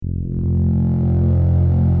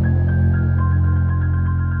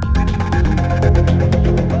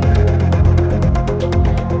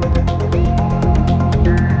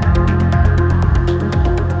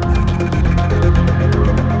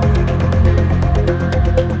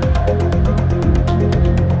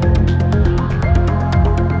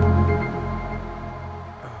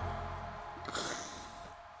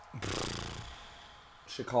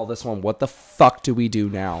this one. What the fuck do we do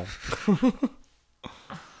now?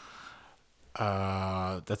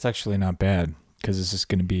 That's actually not bad, because this is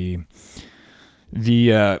going to be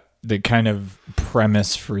the kind of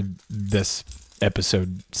premise for this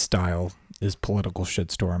episode style is political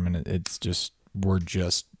shitstorm, and it's just we're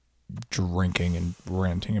just drinking and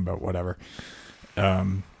ranting about whatever.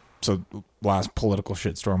 So last political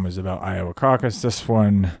shitstorm was about Iowa caucus. This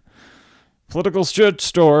one, political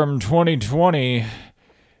shitstorm 2020.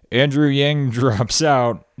 Andrew Yang drops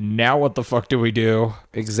out. Now what the fuck do we do?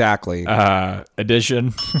 Exactly.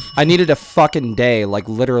 Edition. I needed a fucking day, like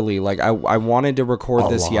literally. Like I wanted to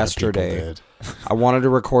record this yesterday. I wanted to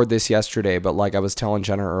record this yesterday, but like I was telling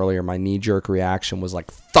Jenna earlier, my knee-jerk reaction was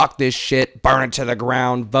like, fuck this shit, burn it to the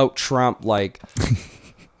ground, vote Trump, like...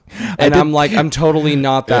 And I'm totally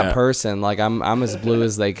not that person. Like I'm as blue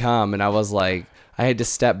as they come. And I was like, I had to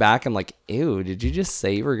step back and like, ew, did you just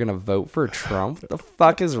say you were going to vote for Trump? What the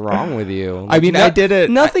fuck is wrong with you? Like, I mean, I did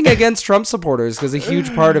it. Nothing against Trump supporters, because a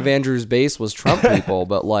huge part of Andrew's base was Trump people.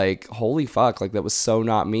 But like, holy fuck, like that was so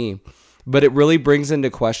not me. But it really brings into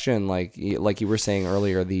question, like you were saying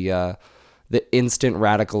earlier, the instant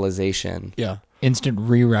radicalization. Yeah. Instant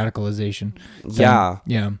re-radicalization. Yeah.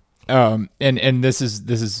 Yeah. And this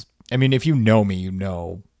is, I mean, if you know me, you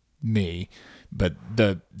know me, but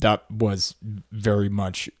that was very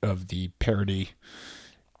much of the parody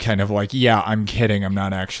kind of like, yeah, I'm kidding. I'm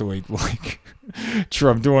not actually like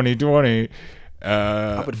Trump 2020,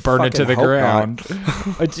 burn it to the ground.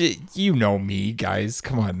 You know me, guys.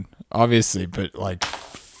 Come on. Obviously, but like,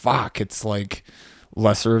 fuck, it's like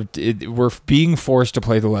we're being forced to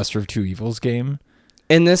play the lesser of two evils game.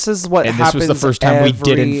 And this is what happens. And this was the first time we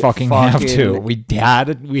didn't fucking have to.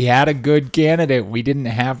 We had a good candidate. We didn't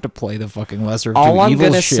have to play the fucking lesser of two evils.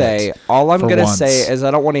 All I'm gonna say is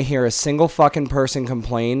I don't want to hear a single fucking person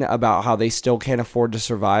complain about how they still can't afford to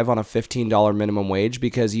survive on a $15 minimum wage,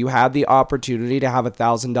 because you had the opportunity to have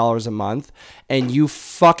 $1,000 a month, and you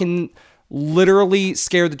fucking literally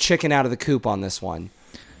scared the chicken out of the coop on this one.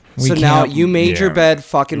 So now you made your bed,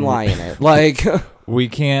 fucking lie in it. Like we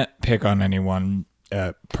can't pick on anyone.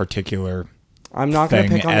 Particular I'm not going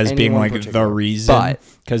to pick on as being like particular, the reason,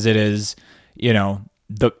 because it is,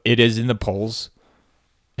 it is in the polls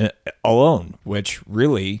alone, which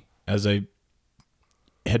really, as I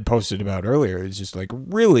had posted about earlier, is just like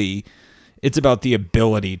really it's about the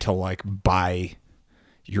ability to like buy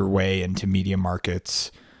your way into media markets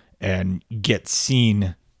and get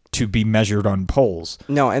seen to be measured on polls.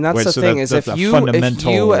 No, and that's the thing is if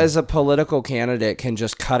you as a political candidate can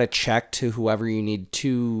just cut a check to whoever you need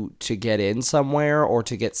to get in somewhere or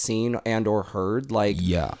to get seen and or heard, like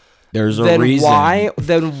there's a reason.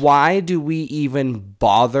 Then why do we even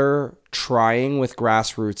bother trying with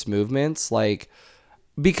grassroots movements? Like,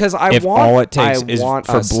 because all it takes is for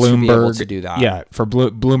Bloomberg to be able to do that. Yeah, for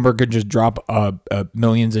Bloomberg could just drop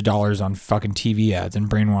millions of dollars on fucking TV ads and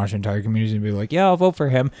brainwash entire communities and be like, yeah, I'll vote for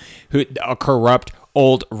him. A corrupt,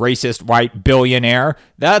 old, racist, white billionaire.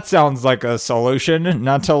 That sounds like a solution.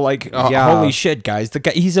 Not to like, holy shit, guys. The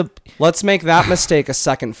guy, let's make that mistake a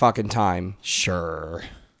second fucking time. Sure.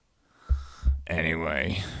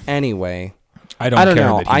 Anyway. I don't care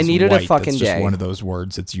know. That he's I needed white. a fucking That's just day. one of those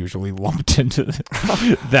words that's usually lumped into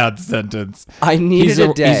that sentence. I needed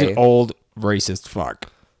a day. He's an old racist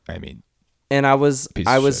fuck. I mean, and I was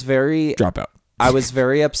very drop out. I was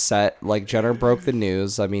very upset. Like Jenner broke the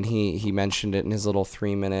news. I mean, he mentioned it in his little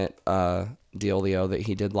 3-minute dealio that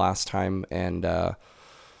he did last time, and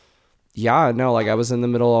like I was in the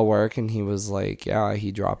middle of work and he was like, yeah,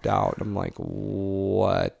 he dropped out. I'm like,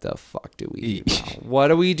 what the fuck do we do now? What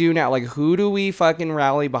do we do now? Like, who do we fucking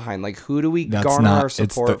rally behind? Like, who do we garner our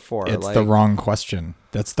support for? It's like, the wrong question.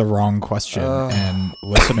 That's the wrong question. And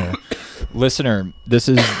listener, this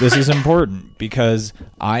is important, because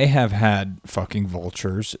I have had fucking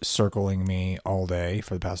vultures circling me all day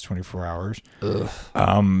for the past 24 hours.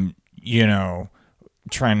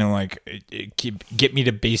 Trying to like get me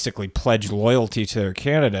to basically pledge loyalty to their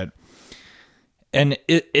candidate, and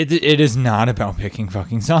it is not about picking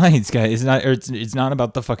fucking sides, guys. It's not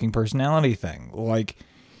about the fucking personality thing. Like,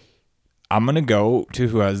 I'm gonna go to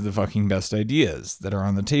who has the fucking best ideas that are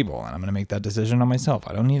on the table, and I'm gonna make that decision on myself.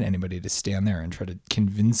 I don't need anybody to stand there and try to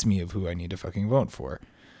convince me of who I need to fucking vote for.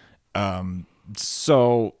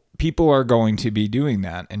 So people are going to be doing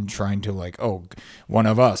that and trying to like, oh, one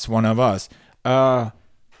of us.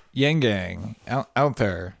 Yang Gang out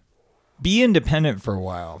there, be independent for a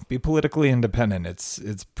while. Be politically independent.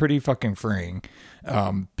 It's pretty fucking freeing.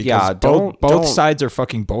 Because both sides are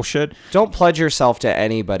fucking bullshit. Don't pledge yourself to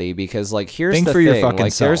anybody, because like here's Think the for thing. your fucking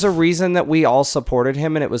like self. there's a reason that we all supported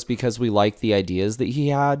him, and it was because we liked the ideas that he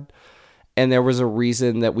had. And there was a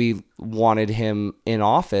reason that we wanted him in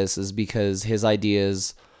office, is because his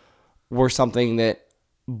ideas were something that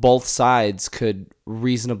both sides could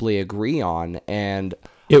reasonably agree on. And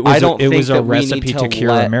It was I don't think a that we recipe need to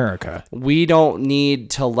cure America. We don't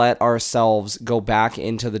need to let ourselves go back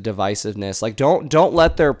into the divisiveness. Like don't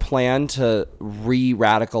let their plan to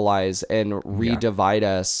re-radicalize and re-divide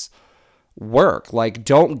us work. Like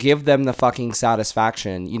don't give them the fucking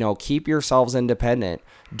satisfaction. You know, keep yourselves independent.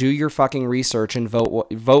 Do your fucking research and vote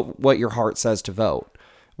what your heart says to vote.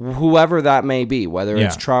 Whoever that may be, whether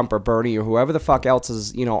it's Trump or Bernie or whoever the fuck else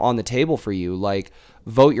is, you know, on the table for you, like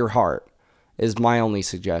vote your heart is my only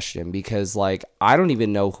suggestion, because like I don't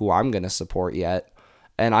even know who I'm going to support yet.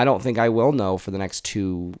 And I don't think I will know for the next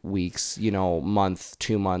 2 weeks, you know, month,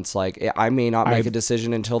 2 months. Like I may not make a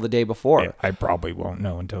decision until the day before. I probably won't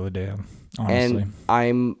know until the day, honestly. And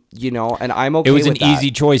I'm, you know, and I'm okay with that. It was an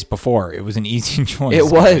easy choice before. It was an easy choice. It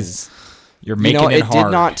was. You're making it hard. It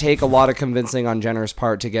did not take a lot of convincing on Jenner's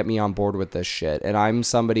part to get me on board with this shit. And I'm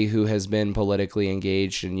somebody who has been politically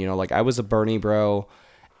engaged, and, you know, like I was a Bernie bro,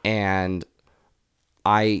 and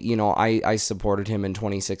I supported him in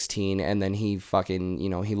 2016, and then he fucking, you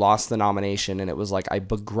know, he lost the nomination, and it was like I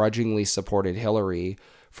begrudgingly supported Hillary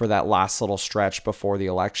for that last little stretch before the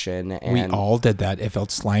election. And we all did that. It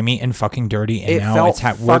felt slimy and fucking dirty, and it now felt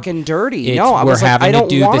it's fucking dirty. We're having to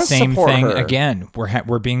do the same thing her again.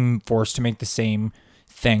 We're being forced to make the same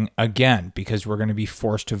thing again, because we're going to be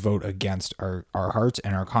forced to vote against our hearts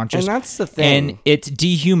and our conscience. And that's the thing. And it's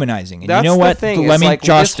dehumanizing. And that's you know what? Thing. Let me, like,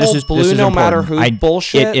 Josh, this is blue no matter who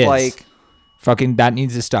bullshit. It is. Like, fucking, that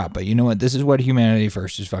needs to stop. But you know what? This is what Humanity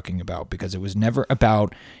First is fucking about, because it was never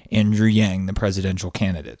about Andrew Yang, the presidential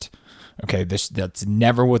candidate. Okay, that's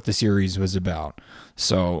never what the series was about.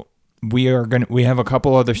 So we have a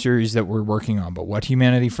couple other series that we're working on, but what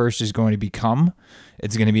Humanity First is going to become,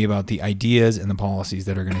 it's going to be about the ideas and the policies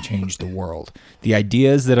that are going to change the world. The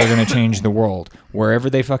ideas that are going to change the world, wherever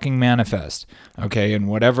they fucking manifest. Okay, and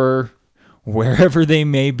wherever they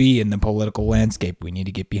may be in the political landscape, we need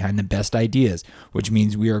to get behind the best ideas, which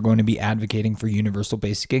means we are going to be advocating for universal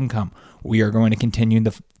basic income. We are going to continue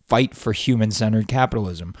the fight for human-centered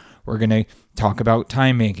capitalism. We're going to talk about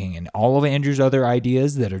time making and all of Andrew's other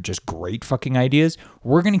ideas that are just great fucking ideas.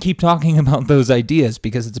 We're going to keep talking about those ideas,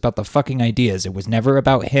 because it's about the fucking ideas. It was never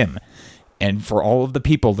about him. And for all of the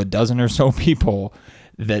people, the dozen or so people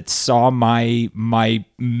that saw my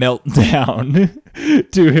meltdown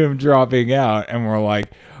to him dropping out and were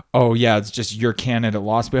like, oh yeah, it's just your candidate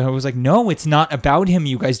lost. But I was like, no, it's not about him.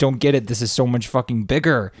 You guys don't get it. This is so much fucking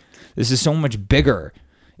bigger. This is so much bigger.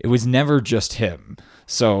 It was never just him.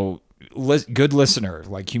 So, good listener,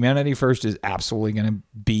 like Humanity First is absolutely going to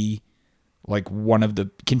be like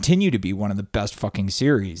continue to be one of the best fucking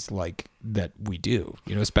series like that we do.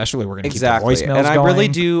 You know, especially we're going to keep the voicemails and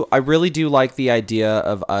going. I really do like the idea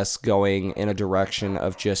of us going in a direction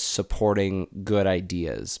of just supporting good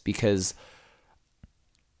ideas, because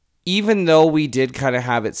even though we did kind of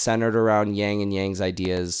have it centered around Yang and Yang's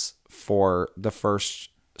ideas for the first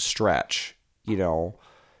stretch, you know,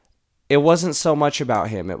 it wasn't so much about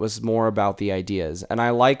him. It was more about the ideas. And I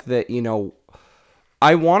like that, you know,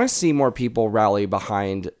 I want to see more people rally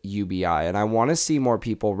behind UBI, and I want to see more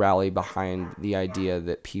people rally behind the idea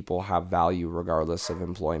that people have value regardless of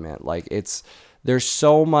employment. Like there's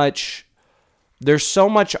so much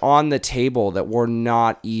on the table that we're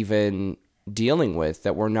not even dealing with,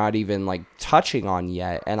 that we're not even like touching on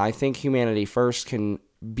yet. And I think Humanity First can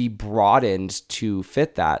be broadened to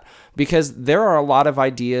fit that, because there are a lot of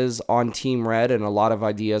ideas on Team Red and a lot of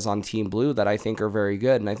ideas on Team Blue that I think are very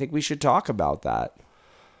good, and I think we should talk about that.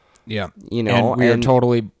 Yeah, you know, and we are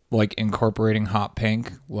totally like incorporating hot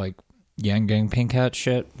pink, like Yang Gang Pink Hat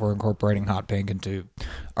shit. We're incorporating hot pink into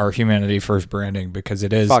our Humanity First branding, because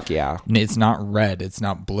it is, fuck yeah, it's not red, it's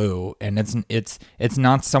not blue, and it's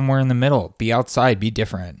not somewhere in the middle. Be outside, be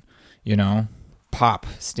different, you know, pop,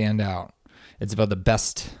 stand out. It's about the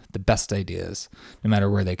best ideas, no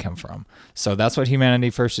matter where they come from. So that's what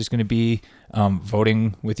Humanity First is going to be.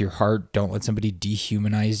 Voting with your heart. Don't let somebody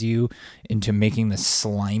dehumanize you into making the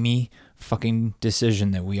slimy fucking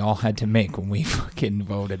decision that we all had to make when we fucking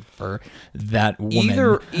voted for that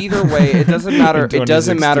woman. Either way, it doesn't matter. It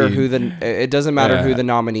doesn't matter who the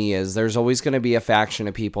nominee is. There's always going to be a faction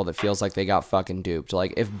of people that feels like they got fucking duped.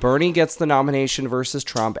 Like if Bernie gets the nomination versus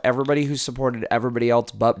Trump, everybody who supported everybody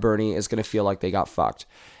else but Bernie is going to feel like they got fucked.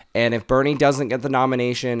 And if Bernie doesn't get the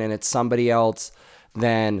nomination and it's somebody else,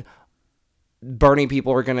 then Bernie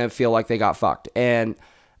people are going to feel like they got fucked. And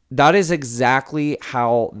that is exactly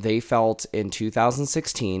how they felt in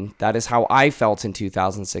 2016. That is how I felt in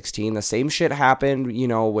 2016. The same shit happened, you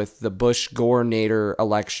know, with the Bush-Gore Nader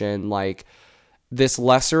election. Like, this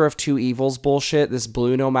lesser of two evils bullshit, this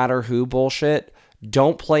blue no matter who bullshit,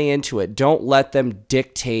 don't play into it. Don't let them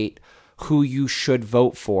dictate who you should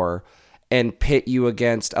vote for and pit you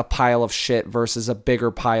against a pile of shit versus a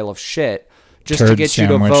bigger pile of shit just Turd to get you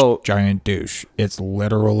to sandwich, vote. Giant douche. It's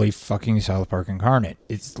literally fucking South Park incarnate.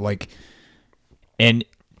 It's like, and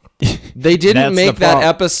they didn't that's make the that problem.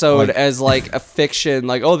 episode Like- as like a fiction,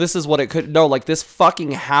 like, oh, this is what it could. No, like, this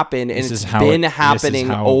fucking happened, and This it's is how been this is happening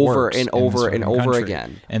how it over works and in this over and fucking over country.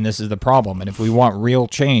 again. And this is the problem. And if we want real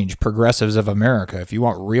change, progressives of America, if you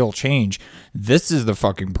want real change, this is the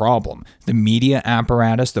fucking problem. The media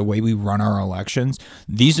apparatus, the way we run our elections,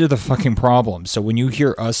 these are the fucking problems. So when you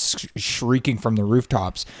hear us shrieking from the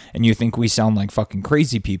rooftops and you think we sound like fucking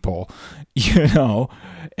crazy people, you know,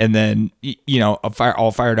 and then, you know,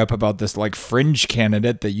 all fired up about this like fringe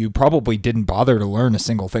candidate that you probably didn't bother to learn a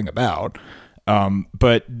single thing about.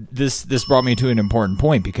 But this brought me to an important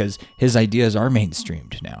point because his ideas are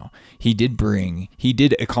mainstreamed now. He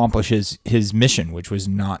did accomplish his mission, which was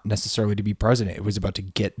not necessarily to be president. It was about to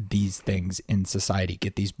get these things in society,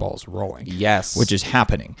 get these balls rolling. Yes. Which is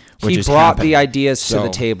happening. He brought the ideas to the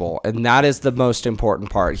table, and that is the most important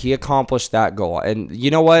part. He accomplished that goal. And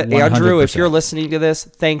you know what, Andrew, 100%. if you're listening to this,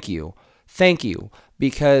 thank you. Thank you.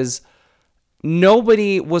 Because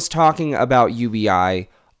nobody was talking about UBI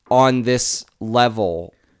on this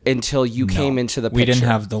level until you came into the picture. We didn't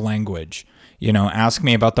have the language. You know, ask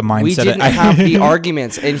me about the mindset. We didn't have the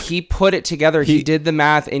arguments, and he put it together. He did the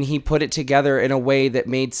math, and he put it together in a way that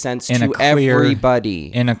made sense to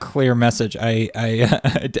everybody. In a clear message. I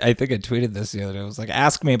think I tweeted this the other day. I was like,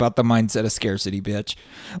 ask me about the mindset of scarcity, bitch.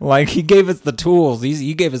 Like, he gave us the tools.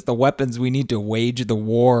 He gave us the weapons we need to wage the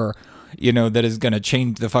war, you know, that is going to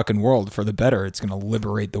change the fucking world for the better. It's going to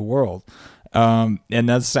liberate the world. And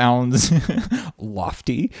that sounds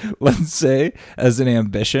lofty, let's say, as an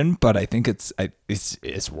ambition, but I think it's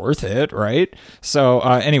worth it, right? So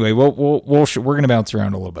anyway, we're gonna bounce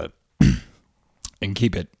around a little bit and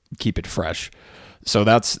keep it fresh. So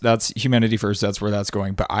that's Humanity First. That's where that's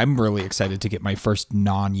going. But I'm really excited to get my first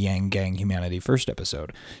non-Yang Gang Humanity First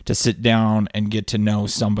episode, to sit down and get to know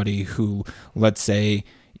somebody who, let's say,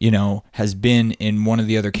 you know, has been in one of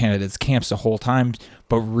the other candidates' camps the whole time,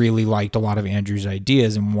 but really liked a lot of Andrew's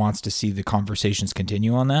ideas and wants to see the conversations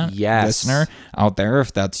continue on that. Yes. Listener out there,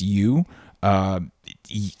 if that's you,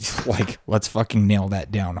 like, let's fucking nail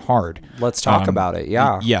that down hard. Let's talk about it.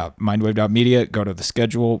 Yeah. Yeah. Mindwave.media, go to the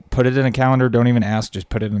schedule, put it in a calendar. Don't even ask, just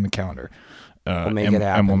put it in the calendar. We'll make it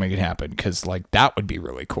happen. And we'll make it happen, because like that would be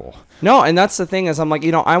really cool. No, and that's the thing is, I'm like,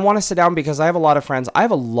 you know, I want to sit down because I have a lot of friends. I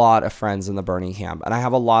have a lot of friends in the Bernie camp, and I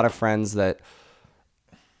have a lot of friends that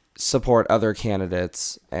support other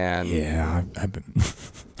candidates. And yeah, I've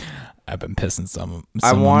been pissing some of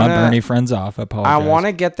my Bernie friends off. I apologize. I want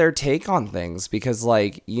to get their take on things because,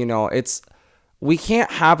 like, you know, we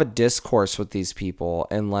can't have a discourse with these people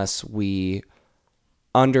unless we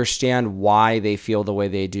understand why they feel the way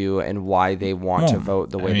they do and why they want to vote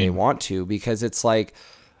the way they want to, because it's like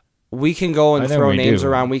we can go and throw names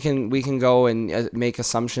around. We can go and make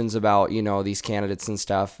assumptions about, you know, these candidates and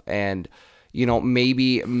stuff, and you know,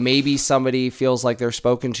 maybe somebody feels like they're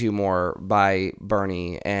spoken to more by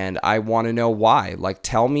Bernie, and I want to know why. Like,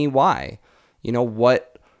 tell me why. You know, what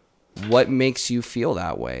makes you feel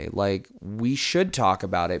that way? Like, we should talk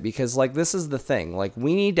about it, because like, this is the thing. Like,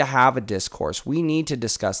 we need to have a discourse. We need to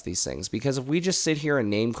discuss these things, because if we just sit here and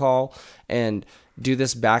name call and do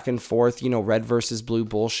this back and forth, you know, red versus blue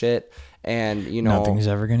bullshit, and you know, nothing's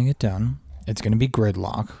ever going to get done. It's going to be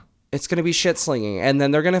gridlock. It's going to be shit slinging, and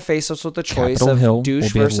then they're going to face us with the choice Capitol of Hill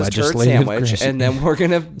douche will be a versus turd legislative sandwich, and then we're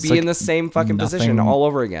going to be like in the same fucking position all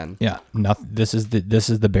over again. Yeah, this is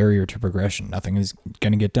the barrier to progression. Nothing is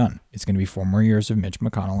going to get done. It's going to be 4 more years of Mitch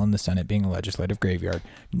McConnell and the Senate being a legislative graveyard.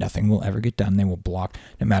 Nothing will ever get done. They will block,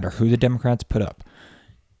 no matter who the Democrats put up.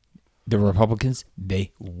 The Republicans,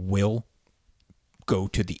 they will go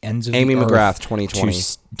to the ends of Amy the McGrath, earth 2020.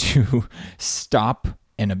 to stop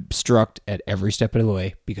and obstruct at every step of the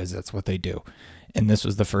way, because that's what they do. And this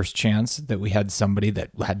was the first chance that we had somebody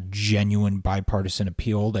that had genuine bipartisan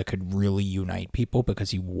appeal that could really unite people,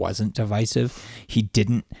 because he wasn't divisive. He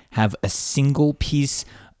didn't have a single piece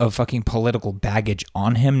of fucking political baggage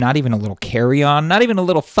on him. Not even a little carry-on. Not even a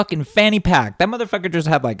little fucking fanny pack. That motherfucker just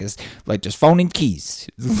had just phone and keys.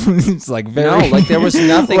 It's like very... No, like there was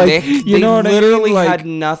nothing. like, they literally Like, had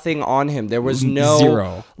nothing on him. There was no...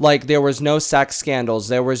 Zero. Like there was no sex scandals.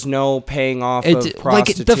 There was no paying off of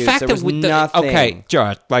prostitutes. Like the fact there that was nothing. Okay,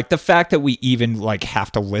 Josh, like the fact that we even like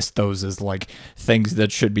have to list those as like things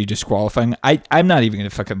that should be disqualifying. I'm not even gonna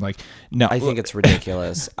fucking like no. I think it's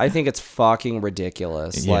ridiculous. I think it's fucking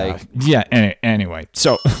ridiculous. Anyway,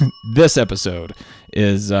 so this episode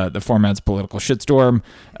is the format's political shitstorm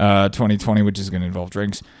 2020, which is going to involve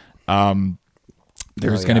drinks.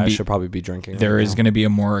 There's going to be I should probably be drinking. There is going to be a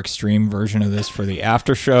more extreme version of this for the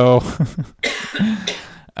after show.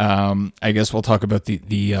 I guess we'll talk about the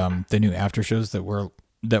new after shows that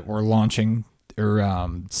we're launching, or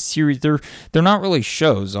series. They're not really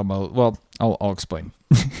shows. I'll explain.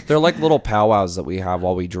 They're like little powwows that we have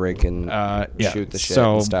while we drink and shoot the shit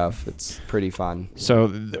and stuff. It's pretty fun.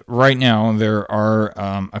 So right now there are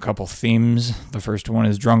a couple themes. The first one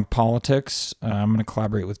is drunk politics. I'm going to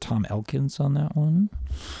collaborate with Tom Elkins on that one.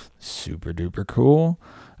 Super duper cool.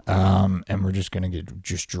 And we're just going to get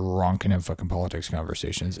just drunk and have fucking politics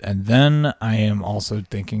conversations. And then I am also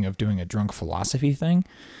thinking of doing a drunk philosophy thing,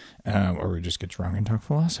 where we just get drunk and talk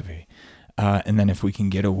philosophy. And then if we can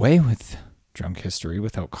get away with drunk history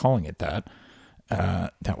without calling it that,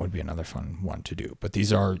 that would be another fun one to do. But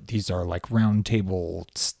these are like round table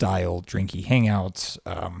style drinky hangouts,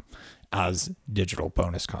 as digital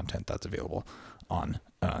bonus content that's available on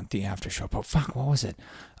the after show. But fuck, what was it?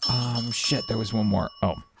 Shit, there was one more.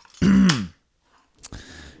 Oh.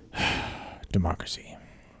 Democracy.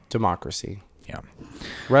 Yeah.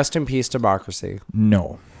 Rest in peace, democracy.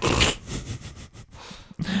 No.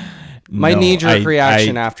 My knee-jerk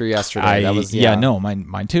reaction after yesterday.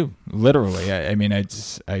 Mine too. Literally. I mean, I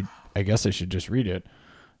guess I should just read it.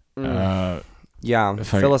 Fill us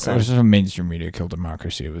in. It was just a mainstream media killed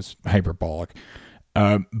democracy. It was hyperbolic.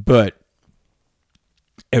 But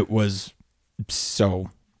it was so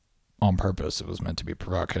on purpose. It was meant to be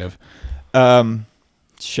provocative.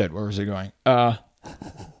 Shit, where was it going?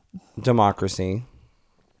 Democracy.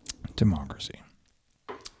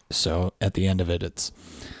 So at the end of it,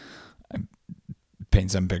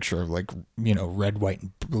 paint some picture of like, red, white,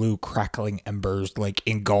 and blue crackling embers like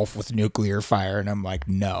engulfed with nuclear fire. And I'm like,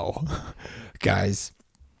 no, guys,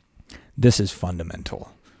 this is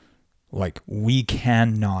fundamental. Like, we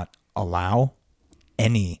cannot allow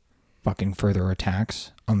any fucking further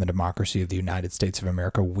attacks on the democracy of the United States of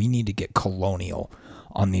America. We need to get colonial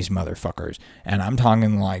on these motherfuckers. And I'm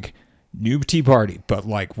talking like new Tea Party, but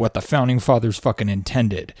like what the founding fathers fucking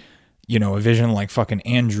intended. A vision like fucking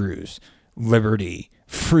Andrews. Liberty,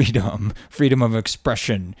 freedom of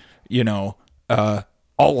expression,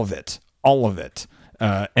 all of it.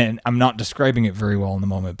 And I'm not describing it very well in the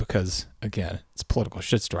moment because, again, it's political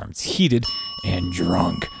shitstorm. It's heated and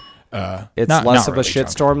drunk. It's less of a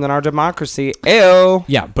shitstorm than our democracy. Ew.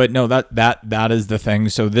 Yeah, but no, that is the thing.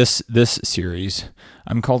 So this series,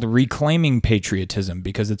 I'm called Reclaiming Patriotism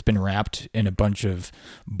because it's been wrapped in a bunch of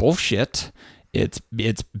bullshit. It's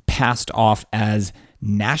passed off as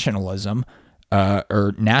nationalism,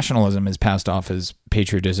 or nationalism is passed off as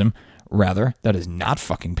patriotism. Rather, that is not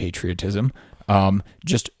fucking patriotism.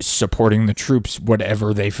 Just supporting the troops,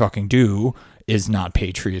 whatever they fucking do, is not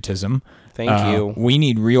patriotism. Thank you. We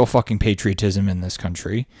need real fucking patriotism in this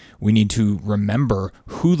country. We need to remember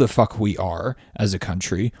who the fuck we are as a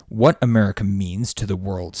country, what America means to the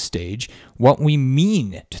world stage, what we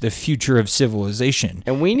mean to the future of civilization.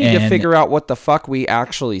 And we need to figure out what the fuck we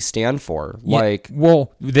actually stand for.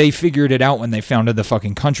 Well, they figured it out when they founded the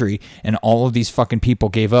fucking country, and all of these fucking people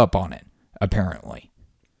gave up on it, apparently.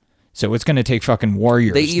 So it's going to take fucking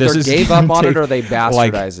warriors. They either gave up on it or they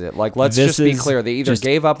bastardized it. Like, let's just be clear. They either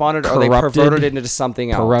gave up on it or they perverted it into something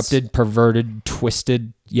else. Corrupted, perverted,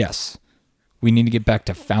 twisted. Yes. We need to get back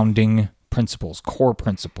to founding principles, core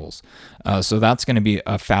principles. So that's going to be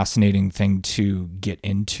a fascinating thing to get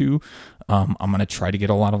into. I'm going to try to get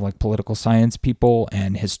a lot of like political science people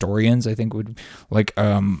and historians. I think would like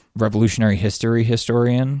revolutionary history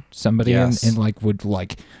historian, somebody in like would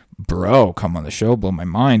like, bro, come on the show, blow my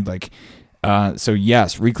mind. Like, so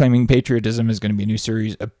yes, Reclaiming Patriotism is going to be a new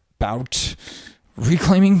series about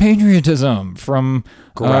reclaiming patriotism from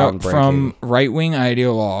right-wing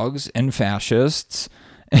ideologues and fascists.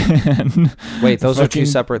 And wait, those are two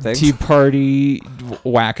separate things? Tea Party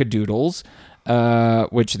wackadoodles,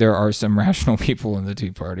 which there are some rational people in the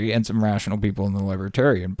Tea Party and some rational people in the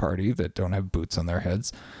Libertarian Party that don't have boots on their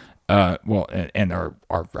heads. And are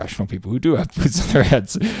rational people who do have boots on their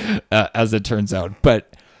heads, as it turns out.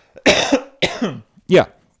 But yeah,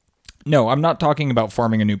 No, I'm not talking about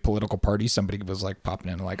forming a new political party. Somebody was like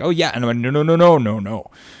popping in like, oh yeah, and I went, no.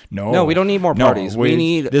 No, we don't need more parties. We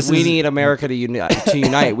need America to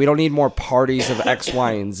unite. We don't need more parties of X,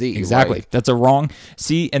 Y, and Z. Exactly. Like, That's a wrong.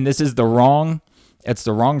 See, and this is the wrong. It's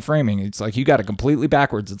the wrong framing. It's like you got it completely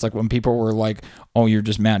backwards. It's like when people were like, "Oh, you're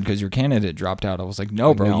just mad because your candidate dropped out." I was like,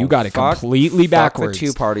 "No, bro, you got it completely backwards." Fuck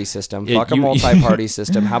the two-party system. Fuck a multi-party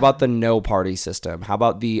system. How about the no-party system? How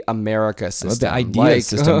about the America system? The idea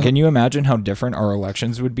system. Can you imagine how different our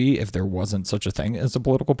elections would be if there wasn't such a thing as a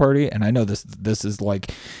political party? And I know this is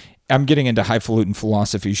like, I'm getting into highfalutin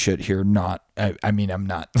philosophy shit here. Not, I mean, I'm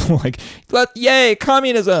not like, yay,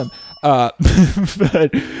 communism. But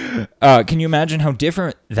can you imagine how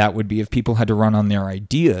different that would be if people had to run on their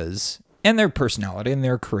ideas and their personality and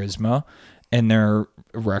their charisma and their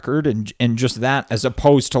record and just that, as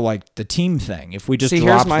opposed to like the team thing? If we just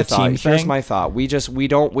here's my thought. We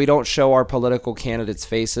don't show our political candidates'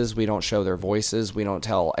 faces. We don't show their voices. We don't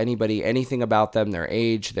tell anybody anything about them, their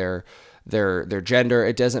age, their gender.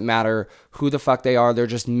 It doesn't matter who the fuck they are. They're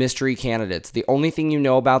just mystery candidates. The only thing you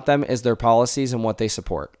know about them is their policies and what they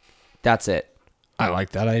support. That's it. I like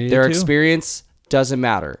that idea. Their experience doesn't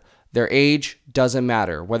matter. Their age doesn't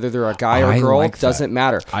matter. Whether they're a guy or girl doesn't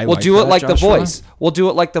matter. We'll do it like The Voice. We'll do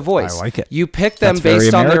it like The Voice. I like it. You pick them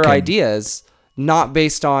based on their ideas, not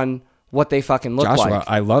based on what they fucking look like.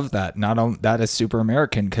 I love that. That is super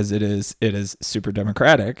American because it is super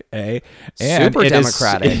democratic, and super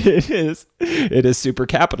democratic. It is super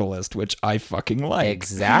capitalist, which I fucking like.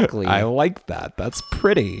 Exactly. I like that. That's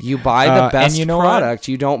pretty. You buy the best product.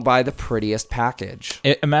 You don't buy the prettiest package.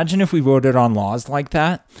 Imagine if we voted on laws like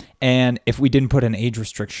that, and if we didn't put an age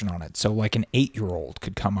restriction on it. So like an 8-year-old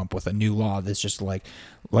could come up with a new law that's just like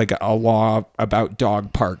a law about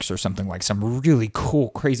dog parks or something, like some really cool,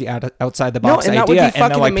 crazy outside the box idea. And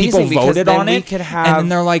then like people voted on it, and then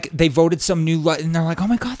they're like, they voted some new law, and they're like, oh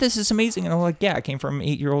my God, this is amazing. And I'm like, yeah, it came from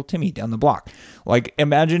 8-year-old Timmy down the block. Like,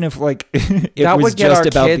 imagine if like it that was would get just our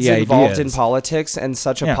about kids the involved ideas. In politics in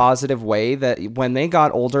such a positive way that when they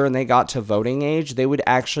got older and they got to voting age, they would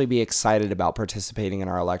actually be excited about participating in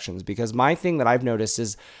our elections. Because my thing that I've noticed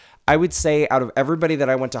is, I would say out of everybody that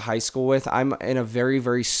I went to high school with, I'm in a very,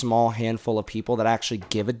 very small handful of people that actually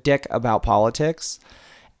give a dick about politics.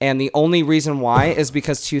 And the only reason why is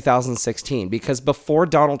because 2016. Because before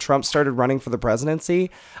Donald Trump started running for the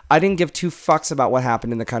presidency, I didn't give two fucks about what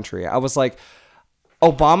happened in the country. I was like,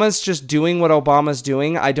 Obama's just doing what Obama's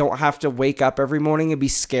doing. I don't have to wake up every morning and be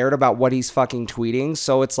scared about what he's fucking tweeting.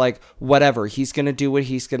 So it's like, whatever. He's going to do what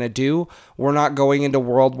he's going to do. We're not going into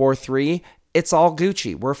World War III. It's all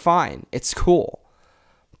Gucci. We're fine. It's cool.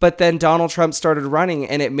 But then Donald Trump started running,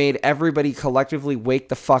 and it made everybody collectively wake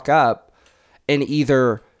the fuck up and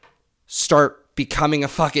either start becoming a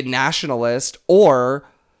fucking nationalist or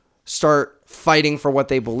start fighting for what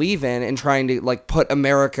they believe in and trying to like put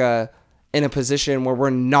America in a position where we're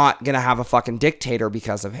not going to have a fucking dictator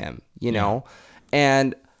because of him, you know?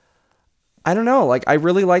 And I don't know, like, I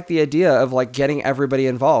really like the idea of like getting everybody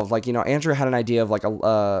involved. Like, you know, Andrew had an idea of like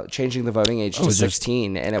changing the voting age to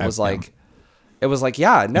 16, and it was like,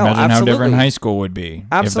 yeah, no, imagine absolutely. how different high school would be.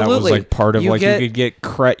 Absolutely. If that was like part of you could get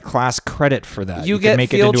class credit for that. You could get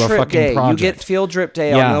make it field into a trip fucking day. project. You get field trip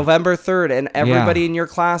day on November 3rd, and everybody in your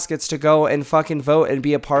class gets to go and fucking vote and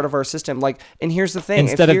be a part of our system. Like, and here's the thing: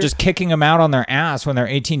 instead of just kicking them out on their ass when they're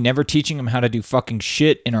 18, never teaching them how to do fucking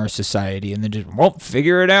shit in our society, and then just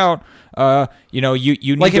figure it out. You know, you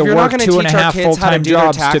need like, to work 2.5 full-time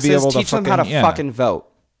jobs taxes, to be able to teach them how to fucking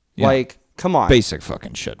vote. Yeah. Like, come on, basic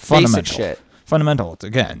fucking shit, fundamental basic shit. Fundamental.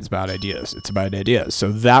 It's about ideas. It's about ideas. So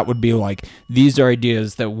that would be like, these are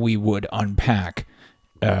ideas that we would unpack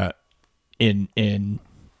in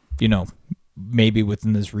you know, maybe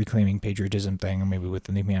within this reclaiming patriotism thing, or maybe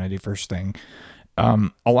within the Humanity First thing. A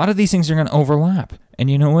lot of these things are going to overlap. And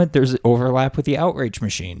you know what? There's overlap with the outrage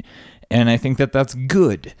machine. And I think that that's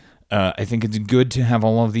good. I think it's good to have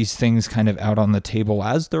all of these things kind of out on the table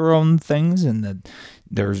as their own things, and that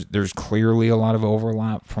there's clearly a lot of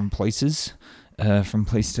overlap from places. From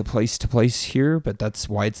place to place to place here, but that's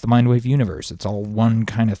why it's the Mindwave universe. It's all one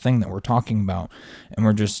kind of thing that we're talking about, and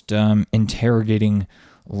we're just interrogating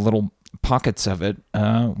little pockets of it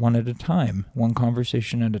one at a time, one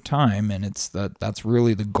conversation at a time, and that's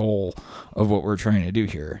really the goal of what we're trying to do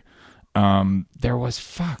here.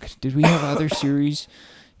 Did we have other series,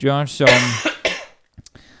 Josh? So I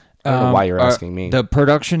don't know why you're asking me. The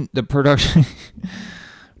production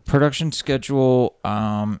production schedule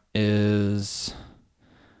is,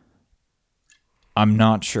 I'm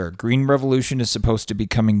not sure. Green Revolution is supposed to be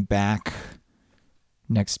coming back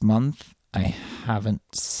next month. I haven't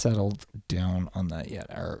settled down on that yet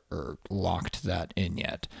or locked that in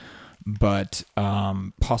yet. But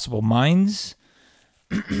Possible Minds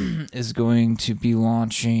is going to be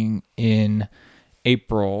launching in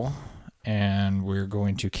April, and we're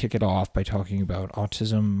going to kick it off by talking about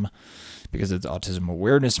autism because it's Autism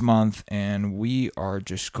Awareness Month, and we are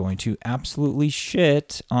just going to absolutely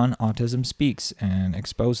shit on Autism Speaks and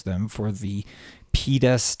expose them for the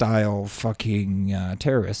PETA-style fucking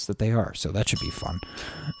terrorists that they are. So that should be fun.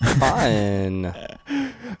 Fun.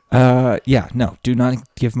 Yeah, no, do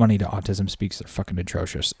not give money to Autism Speaks. They're fucking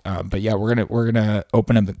atrocious. But yeah, we're gonna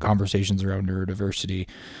open up the conversations around neurodiversity,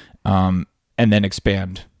 and then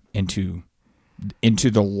expand into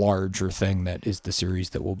the larger thing that is the series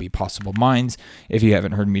that will be Possible Minds. If you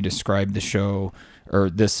haven't heard me describe the show or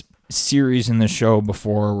this series in the show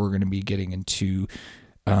before, we're going to be getting into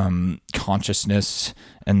consciousness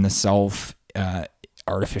and the self,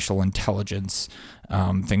 artificial intelligence,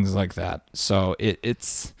 things like that. So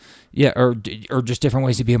it's or just different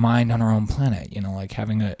ways to be a mind on our own planet. You know, like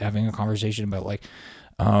having a conversation about like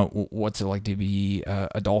what's it like to be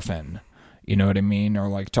a dolphin. You know what I mean? Or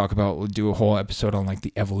like do a whole episode on like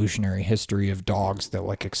the evolutionary history of dogs that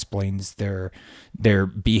like explains their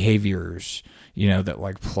behaviors, you know, that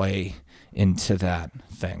like play into that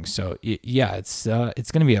thing. So yeah, it's going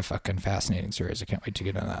to be a fucking fascinating series. I can't wait to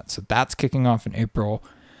get into that. So that's kicking off in April.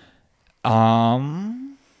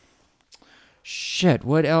 Shit,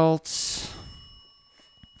 what else?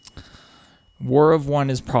 War of One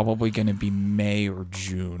is probably going to be May or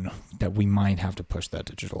June that we might have to push that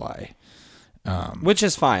to July. Which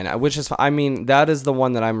is fine. I mean, that is the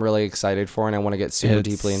one that I'm really excited for and I want to get super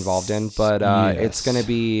deeply involved in. But yes. It's going to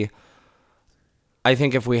be... I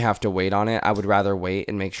think if we have to wait on it, I would rather wait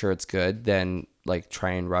and make sure it's good than like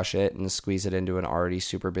try and rush it and squeeze it into an already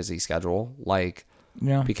super busy schedule. Like,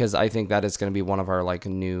 yeah, because I think that is going to be one of our like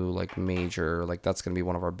new, like major, like that's going to be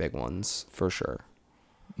one of our big ones for sure.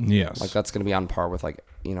 Yes. Like that's going to be on par with like,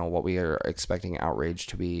 you know, what we are expecting Outrage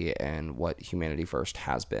to be and what Humanity First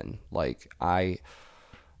has been. Like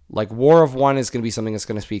War of One is going to be something that's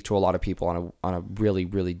going to speak to a lot of people on a really,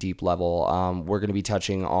 really deep level. We're going to be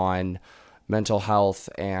touching on mental health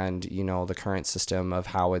and, you know, the current system of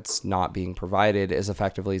how it's not being provided as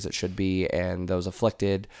effectively as it should be, and those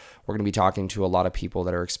afflicted. We're going to be talking to a lot of people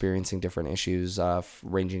that are experiencing different issues,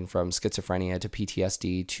 ranging from schizophrenia to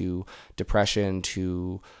PTSD to depression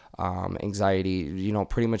to anxiety, you know,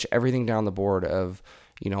 pretty much everything down the board of,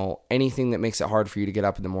 you know, anything that makes it hard for you to get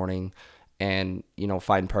up in the morning and, you know,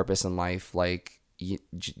 find purpose in life. Like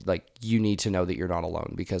you need to know that you're not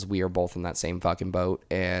alone, because we are both in that same fucking boat,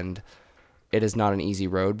 and it is not an easy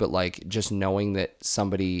road, but like just knowing that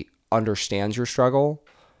somebody understands your struggle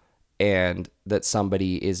and that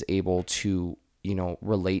somebody is able to, you know,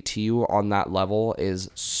 relate to you on that level is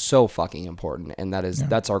so fucking important. And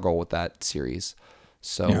that's our goal with that series.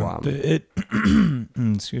 So,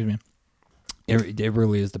 excuse me. It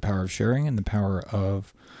really is the power of sharing and the power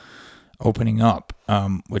of opening up,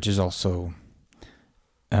 which is also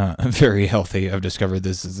very healthy. I've discovered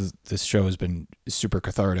this show has been super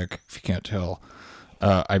cathartic, if you can't tell.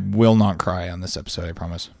 I will not cry on this episode, I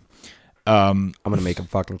promise. I'm gonna make him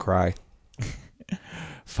fucking cry.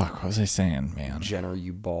 Fuck, what was I saying, man? Jenner,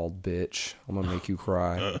 you bald bitch. I'm gonna make you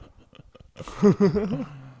cry.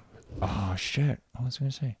 Oh shit. What was I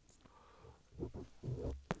gonna say?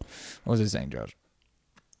 What was I saying, Josh?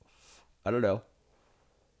 I don't know.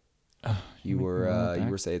 You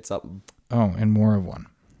were saying something. Oh, and War of One.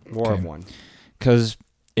 War of One. Because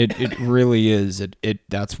it really is.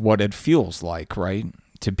 That's what it feels like, right?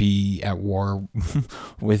 To be at war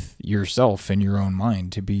with yourself and your own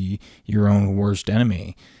mind, to be your own worst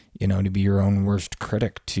enemy, you know, to be your own worst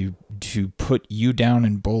critic, to put you down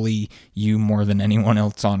and bully you more than anyone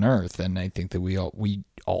else on earth. And I think that we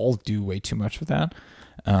all do way too much with that.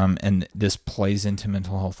 And this plays into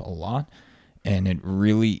mental health a lot. And it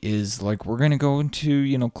really is like, we're going to go into,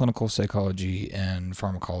 you know, clinical psychology and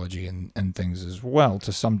pharmacology and things as well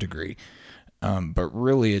to some degree. But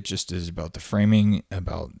really it just is about the framing,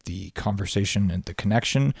 about the conversation and the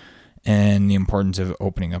connection, and the importance of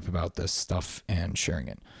opening up about this stuff and sharing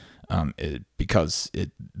it. Because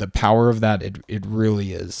the power of that, it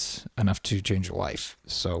really is enough to change a life.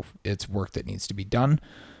 So it's work that needs to be done.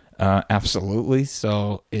 Absolutely.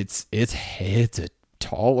 So it's a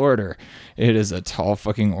tall order. It is a tall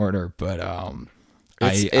fucking order, but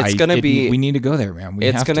we need to go there, man.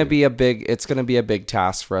 It's gonna be a big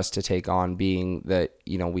task for us to take on, being that,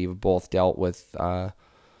 you know, we've both dealt with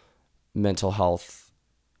mental health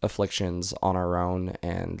afflictions on our own,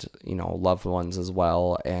 and, you know, loved ones as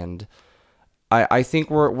well. And I think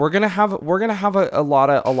we're gonna have a lot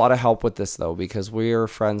of help with this though, because we're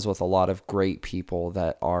friends with a lot of great people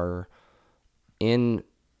that are in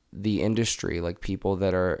the industry, like people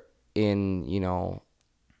that are in, you know,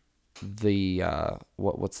 the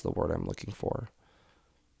what's the word I'm looking for?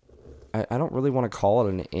 I don't really want to call it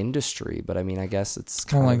an industry, but I mean, I guess it's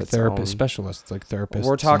kind like of its therapist own. specialists, like therapists.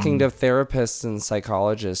 We're talking to therapists and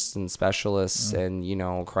psychologists and specialists and, you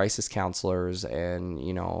know, crisis counselors and,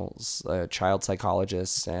 you know, child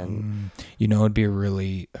psychologists and, you know, it'd be a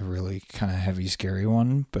really kind of heavy, scary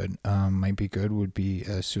one, but might be good would be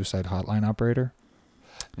a suicide hotline operator.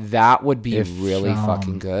 that would be really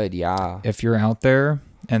fucking good. Yeah. If you're out there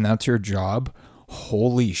and that's your job,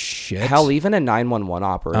 holy shit. Hell, even a 911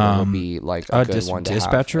 operator would be like a good one to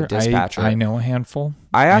dispatcher. have. A dispatcher. I know a handful.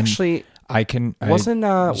 Somebody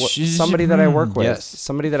that I work with. Yes.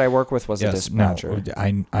 Somebody that I work with was a dispatcher.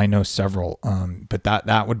 No, I know several. But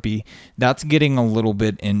that's getting a little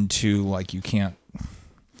bit into like you can't.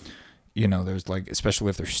 You know, there's like, especially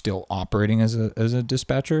if they're still operating as a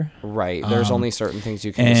dispatcher. Right. There's only certain things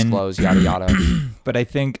you can disclose. Yada yada. But I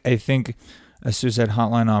think a suicide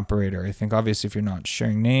hotline operator, I think obviously if you're not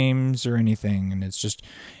sharing names or anything, and it's just,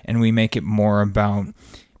 and we make it more about,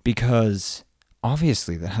 because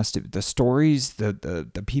obviously that has to, the stories,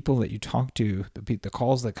 the people that you talk to, the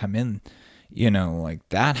calls that come in, you know, like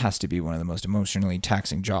that has to be one of the most emotionally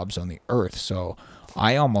taxing jobs on the earth. So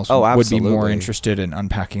I almost would be more interested in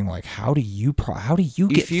unpacking, like, how do you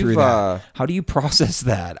get through that? How do you process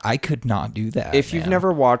that? I could not do that. If you've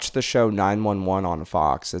never watched the show 911 on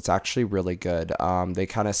Fox, it's actually really good. They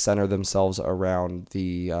kind of center themselves around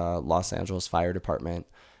the Los Angeles Fire Department,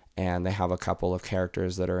 and they have a couple of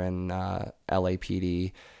characters that are in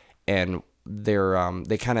LAPD, and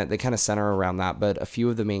they kind of center around that. But a few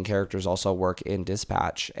of the main characters also work in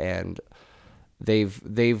dispatch, and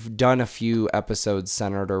they've done a few episodes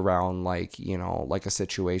centered around, like, you know, like a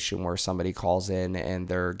situation where somebody calls in and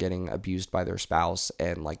they're getting abused by their spouse,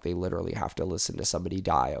 and like they literally have to listen to somebody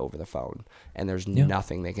die over the phone, and there's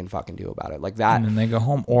nothing they can fucking do about it, like that. And then they go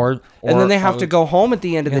home, and then they have to go home at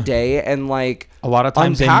the end of the day and like a lot of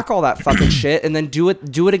times unpack all that fucking shit and then do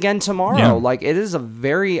it again tomorrow. Yeah. Like, it is a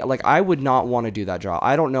very, like, I would not want to do that job.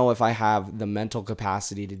 I don't know if I have the mental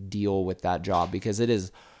capacity to deal with that job, because it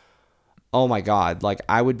is, oh my God, like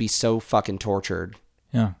I would be so fucking tortured.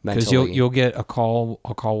 Yeah, because you'll get a call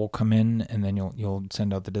will come in, and then you'll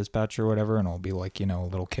send out the dispatch or whatever, and it'll be like, you know, a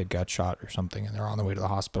little kid got shot or something, and they're on the way to the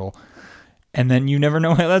hospital, and then you never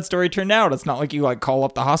know how that story turned out. It's not like you like call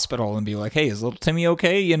up the hospital and be like, hey, is little Timmy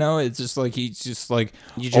okay? You know, it's just like he's just like,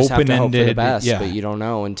 you just have to hope for the best, but you don't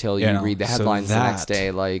know until you read the headlines the next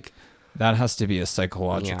day. Like, that has to be a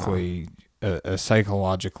psychologically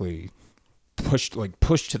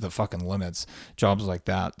pushed to the fucking limits, jobs like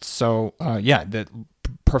that. So the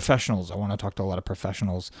professionals, I want to talk to a lot of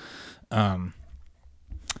professionals in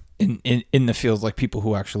the fields, like people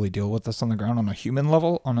who actually deal with this on the ground on a human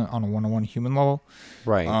level, on a one-on-one human level,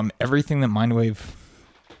 right? Everything that Mindwave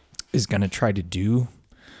is going to try to do,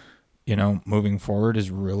 you know, moving forward,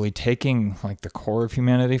 is really taking like the core of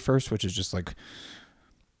humanity first, which is just like,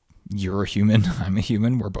 you're a human, I'm a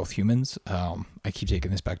human, we're both humans. I keep taking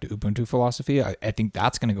this back to Ubuntu philosophy. I think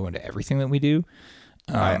that's going to go into everything that we do.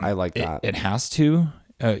 I like that. It has to,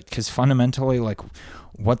 because fundamentally, like,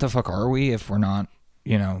 what the fuck are we if we're not,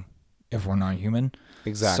 you know, if we're not human?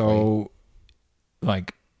 Exactly. So,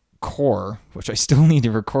 like, core, which I still need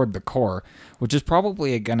to record the core, which is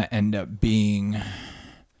probably going to end up being...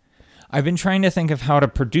 I've been trying to think of how to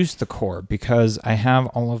produce the core, because I have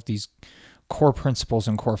all of these core principles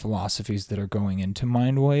and core philosophies that are going into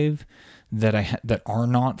Mindwave that are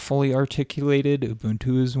not fully articulated.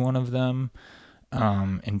 Ubuntu is one of them.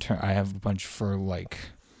 I have a bunch for, like,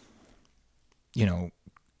 you know,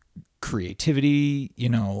 creativity, you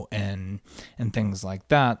know, and things like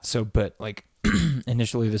that. So, but like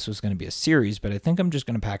initially this was going to be a series, but I think I'm just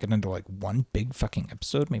going to pack it into like one big fucking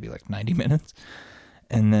episode, maybe like 90 minutes,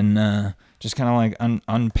 and then just kind of like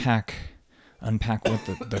unpack what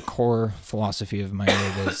the core philosophy of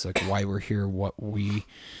Mindwave is, like why we're here, what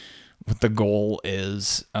the goal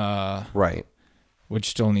is, right, which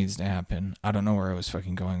still needs to happen. I don't know where I was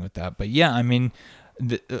fucking going with that, but yeah, I mean,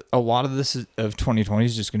 a lot of this of 2020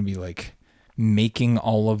 is just going to be like making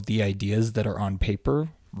all of the ideas that are on paper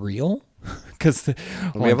real, because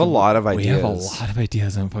we have a lot of ideas. We have a lot of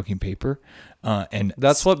ideas on fucking paper. And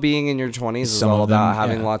that's what being in your 20s is all about,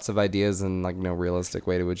 having lots of ideas and like no realistic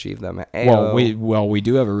way to achieve them. We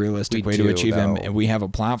do have a realistic way to achieve them, and we have a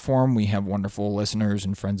platform. We have wonderful listeners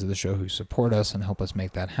and friends of the show who support us and help us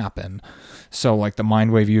make that happen. So like the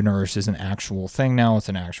Mindwave Universe is an actual thing now. It's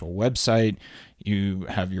an actual website. You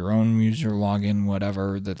have your own user login,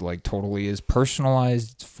 whatever, that like totally is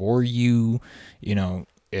personalized for you. You know,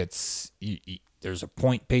 it's there's a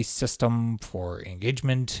point-based system for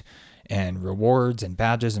engagement and rewards and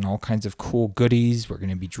badges and all kinds of cool goodies. We're going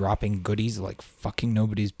to be dropping goodies like fucking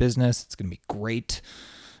nobody's business. It's going to be great.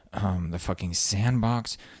 The fucking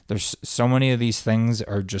sandbox. There's so many of these things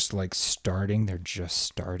are just like starting. They're just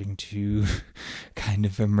starting to kind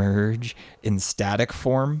of emerge in static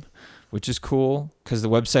form, which is cool because the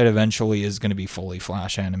website eventually is going to be fully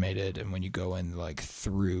Flash animated. And when you go in like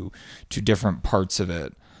through to different parts of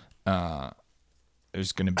it,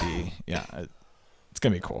 there's going to be, it's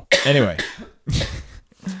going to be cool. Anyway.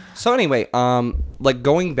 So anyway, like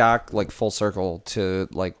going back like full circle to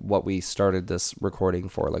like what we started this recording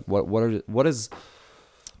for, like what is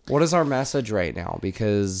our message right now?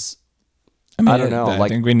 Because I don't know. I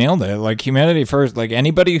think we nailed it. Like humanity first. Like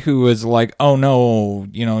anybody who was like, "Oh no,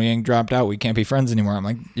 Yang dropped out. We can't be friends anymore." I'm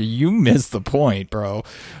like, you missed the point, bro.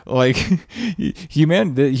 Like,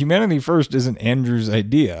 humanity first isn't Andrew's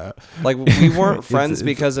idea. Like we weren't friends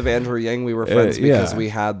because of Andrew Yang. We were friends because we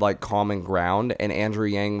had like common ground, and Andrew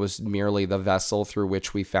Yang was merely the vessel through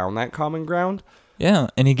which we found that common ground. Yeah,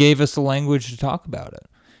 and he gave us the language to talk about it.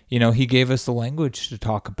 He gave us the language to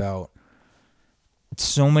talk about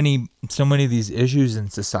so many of these issues in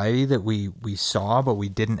society that we saw, but we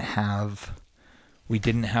didn't have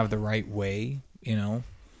the right way,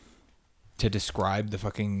 to describe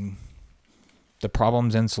the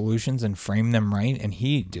problems and solutions and frame them right. And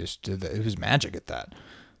he just did it was magic at that.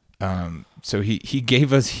 So he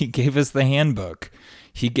gave us the handbook.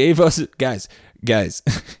 He gave us guys.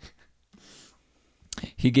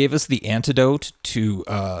 He gave us the antidote to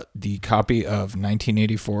the copy of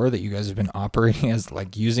 1984 that you guys have been operating as,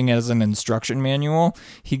 like using as an instruction manual.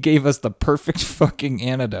 He gave us the perfect fucking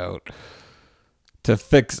antidote to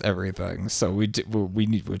fix everything. So we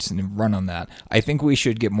need to run on that. I think we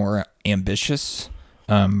should get more ambitious.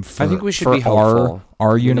 I think we should be hopeful.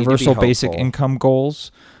 Our universal basic income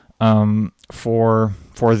goals for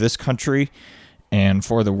this country and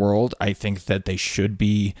for the world. I think that they should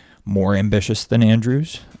be more ambitious than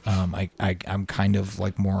Andrew's. I'm kind of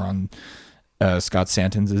like more on Scott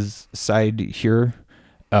Santons's side here.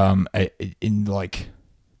 Where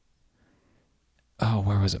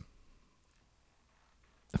was it?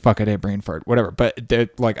 Fuck, I had a brain fart. Whatever. But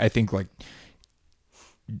I think like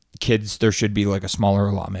kids, there should be like a smaller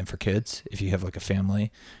allotment for kids if you have like a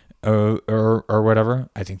family or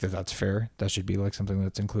whatever. I think that's fair. That should be like something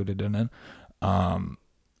that's included in it.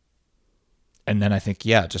 And then I think,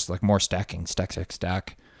 just like more stack, on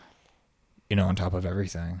top of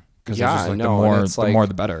everything. Because the more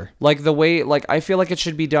the better. Like the way, like I feel like it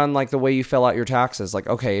should be done like the way you fill out your taxes. Like,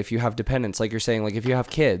 okay, if you have dependents, like you're saying, like if you have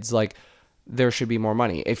kids, like there should be more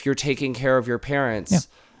money. If you're taking care of your parents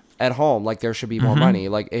at home, like there should be more money.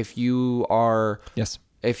 Like if you are,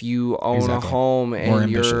 if you own a home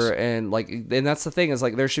and and that's the thing is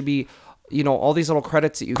like there should be, all these little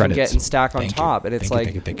credits that you can get and stack on top. And it's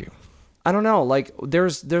thank you. I don't know, like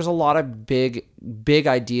there's a lot of big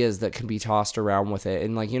ideas that can be tossed around with it.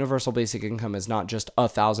 And like universal basic income is not just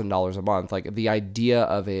 $1,000 a month. Like the idea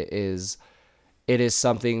of it is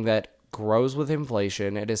something that grows with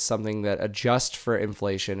inflation. It is something that adjusts for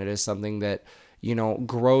inflation. It is something that,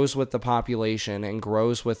 grows with the population and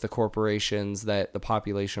grows with the corporations that the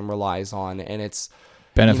population relies on. And it's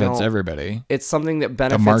benefits everybody. It's something that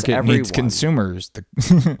benefits everyone. The market needs consumers.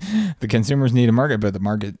 The consumers need a market, but the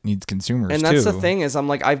market needs consumers and that's the thing is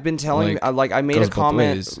I've been telling I made a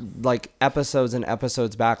comment like episodes and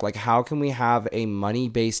episodes back, like how can we have a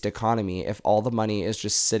money-based economy if all the money is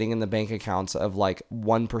just sitting in the bank accounts of like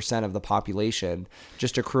 1% of the population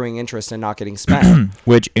just accruing interest and not getting spent?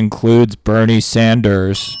 Which includes Bernie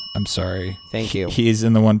Sanders. I'm sorry. Thank you. He's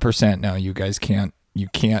in the 1% now. You guys can't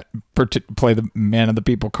play the man of the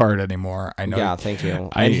people card anymore. I know. Yeah, thank you.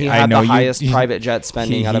 And he had the highest private jet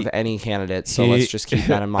spending out of any candidate. So let's just keep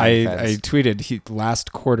that in mind. I tweeted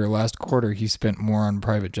last quarter he spent more on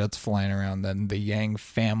private jets flying around than the Yang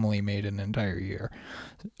family made an entire year,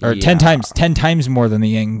 or 10 times more than the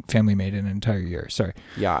Yang family made an entire year. Sorry.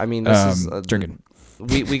 Yeah, I mean this is drinking.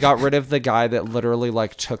 We got rid of the guy that literally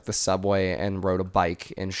like took the subway and rode a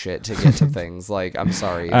bike and shit to get to things. Like, I'm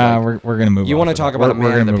sorry. Like, we're gonna move. You want to talk about a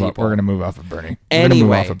man of the people? We're gonna move off of Bernie. Anyway, we're gonna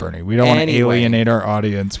move off of Bernie. We don't want to alienate our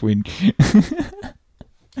audience.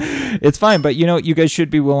 It's fine, but you guys should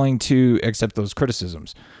be willing to accept those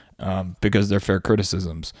criticisms, because they're fair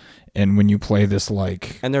criticisms. And when you play this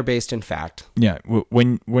and they're based in fact. Yeah,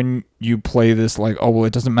 when you play this like, oh well,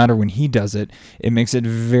 it doesn't matter when he does it, it makes it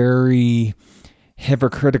very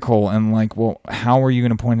hypocritical and like, well, how are you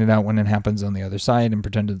going to point it out when it happens on the other side and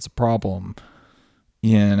pretend it's a problem?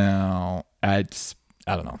 It's,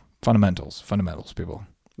 I don't know, fundamentals, people.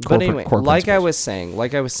 But anyway, like I was saying,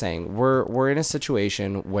 we're in a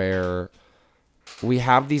situation where we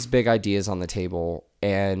have these big ideas on the table,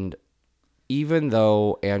 and even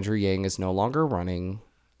though Andrew Yang is no longer running,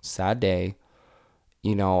 sad day,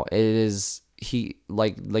 it is, he,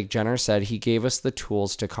 like Jenner said, he gave us the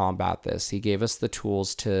tools to combat this. He gave us the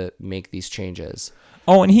tools to make these changes.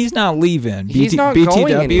 Oh, and he's not leaving. He's not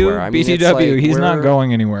going anywhere. I mean, BTW, he's not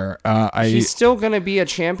going anywhere. He's still going to be a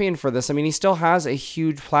champion for this. I mean, he still has a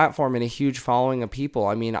huge platform and a huge following of people.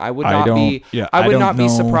 I mean, I would not be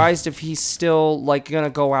surprised if he's still like going to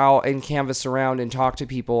go out and canvas around and talk to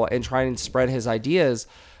people and try and spread his ideas,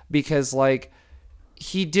 because like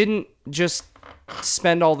he didn't just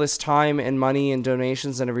spend all this time and money and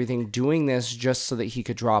donations and everything doing this just so that he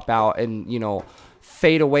could drop out and,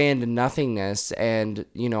 fade away into nothingness and,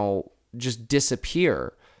 just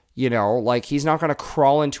disappear. Like he's not going to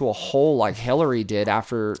crawl into a hole like Hillary did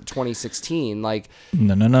after 2016. Like,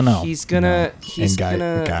 no. He's gonna,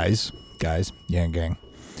 guys, Yang Gang.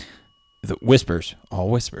 The whispers.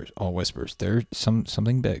 There's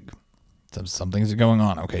something big. Something's going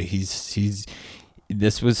on. Okay.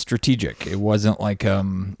 This was strategic. It wasn't like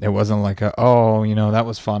that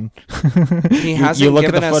was fun. He hasn't look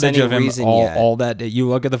given at the footage us any of him reason yet. all that day. You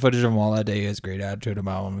look at the footage of him all that day. He has great attitude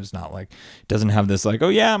about him. It's not like, doesn't have this like, oh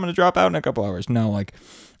yeah, I'm gonna drop out in a couple hours. No, like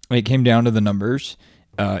when it came down to the numbers,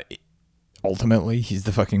 ultimately he's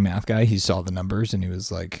the fucking math guy. He saw the numbers and he was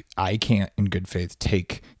like, I can't in good faith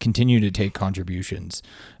continue to take contributions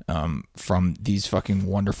from these fucking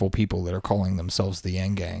wonderful people that are calling themselves the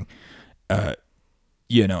Yang Gang.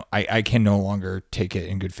 I can no longer take it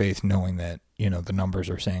in good faith knowing that, the numbers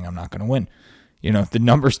are saying I'm not going to win. The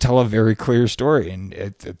numbers tell a very clear story, and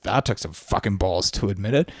that took some fucking balls to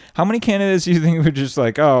admit it. How many candidates do you think were just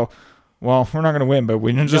like, oh, well, we're not going to win, but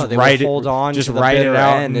we can just hold on to the bitter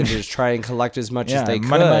end and just try and collect as much as they could.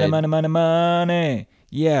 Money.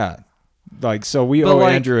 Yeah. Like, so we owe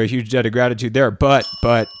Andrew a huge debt of gratitude there, but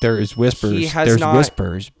there is whispers.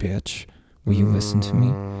 Whispers, bitch. Will you listen to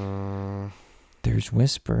me? There's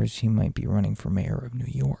whispers he might be running for mayor of New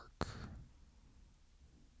York.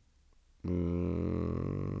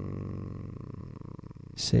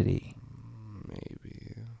 City.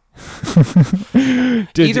 Maybe.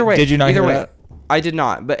 Either way. Did you not hear that? I did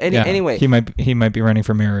not. But anyway. He might be running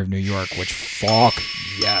for mayor of New York, which fuck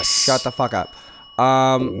yes. Shut the fuck up.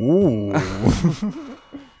 Ooh.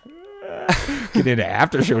 Get into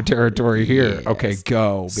after show territory here. Yes. Okay,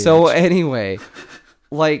 go. Bitch. So anyway,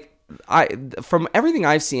 like, from everything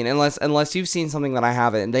I've seen, unless you've seen something that I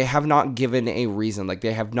haven't, they have not given a reason. Like,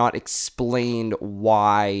 they have not explained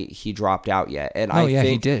why he dropped out yet. And I think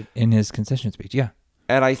he did in his concession speech. Yeah.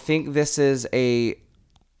 And I think this is a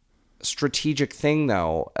strategic thing,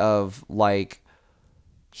 though, of like,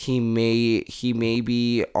 he may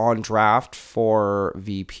be on draft for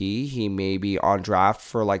VP. He may be on draft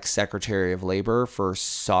for like Secretary of Labor for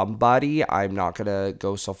somebody. I'm not gonna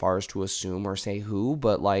go so far as to assume or say who,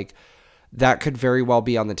 but like that could very well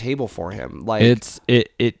be on the table for him. Like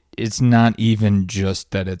it's not even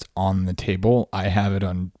just that it's on the table. I have it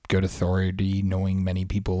on good authority, knowing many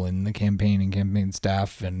people in the campaign and campaign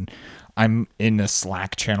staff, and I'm in a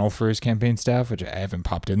Slack channel for his campaign staff, which I haven't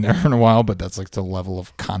popped in there in a while, but that's like the level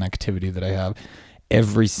of connectivity that I have.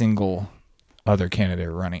 Every single other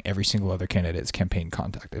candidate's campaign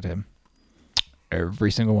contacted him.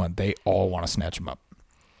 Every single one. They all want to snatch him up.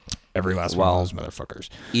 Every last one of those motherfuckers.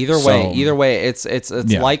 Either way, it's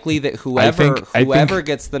likely that whoever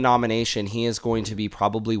gets the nomination, he is going to be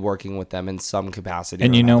probably working with them in some capacity.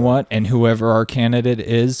 And you know what? And whoever our candidate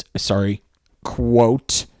is,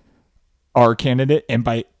 quote, our candidate, and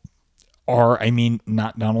by our, I mean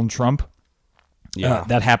not Donald Trump. Yeah.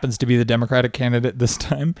 That happens to be the Democratic candidate this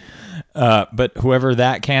time. But whoever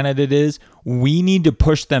that candidate is, we need to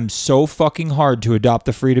push them so fucking hard to adopt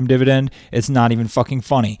the freedom dividend. It's not even fucking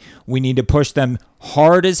funny. We need to push them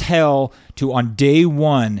hard as hell to, on day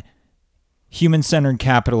one, human-centered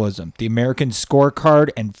capitalism, the American scorecard,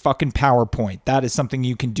 and fucking PowerPoint. That is something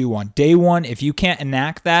you can do on day one. If you can't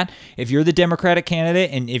enact that, if you're the Democratic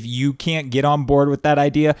candidate and if you can't get on board with that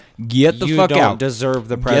idea, get the fuck out. You don't deserve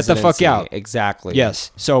the presidency. Get the fuck out. Exactly.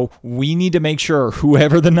 Yes. So we need to make sure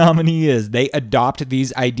whoever the nominee is, they adopt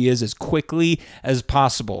these ideas as quickly as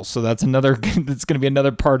possible. So that's going to be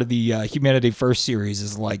another part of the Humanity First series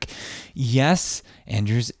is like, yes,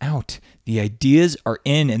 Andrew's out. The ideas are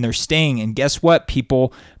in and they're staying. And guess what,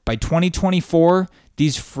 people? By 2024,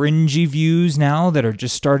 these fringy views now that are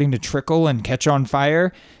just starting to trickle and catch on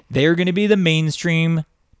fire, they're going to be the mainstream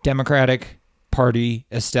Democratic Party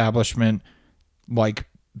establishment like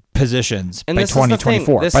positions and by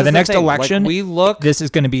 2024. By the next election, like this is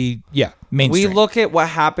going to be mainstream. We look at what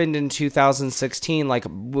happened in 2016. Like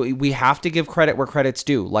we have to give credit where credit's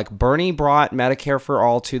due. Like Bernie brought Medicare for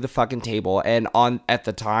all to the fucking table, and at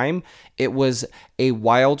the time it was a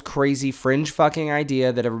wild, crazy, fringe fucking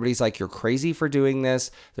idea that everybody's like, "You're crazy for doing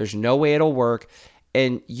this. There's no way it'll work."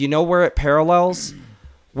 And you know where it parallels?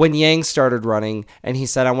 When Yang started running and he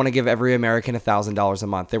said, I want to give every American $1,000 a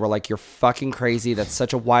month. They were like, you're fucking crazy. That's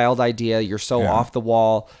such a wild idea. You're so off the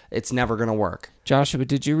wall. It's never going to work. Joshua,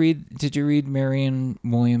 did you read Marianne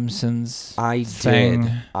Williamson's thing?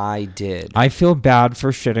 I did. I feel bad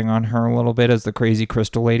for shitting on her a little bit as the crazy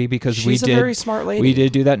crystal lady because she's a very smart lady. We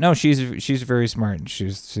did do that. No, she's very smart.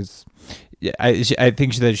 I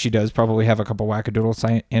think that she does probably have a couple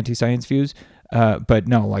wackadoodle anti-science views. But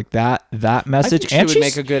no, like that message. I think she would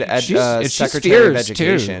make a good Secretary of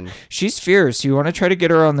Education. Too. She's fierce. You want to try to get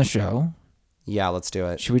her on the show? Yeah, let's do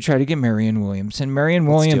it. Should we try to get Marianne Williamson? Marianne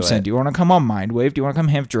Williamson, do you want to come on Mindwave? Do you want to come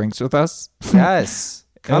have drinks with us? Yes.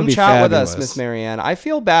 Come chat with us, Miss Marianne. I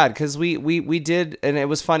feel bad because we did, and it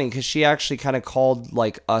was funny because she actually kind of called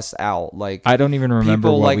like us out. Like I don't even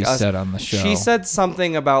remember what we said on the show. She said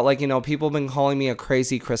something about like, people have been calling me a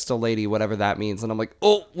crazy crystal lady, whatever that means, and I'm like,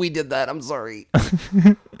 oh, we did that. I'm sorry.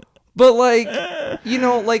 But like,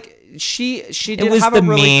 like she did have a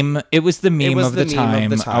meme. It was the meme of the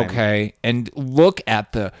time. Okay, and look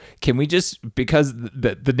at can we just, because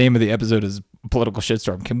the name of the episode is Political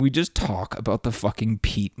Shitstorm, can we just talk about the fucking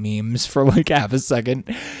Pete memes for like half a second?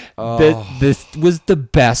 This was the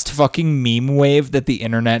best fucking meme wave that the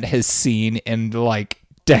internet has seen in like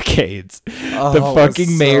decades. The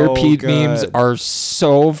fucking Mayor Pete memes are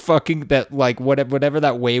so fucking that like whatever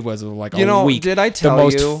that wave was like a week. Did I tell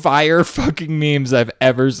you the most fire fucking memes I've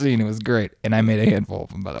ever seen? It was great, and I made a handful of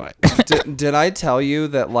them, by the way. Did I tell you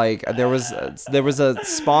that like there was a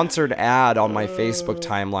sponsored ad on my Facebook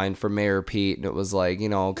timeline for Mayor Pete, and it was like,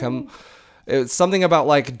 come. It's something about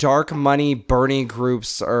like dark money Bernie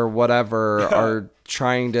groups or whatever are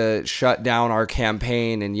trying to shut down our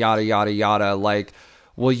campaign and yada yada yada. Like,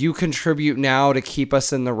 will you contribute now to keep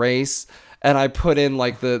us in the race? And I put in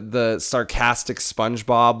like the sarcastic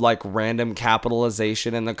SpongeBob like random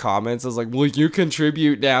capitalization in the comments. I was like, will you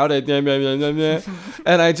contribute now to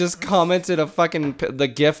and I just commented the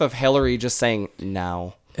gif of Hillary just saying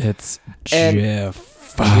no. It's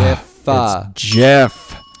Jeff. It's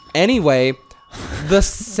Jeff. Anyway, the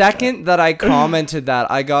second that I commented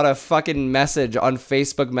that, I got a fucking message on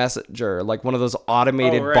Facebook Messenger, like one of those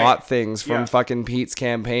automated bot things from fucking Pete's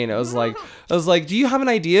campaign. I was like, do you have an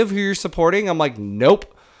idea of who you're supporting? I'm like,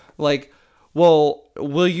 nope. Like, well,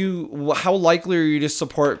 how likely are you to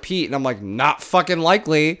support Pete? And I'm like, not fucking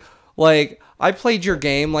likely. Like, I played your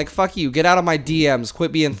game. Like, fuck you. Get out of my DMs.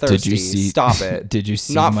 Quit being thirsty. Stop it. Did you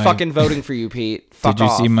see Not fucking voting for you, Pete. Fuck off. Did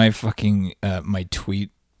you see my fucking, my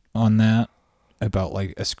tweet on that? About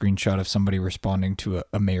like a screenshot of somebody responding to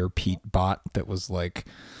a Mayor Pete bot that was like,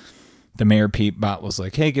 the Mayor Pete bot was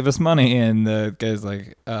like, hey, give us money. And the guy's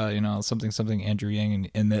like, something Andrew Yang.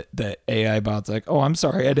 And the AI bot's like, oh, I'm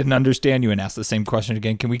sorry, I didn't understand you. And asked the same question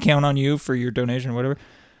again. Can we count on you for your donation or whatever?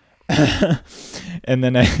 And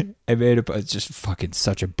then I made it's just fucking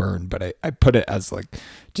such a burn, but I put it as like,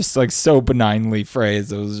 just like so benignly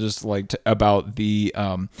phrased. It was just like about the,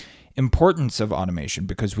 importance of automation,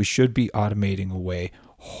 because we should be automating away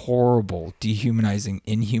horrible, dehumanizing,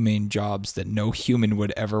 inhumane jobs that no human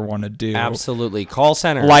would ever want to do. Absolutely. Call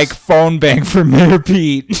centers. Like phone bank for Mayor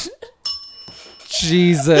Pete.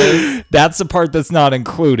 Jesus. That's the part that's not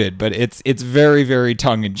included, but it's very, very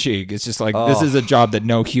tongue-in-cheek. It's just like, this is a job that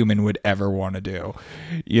no human would ever want to do,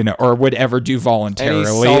 or would ever do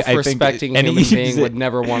voluntarily. Any self-respecting human being would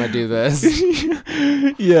never want to do this.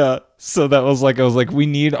 Yeah. So that was like, I was like, we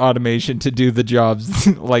need automation to do the jobs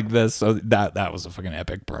like this. So that was a fucking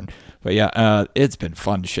epic burn. But yeah, it's been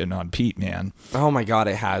fun shitting on Pete, man. Oh my God,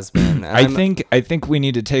 it has been. I think we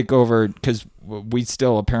need to take over, because we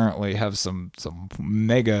still apparently have some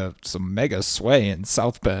mega sway in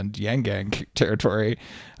South Bend Yangang territory.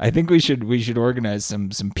 I think we should organize some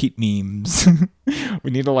Pete memes. We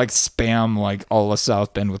need to like spam like all of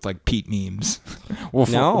South Bend with like Pete memes. We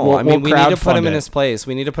need to put him in his place.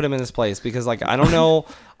 We need to put him in his place, because like I don't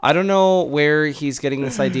know where he's getting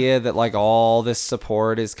this idea that like all this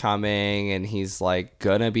support is coming and he's like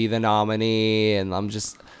gonna be the nominee, and I'm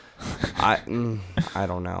just I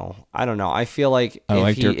don't know. I feel like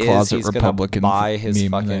if he is, he's Republican gonna buy his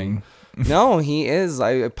fucking thing. No, he is.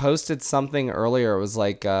 I posted something earlier. It was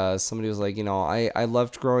like somebody was like, I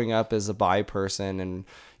loved growing up as a bi person, and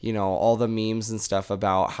all the memes and stuff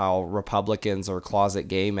about how Republicans are closet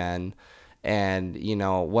gay men. And,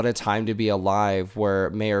 what a time to be alive, where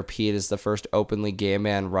Mayor Pete is the first openly gay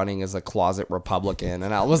man running as a closet Republican.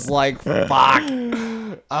 And I was like, fuck.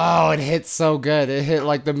 Oh, it hit so good. It hit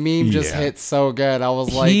like the meme just hit so good. I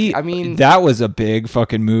was like, that was a big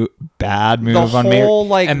fucking bad move on Mayor.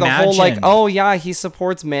 Oh yeah, he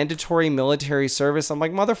supports mandatory military service. I'm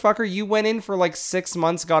like, motherfucker, you went in for like 6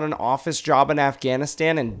 months, got an office job in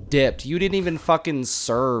Afghanistan and dipped. You didn't even fucking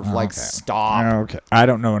serve. Okay. Like, stop. Okay. I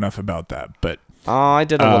don't know enough about that. But I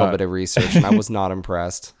did a little bit of research and I was not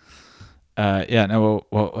impressed. What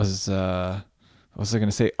was I going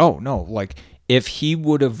to say? Oh no, like if he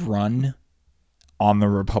would have run on the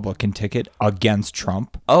Republican ticket against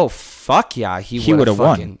Trump, oh fuck yeah, he would have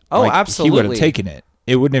won. Oh, like, absolutely, he would have taken it.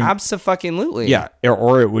 It wouldn't have absolutely. Yeah,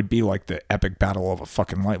 or it would be like the epic battle of a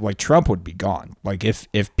fucking life. Like Trump would be gone. Like if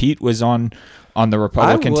Pete was on the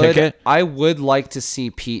Republican ticket, I would like to see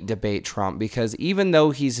Pete debate Trump, because even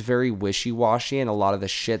though he's very wishy-washy in a lot of the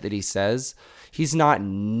shit that he says, he's not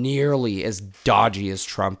nearly as dodgy as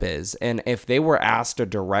Trump is. And if they were asked a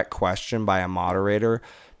direct question by a moderator,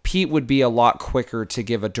 Pete would be a lot quicker to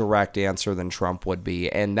give a direct answer than Trump would be.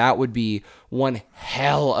 And that would be one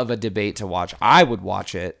hell of a debate to watch. I would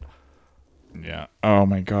watch it. Yeah. Oh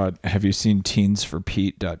my God. Have you seen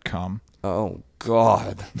teensforpete.com? Oh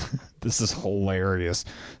God. This is hilarious.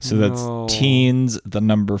 So that's teens, the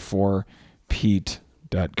number 4,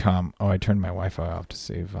 Pete.com. Oh, I turned my Wi-Fi off to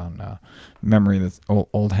save on memory. That's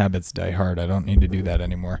old habits die hard. I don't need to do that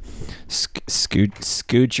anymore.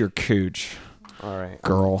 Scoot your cooch. All right,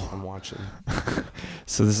 girl. I'm watching.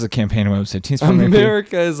 So this is a campaign website. Teens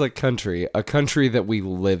America is a country that we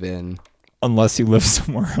live in. Unless you live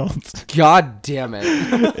somewhere else. God damn it.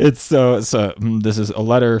 It's this is a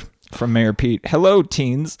letter from Mayor Pete. Hello,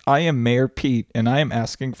 teens. I am Mayor Pete, and I am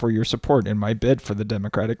asking for your support in my bid for the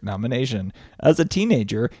Democratic nomination. As a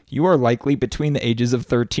teenager, you are likely between the ages of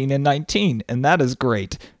 13 and 19, and that is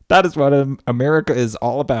great. That is what America is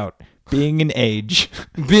all about. Being an age.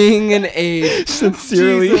 Being an age.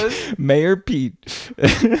 Sincerely, Jesus. Mayor Pete.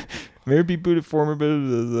 Mayor Pete Buttigieg, former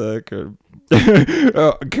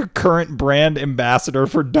current brand ambassador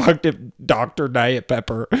for Dr. Diet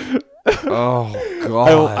Pepper. Oh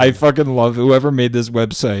God! I fucking love whoever made this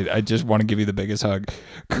website. I just want to give you the biggest hug.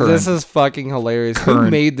 This is fucking hilarious. Who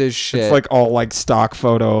made this shit? It's like all like stock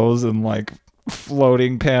photos and like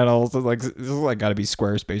floating panels. It's like this is like got to be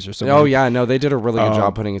Squarespace or something. Oh yeah, no, they did a really good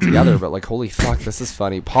job putting it together. But like, holy fuck, this is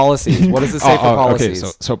funny. Policies. What does it say for policies?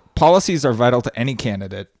 Okay, so policies are vital to any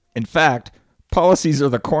candidate. In fact, policies are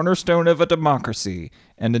the cornerstone of a democracy,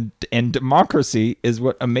 and democracy is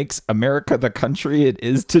what makes America the country it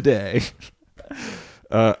is today.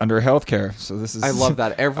 Under healthcare, so this is. I love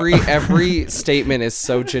that every statement is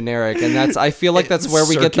so generic, and I feel like that's where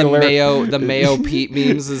we get the Mayo Pete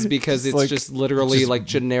memes, is because it's like, just literally like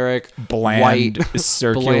generic, bland, white,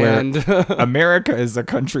 circular. Bland. America is the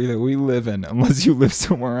country that we live in, unless you live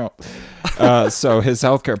somewhere else. So his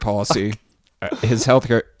healthcare policy. According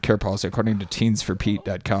to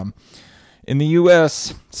teensforpete.com. In the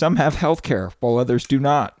U.S., some have healthcare, while others do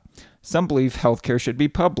not. Some believe healthcare should be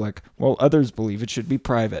public, while others believe it should be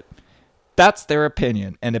private. That's their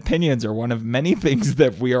opinion, and opinions are one of many things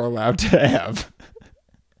that we are allowed to have.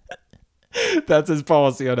 That's his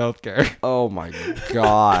policy on healthcare. Oh my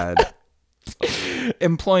God.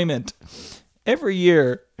 Employment. Every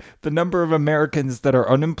year, the number of Americans that are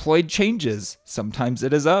unemployed changes. Sometimes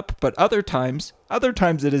it is up, but other times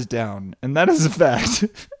it is down. And that is a fact.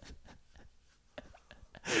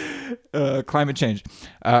 Climate change.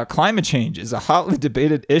 Climate change is a hotly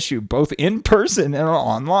debated issue, both in person and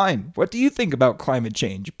online. What do you think about climate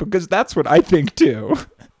change? Because that's what I think too.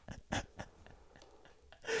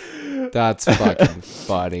 That's fucking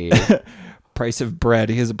funny. price of bread.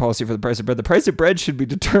 He has a policy for the price of bread. The price of bread should be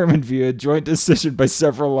determined via a joint decision by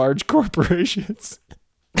several large corporations.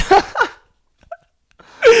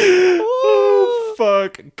 Oh,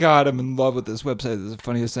 fuck. God, I'm in love with this website. This is the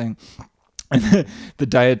funniest thing. The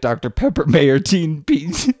Diet Dr. Pepper Mayor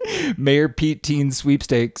Pete Teen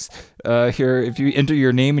Sweepstakes. Here, if you enter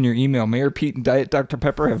your name and your email, Mayor Pete and Diet Dr.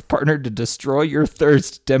 Pepper have partnered to destroy your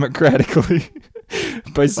thirst democratically.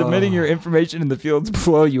 By submitting your information in the fields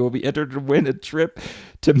below, you will be entered to win a trip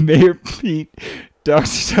to Mayor Pete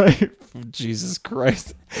Jesus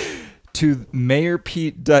Christ. To Mayor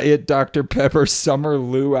Pete Diet Dr. Pepper Summer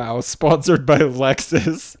Luau, sponsored by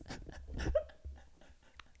Lexus.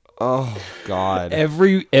 Oh God!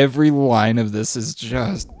 Every line of this is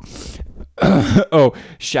just.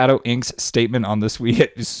 Shadow Inc.'s statement on the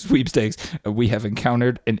sweepstakes. We have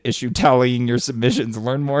encountered an issue tallying your submissions.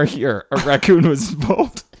 Learn more here. A raccoon was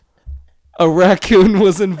involved. A raccoon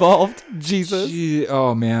was involved. Jesus.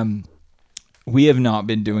 Oh man, we have not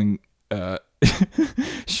been doing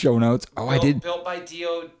show notes. I did. Built by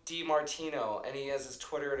Dio DiMartino, and he has his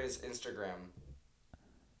Twitter and his Instagram.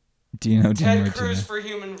 Ted Cruz for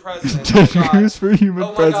human president. Ted Cruz for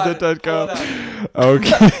human president.com.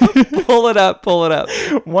 Okay. Pull it up.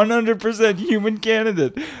 100% human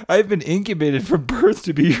candidate. I've been incubated from birth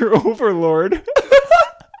to be your overlord.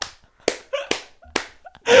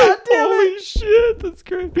 Holy shit, that's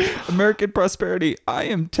great. American prosperity. I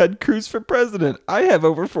am Ted Cruz for president. I have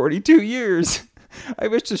over 42 years. I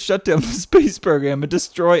wish to shut down the space program and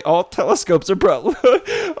destroy all telescopes abroad.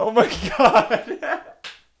 Oh my God.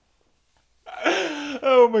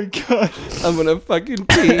 Oh my God. I'm gonna fucking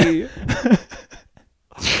pee.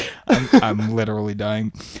 I'm literally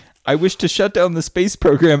dying. I wish to shut down the space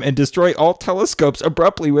program and destroy all telescopes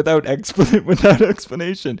abruptly without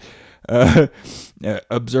explanation.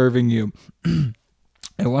 Observing you.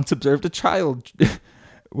 I once observed a child.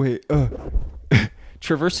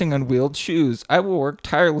 Traversing on wheeled shoes. I will work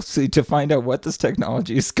tirelessly to find out what this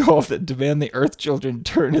technology is called and demand the Earth children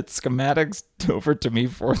turn its schematics over to me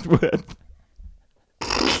forthwith.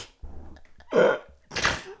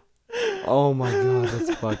 Oh my God,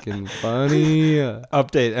 that's fucking funny.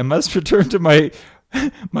 Update. I must return to my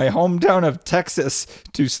hometown of Texas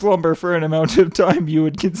to slumber for an amount of time you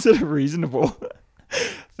would consider reasonable.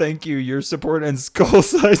 Thank you. Your support and skull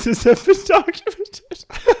sizes have been documented.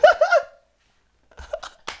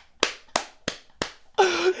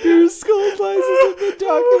 Your skull sizes have been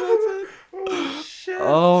documented. Oh shit.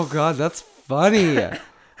 Oh God, that's funny.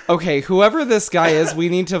 Okay, whoever this guy is, we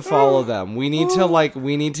need to follow them. We need to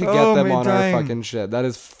get them on our fucking shit. That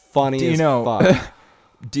is funny as fuck.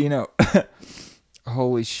 Dino.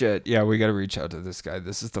 Holy shit. Yeah, we got to reach out to this guy.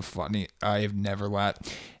 This is the funny. I have never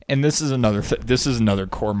laughed. And this is another this is another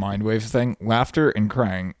core mind wave thing. Laughter and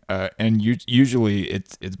crying. And usually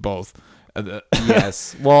it's both.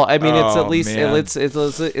 Yes. Well, I mean, it's at least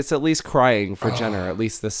it's at least crying for Jenner, at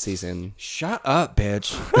least this season. Shut up,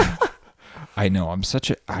 bitch. I know.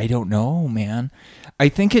 I don't know, man. I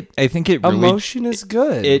think it really, emotion is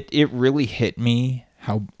good. It really hit me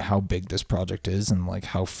how big this project is and like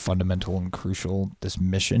how fundamental and crucial this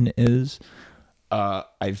mission is.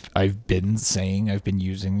 I've been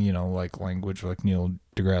using, like language like Neil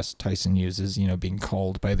deGrasse Tyson uses, being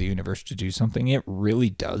called by the universe to do something. It really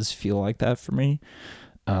does feel like that for me.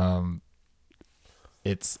 I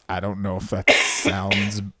don't know if that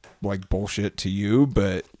sounds like bullshit to you,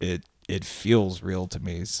 but it feels real to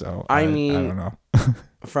me. So I don't know.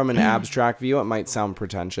 From an abstract view, it might sound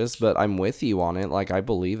pretentious, but I'm with you on it. Like, I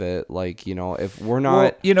believe it. Like, if we're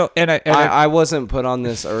not, I wasn't put on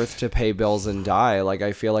this earth to pay bills and die. Like,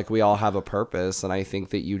 I feel like we all have a purpose, and I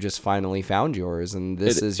think that you just finally found yours, and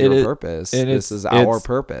this is your purpose. This is our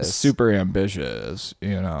purpose. Super ambitious,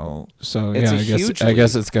 So it's I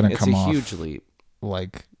guess it's gonna come off. It's a huge leap.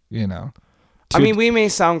 Like, I mean, we may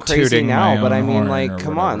sound crazy now, but I mean, like,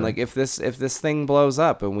 come whatever. on, like, if this thing blows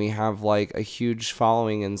up and we have like a huge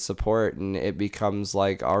following and support, and it becomes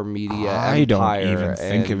like our media empire, I don't even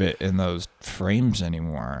think of it in those frames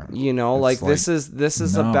anymore. This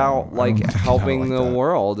is about like helping the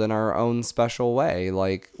world in our own special way.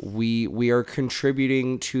 Like we are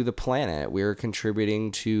contributing to the planet. We are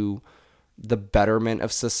contributing to the betterment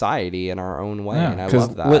of society in our own way, and I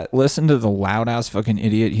love that. Listen to the loud ass fucking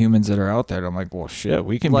idiot humans that are out there. And I'm like, well, shit,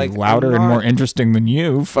 we can be louder and more interesting than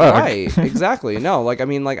you. Fuck. Right? Exactly. No, like I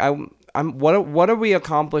mean, like I'm. What are we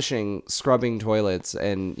accomplishing scrubbing toilets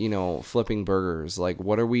and flipping burgers? Like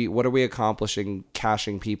what are we accomplishing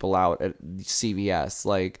cashing people out at CVS?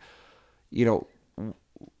 Like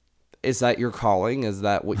is that your calling? Is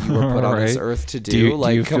that what you were put on this Right. earth to do? Do you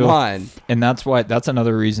Like, come feel- on. And that's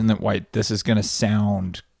another reason that why this is going to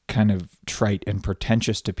sound kind of trite and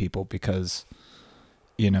pretentious to people, because,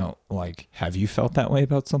 like, have you felt that way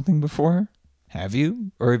about something before? Have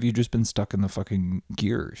you? Or have you just been stuck in the fucking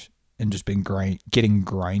gears and just been getting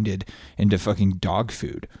grinded into fucking dog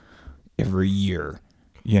food every year?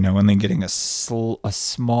 And then getting a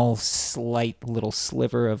small, slight little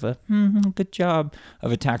sliver of a good job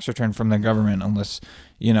of a tax return from the government, unless,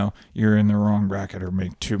 you're in the wrong bracket or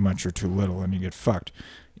make too much or too little and you get fucked,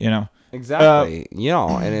 Exactly.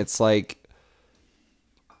 And it's like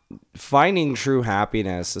finding true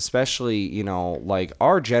happiness, especially, like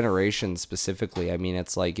our generation specifically. I mean,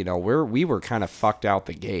 it's like, we were kind of fucked out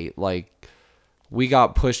the gate. Like, we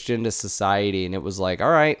got pushed into society and it was like,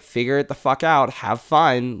 all right, figure it the fuck out, have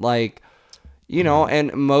fun. Like,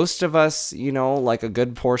 and most of us, like a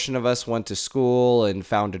good portion of us went to school and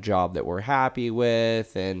found a job that we're happy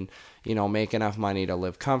with and, make enough money to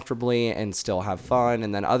live comfortably and still have fun.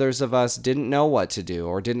 And then others of us didn't know what to do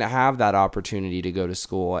or didn't have that opportunity to go to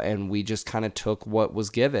school. And we just kind of took what was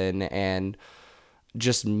given and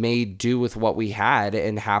just made do with what we had.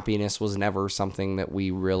 And happiness was never something that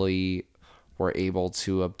we really were able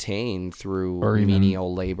to obtain through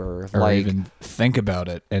menial labor, or even think about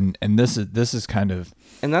it. And this is kind of,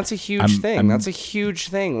 and that's a huge thing. That's a huge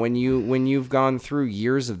thing when you've gone through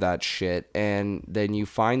years of that shit, and then you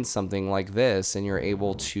find something like this, and you're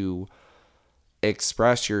able to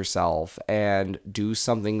express yourself and do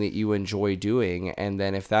something that you enjoy doing, and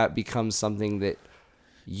then if that becomes something that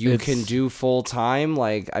you can do full time,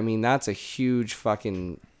 like, I mean, that's a huge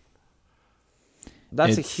fucking.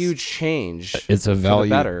 That's a huge change. It's a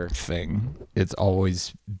value thing. It's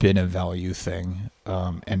always been a value thing.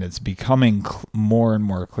 And it's becoming more and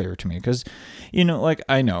more clear to me because, like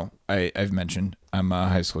I've mentioned, I'm a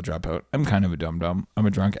high school dropout. I'm kind of a dum-dum. I'm a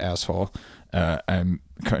drunk asshole. I'm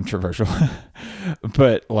controversial,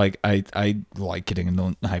 but like I like getting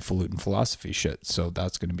into highfalutin philosophy shit. So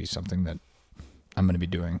that's going to be something that I'm going to be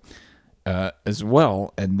doing as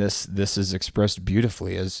well. And this is expressed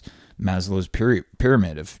beautifully as Maslow's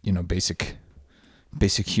pyramid of,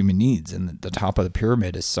 basic human needs. And the top of the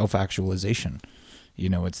pyramid is self-actualization.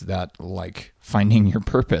 It's that, like, finding your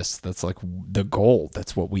purpose. That's like the goal.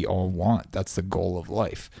 That's what we all want. That's the goal of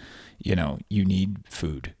life. You need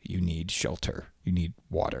food, you need shelter, you need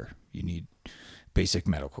water, you need basic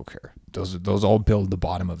medical care. Those all build the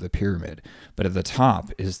bottom of the pyramid. But at the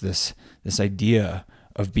top is this idea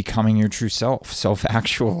of becoming your true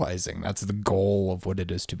self-actualizing. That's the goal of what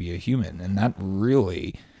it is to be a human. And that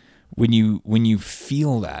really, when you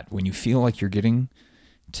feel that, when you feel like you're getting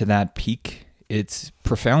to that peak, it's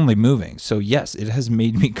profoundly moving. So yes, it has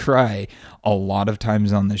made me cry a lot of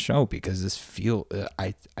times on the show because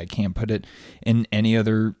I can't put it in any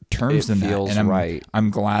other terms than that. And I'm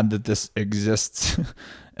glad that this exists,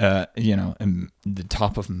 in the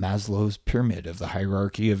top of Maslow's pyramid of the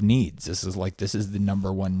hierarchy of needs. This is the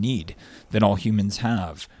number one need that all humans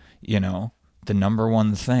have, the number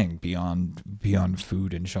one thing beyond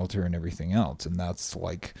food and shelter and everything else. And that's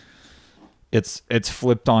like, it's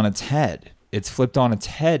flipped on its head. It's flipped on its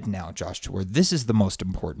head now, Josh, to where this is the most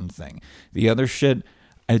important thing. The other shit,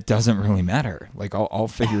 it doesn't really matter. Like I'll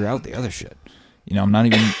figure out the other shit. I'm not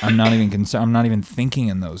even concerned. I'm not even thinking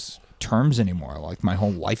in those terms anymore. Like my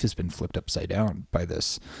whole life has been flipped upside down by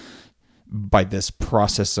this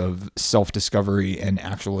process of self-discovery and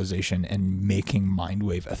actualization and making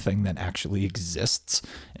Mindwave a thing that actually exists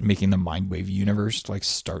and making the Mindwave universe like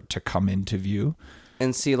start to come into view.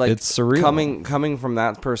 And see, like, it's surreal. Coming from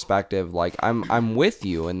that perspective, like I'm with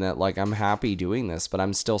you in that, like, I'm happy doing this, but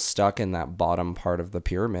I'm still stuck in that bottom part of the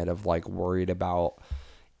pyramid of like worried about,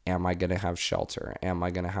 am I gonna have shelter? Am I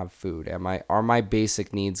gonna have food? Are my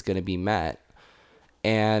basic needs gonna be met?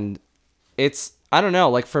 And it's, I don't know,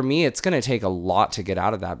 like for me, it's gonna take a lot to get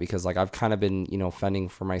out of that because like I've kind of been, fending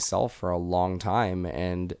for myself for a long time,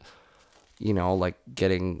 and like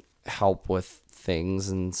getting help with things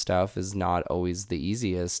and stuff is not always the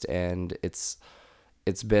easiest, and it's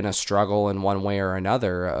been a struggle in one way or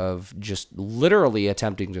another of just literally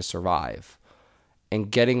attempting to survive and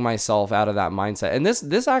getting myself out of that mindset. And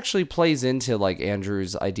this actually plays into like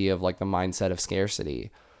Andrew's idea of like the mindset of scarcity.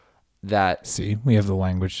 That see, we have the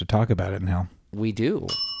language to talk about it now. We do.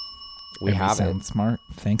 We have it. Smart.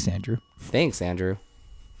 Thanks, Andrew.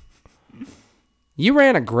 You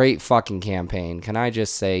ran a great fucking campaign. Can I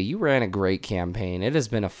just say, you ran a great campaign. It has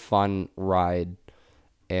been a fun ride,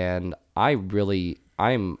 and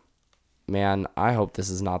I'm man, I hope this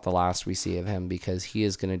is not the last we see of him, because he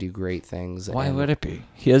is going to do great things. Why would it be?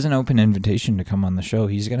 He has an open invitation to come on the show.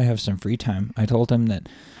 He's going to have some free time. I told him that.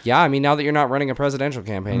 Yeah, I mean, now that you're not running a presidential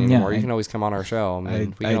campaign anymore, you can always come on our show. I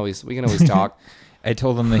mean, we can always talk. I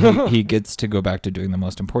told him that he gets to go back to doing the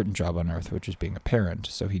most important job on earth, which is being a parent.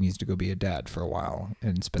 So he needs to go be a dad for a while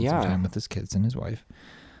and spend some time with his kids and his wife.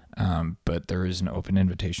 But there is an open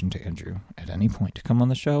invitation to Andrew at any point to come on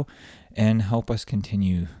the show and help us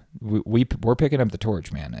continue. We're picking up the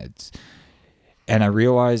torch, man. And I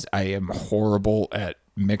realize I am horrible at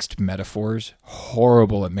mixed metaphors,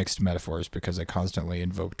 because I constantly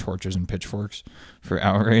invoke torches and pitchforks for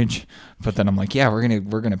outrage. But then I'm like, yeah,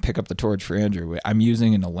 we're gonna pick up the torch for Andrew. I'm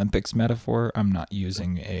using an Olympics metaphor. I'm not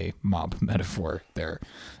using a mob metaphor there,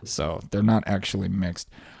 so they're not actually mixed.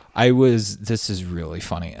 This is really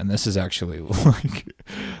funny, and this is actually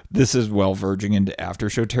this is well verging into after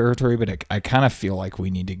show territory, but I kind of feel like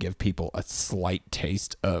we need to give people a slight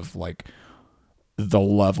taste of the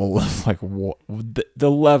level of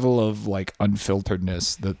the level of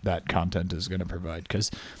unfilteredness that content is going to provide.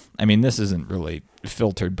 Because I mean, this isn't really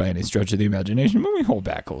filtered by any stretch of the imagination, but we hold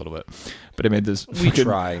back a little bit. But I made this. We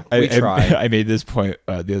try. I made this point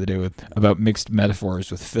the other day about mixed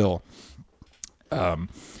metaphors with Phil.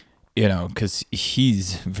 Because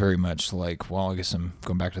he's very much like, well, I guess I'm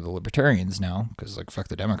going back to the libertarians now, because fuck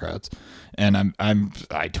the Democrats, and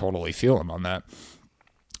I totally feel him on that.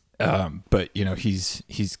 But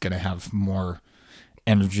he's gonna have more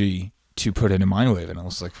energy to put into Mindwave, and I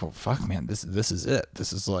was like, well, fuck, man, this is it.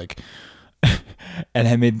 This is and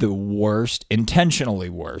I made the worst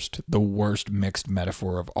mixed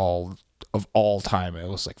metaphor of all time. It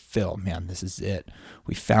was like, Phil, man, this is it.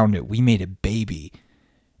 We found it. We made a baby.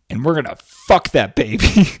 And we're going to fuck that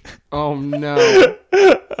baby. Oh, no.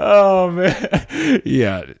 Oh, man.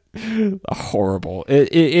 Yeah. Horrible.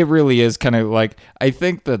 It really is kind of I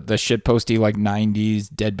think that the shitposty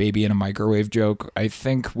 90s dead baby in a microwave joke, I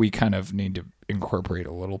think we kind of need to incorporate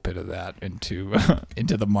a little bit of that into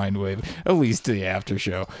the Mindwave, at least to the after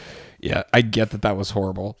show. Yeah, I get that was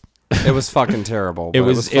horrible. It was fucking terrible. It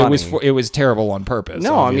was terrible on purpose.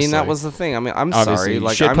 No, obviously. I mean, that was the thing. I mean, I'm sorry. I'm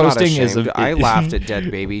not ashamed. I laughed at dead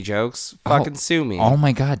baby jokes. Fucking sue me. Oh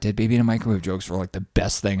my god, dead baby in a microwave jokes were the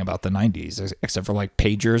best thing about the 90s, except for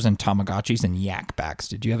pagers and Tamagotchis and yak backs.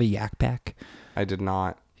 Did you have a yak back? I did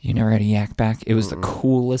not. You never had a yak back? It was the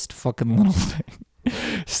coolest fucking little thing.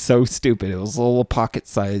 So stupid. It was a little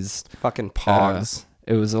pocket-sized fucking pogs.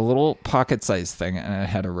 It was a little pocket-sized thing, and it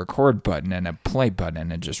had a record button and a play button,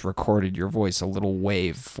 and it just recorded your voice, a little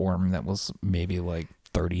wave form that was maybe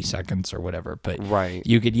 30 seconds or whatever. But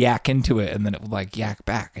you could yak into it, and then it would yak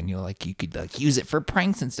back, and you could use it for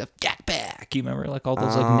pranks and stuff. Yak back. You remember all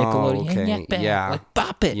those Nickelodeon yak back? Yeah.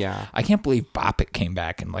 Bop It. Yeah. I can't believe Bop It came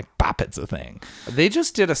back, and Bop It's a thing. They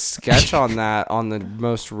just did a sketch on that on the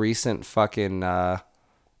most recent fucking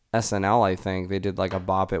SNL, I think. They did a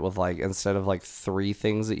Bop It with instead of 3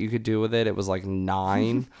 things that you could do with it, it was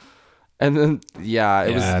 9. And then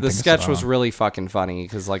the sketch was really fucking funny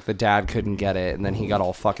because the dad couldn't get it, and then he got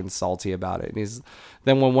all fucking salty about it. And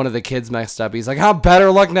then when one of the kids messed up, he's like, "How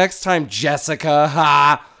better luck next time, Jessica."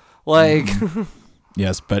 Ha.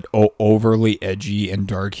 Yes, but overly edgy and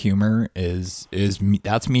dark humor is me.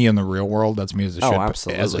 That's me in the real world. That's me as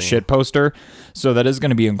a shit poster. So that is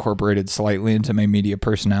going to be incorporated slightly into my media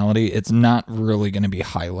personality. It's not really going to be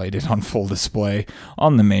highlighted on full display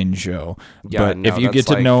on the main show. Yeah, but if you get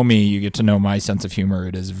to know me, you get to know my sense of humor.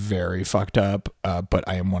 It is very fucked up. But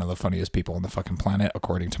I am one of the funniest people on the fucking planet,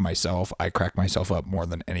 according to myself. I crack myself up more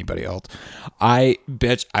than anybody else. I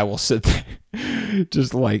will sit there.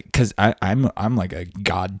 Just because I'm a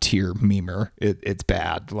god tier memer. It's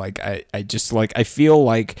bad. I feel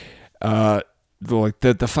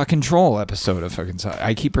the fucking troll episode of fucking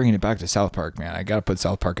I keep bringing it back to South Park, man. I gotta put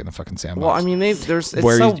South Park in the fucking sandbox. Well, I mean, it's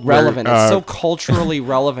so relevant. It's so culturally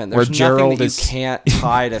relevant. There's nothing that you can't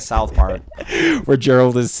tie to South Park. Where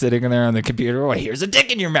Gerald is sitting in there on the computer. Oh, here's a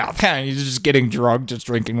dick in your mouth. And he's just getting drunk, just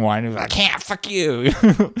drinking wine. And he's like, yeah, fuck you.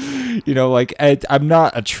 I'm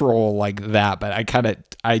not a troll like that, but I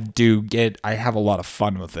have a lot of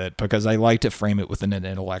fun with it because I like to frame it within an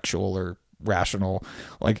intellectual or rational,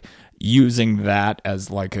 using that as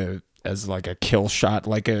a kill shot,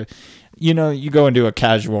 you go into a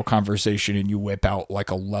casual conversation and you whip out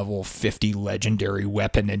a level 50 legendary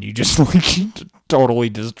weapon and you just totally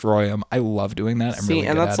destroy them. I love doing that. I'm really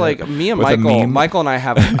and good that's at me and Michael. Michael and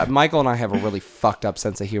I have a really fucked up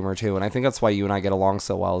sense of humor too, and I think that's why you and I get along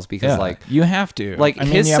so well. Is because you have to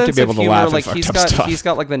his you have sense to be able of to humor, laugh at he's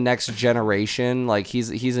got the next generation.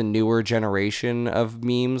 He's a newer generation of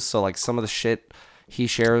memes. So some of the shit he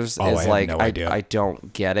shares I is have like no idea. I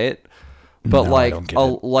don't get it. But No, I don't get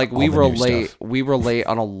it. like All the new stuff. we relate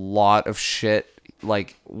on a lot of shit,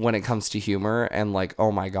 like when it comes to humor, and like,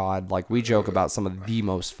 oh my God, like we joke about some of the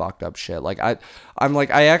most fucked up shit. Like I'm like,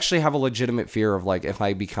 I actually have a legitimate fear of like, if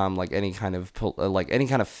I become like any kind of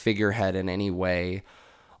figurehead in any way,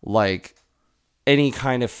 like any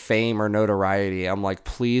kind of fame or notoriety, I'm like,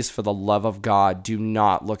 please, for the love of God, do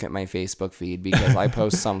not look at my Facebook feed, because I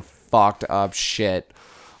post some fucked up shit.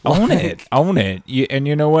 Own it. And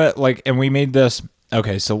you know what? Like, and we made this.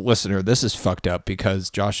 Okay, so listener, this is fucked up because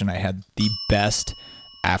Josh and I had the best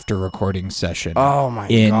after recording session. Oh my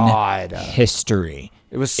in God. history.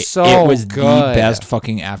 It was so It was good. the best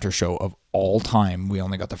fucking after show of all time. We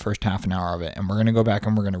only got the first half an hour of it, and we're gonna go back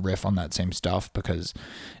and we're gonna riff on that same stuff because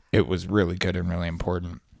it was really good and really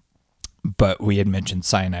important. But we had mentioned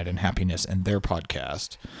Cyanide and Happiness in their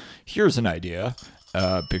podcast. Here's an idea.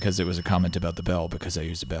 Because it was a comment about the bell, because I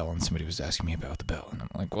used a bell and somebody was asking me about the bell. And I'm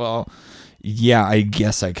like, well, yeah, I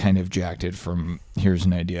guess I kind of jacked it from Here's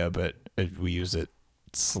an Idea, but we use it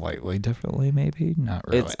slightly differently, maybe? Not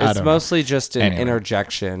really. It's mostly just an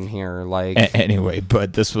interjection here. Like anyway,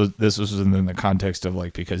 but this was in the context of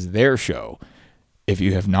like, because their show, if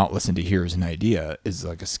you have not listened to Here's an Idea, is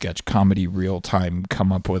like a sketch comedy, real time,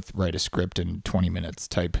 come up with, write a script in 20 minutes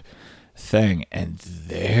type thing, and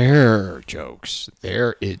their jokes,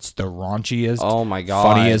 it's the raunchiest, oh my God,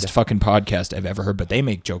 funniest fucking podcast I've ever heard. But they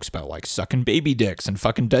make jokes about like sucking baby dicks and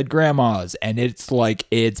fucking dead grandmas, and it's like,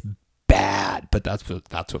 it's bad, but that's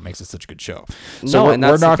what makes it such a good show. So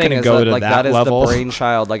we're not going to go to like that level. Is the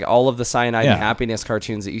brainchild, like all of the Cyanide and Happiness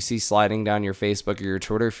cartoons that you see sliding down your Facebook or your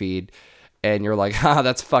Twitter feed, and you're like,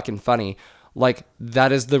 that's fucking funny. Like,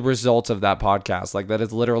 that is the result of that podcast. Like, that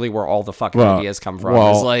is literally where all the fucking ideas come from.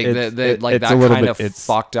 It's like that kind of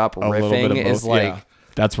fucked up riffing is like,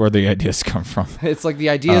 that's where the ideas come from. It's like the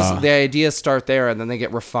ideas start there, and then they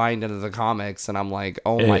get refined into the comics, and I'm like,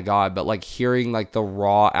 oh my God. But like hearing like the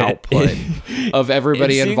raw output of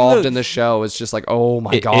everybody involved in the show is just like, oh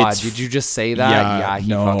my God, did you just say that? Yeah, he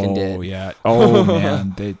fucking did. Yeah. Oh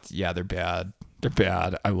man, they're bad. They're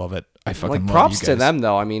bad. I love it. I fucking love props you guys. to them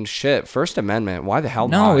though. I mean, shit. First Amendment. Why the hell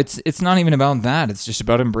not? No, it's not even about that. It's just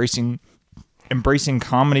about embracing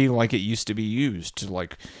comedy like it used to be used to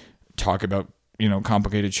like talk about, you know,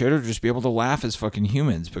 complicated shit, or just be able to laugh as fucking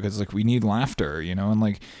humans, because like we need laughter, you know. And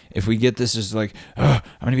like if we get this as like, I'm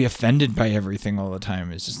gonna be offended by everything all the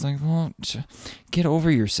time, it's just like, well, get over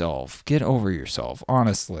yourself.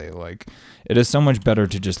 Honestly, like it is so much better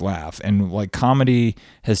to just laugh. And like comedy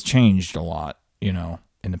has changed a lot, you know,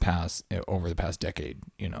 in the past, over the past decade,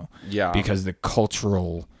 you know. Yeah. Because the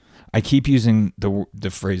cultural, I keep using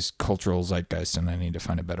the phrase cultural zeitgeist, and I need to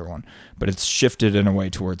find a better one, but it's shifted in a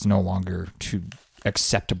way to where it's no longer too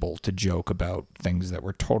acceptable to joke about things that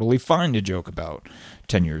were totally fine to joke about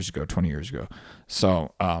 10 years ago, 20 years ago.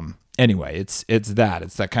 So, anyway, it's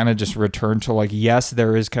that kind of just return to like, yes,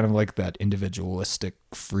 there is kind of like that individualistic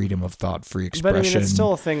freedom of thought, free expression. But I mean, it's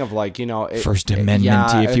still a thing of like, you know, First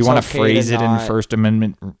Amendment. If you want to phrase it in First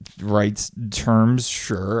Amendment rights terms,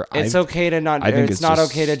 sure. It's okay to not. It's not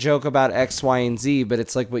okay to joke about X, Y, and Z. But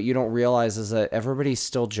it's like what you don't realize is that everybody's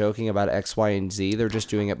still joking about X, Y, and Z. They're just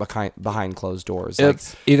doing it behind closed doors.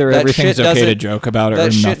 It's like, either everything's okay to joke about it, or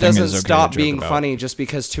nothing is okay to joke about. That shit doesn't stop being funny just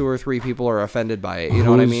because 2 or 3 people are offended by it. You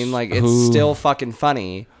know what I mean? Like it's still fucking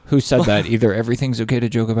funny. Who said that? Either everything's okay to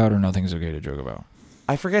joke about, or nothing's okay to joke about.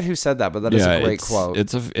 I forget who said that, but that is a great quote.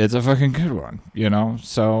 It's a fucking good one, you know.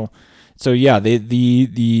 So yeah,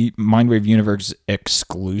 the Mindwave Universe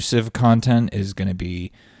exclusive content is going to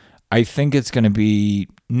be, I think it's going to be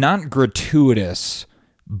not gratuitous,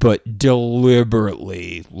 but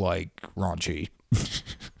deliberately like raunchy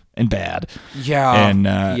and bad. Yeah, and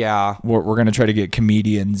we're going to try to get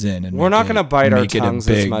comedians in, and we're not going to bite our tongues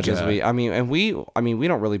as much as we. I mean, we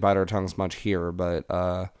don't really bite our tongues much here, but.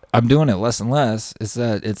 I'm doing it less and less. It's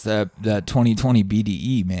that 2020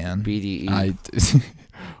 BDE, man. BDE.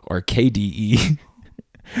 Or KDE.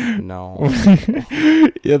 No.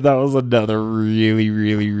 Yeah, that was another really,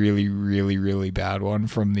 really, really, really, really bad one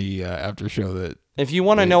from the after show that. If you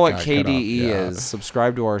want to know what KDE is,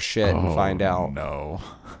 subscribe to our shit and find out. No.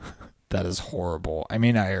 That is horrible. I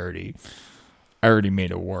mean, I already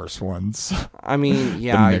made it worse once. I mean,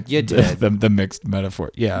 yeah, you did. The mixed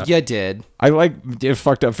metaphor. Yeah. You did. I like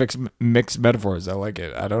fucked up mixed metaphors. I like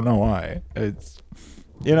it. I don't know why. It's,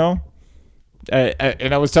 you know,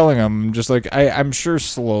 and I was telling him, just like, I'm sure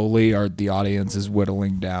slowly the audience is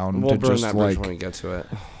whittling down we'll to burn just that like, when we get to it.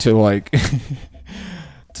 To like,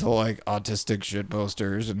 to like autistic shit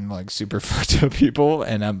posters and like super fucked up people.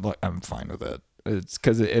 And I'm fine with it. It's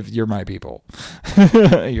because if you're my people,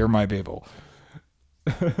 you're my people.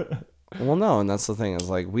 Well, no, and that's the thing is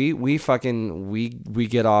like we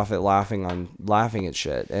get off at laughing at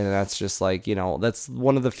shit, and that's just like, you know, that's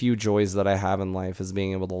one of the few joys that I have in life is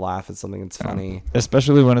being able to laugh at something that's funny,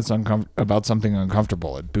 especially when it's about something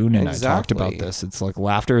uncomfortable. At Boone and I talked about this. It's like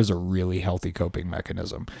laughter is a really healthy coping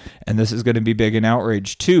mechanism, and this is going to be big in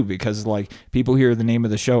Outrage too, because like people hear the name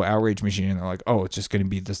of the show Outrage Machine and they're like, oh, it's just going to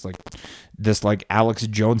be this Alex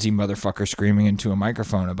Jonesy motherfucker screaming into a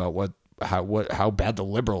microphone about how bad the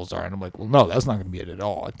liberals are. And I'm like, well, no, that's not going to be it at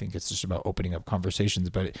all. I think it's just about opening up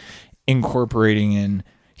conversations, but incorporating in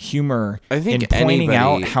humor and pointing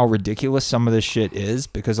out how ridiculous some of this shit is,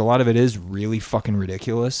 because a lot of it is really fucking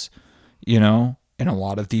ridiculous, you know, in a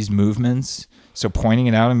lot of these movements. So pointing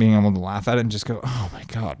it out and being able to laugh at it and just go, oh my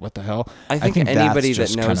God, what the hell? I think anybody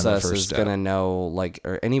that knows us is going to know, like,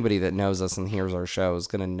 or anybody that knows us and hears our show is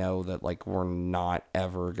going to know that, like, we're not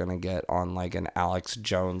ever going to get on, like, an Alex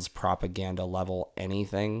Jones propaganda level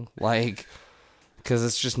anything. Like, because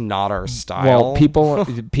it's just not our style. Well,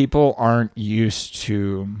 people aren't used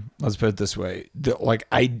to, let's put it this way,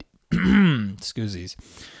 excuses,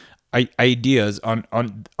 ideas,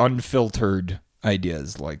 unfiltered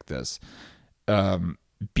ideas like this.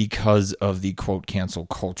 Because of the quote cancel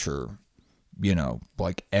culture, you know,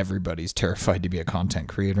 like everybody's terrified to be a content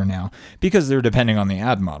creator now because they're depending on the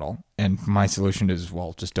ad model. And my solution is,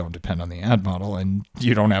 well, just don't depend on the ad model and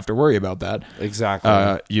you don't have to worry about that.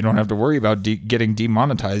 Exactly. You don't have to worry about getting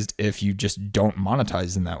demonetized if you just don't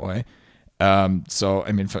monetize in that way. So,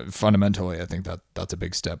 I mean, fundamentally, I think that's a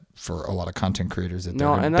big step for a lot of content creators that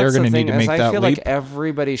they're going to need to make that leap. I feel like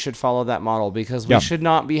everybody should follow that model because we should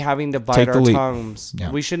not be having to bite our tongues. Yeah.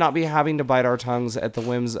 We should not be having to bite our tongues at the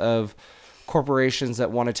whims of corporations that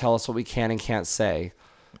want to tell us what we can and can't say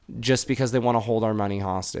just because they want to hold our money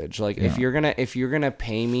hostage. Like, if you're going to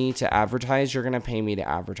pay me to advertise, you're going to pay me to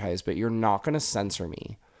advertise, but you're not going to censor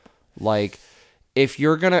me. Like, if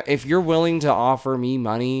you're willing to offer me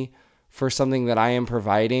money for something that I am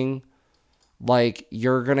providing, like,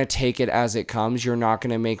 you're going to take it as it comes. You're not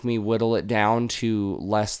going to make me whittle it down to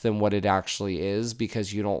less than what it actually is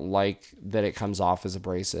because you don't like that it comes off as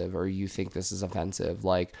abrasive or you think this is offensive.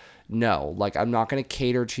 Like, no, like, I'm not going to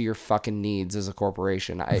cater to your fucking needs as a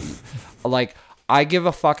corporation. I give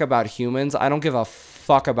a fuck about humans. I don't give a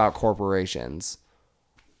fuck about corporations.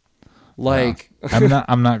 Like,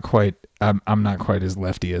 I'm not quite as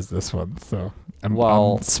lefty as this one, so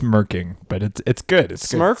I'm smirking, but it's good. It's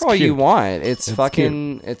smirk good. All you want. It's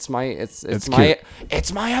fucking cute. It's my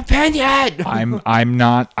opinion. I am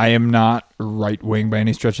not right wing by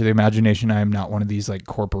any stretch of the imagination. I am not one of these like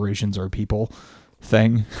corporations or people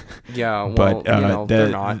thing. Yeah, well, but they're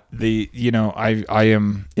not. I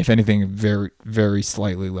am, if anything, very very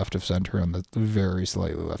slightly left of center on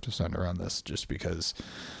this, just because.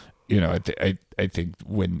 You know, I think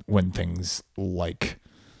when things like,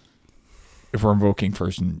 if we're invoking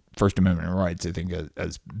First Amendment rights, I think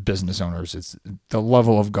as business owners, it's the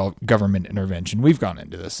level of government intervention. We've gone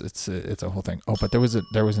into this. It's a whole thing. Oh, but there was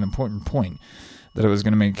an important point that I was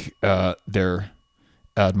going to make. Their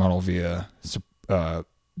ad model via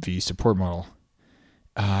support model.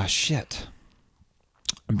 Shit.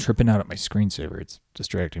 I'm tripping out at my screensaver. It's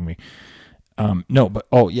distracting me. No, but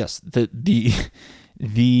yes, the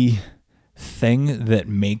thing that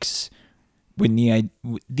makes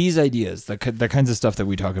these ideas, the kinds of stuff that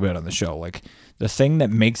we talk about on the show, like the thing that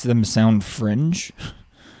makes them sound fringe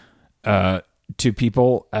to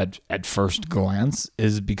people at first glance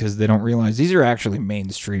is because they don't realize these are actually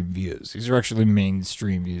mainstream views. These are actually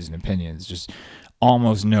mainstream views and opinions. Just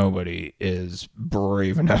almost nobody is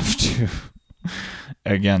brave enough to.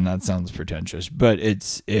 Again, that sounds pretentious, but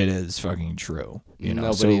it is fucking true. You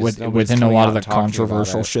know, so within a lot of the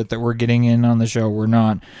controversial shit that we're getting in on the show, we're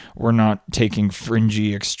not taking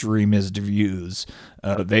fringy extremist views.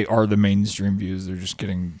 They are the mainstream views. They're just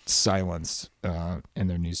getting silenced, and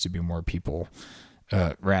there needs to be more people,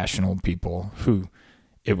 rational people who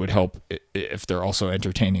it would help if they're also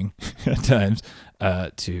entertaining at times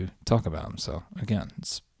to talk about them. So again,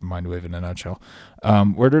 it's Mindwave in a nutshell.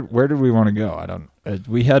 Where did we want to go? I don't.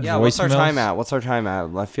 We had voicemails. What's our time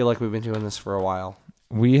at? I feel like we've been doing this for a while.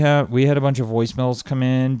 We had a bunch of voicemails come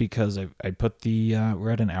in because I put the we're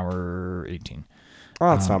at an hour 18. Oh,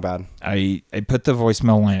 that's not bad. I put the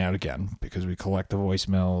voicemail line out again because we collect the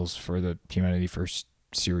voicemails for the Humanity First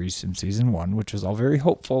series in season 1, which is all very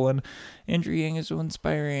hopeful, and Andrew Yang is so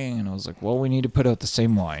inspiring. And I was like, well, we need to put out the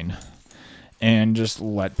same line and just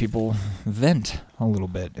let people vent a little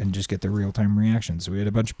bit and just get their real-time reactions. So we had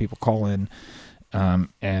a bunch of people call in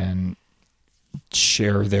and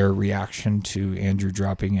share their reaction to Andrew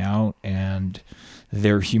dropping out and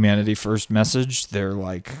their humanity first message. They're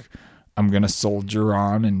like, I'm going to soldier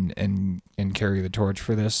on and carry the torch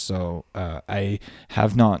for this. So I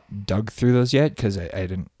have not dug through those yet because I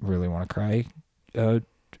didn't really want to cry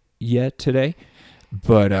yet today.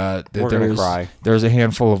 But we're gonna cry. There's a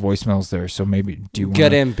handful of voicemails there, so maybe do you want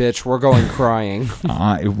get in, bitch? We're going crying.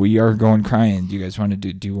 We are going crying. Do you guys want to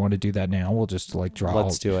do? Do you want to do that now? We'll just like drop.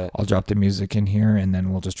 Let's do it. I'll drop the music in here, and then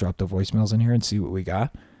we'll just drop the voicemails in here and see what we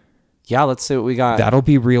got. Yeah, let's see what we got. That'll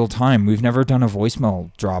be real time. We've never done a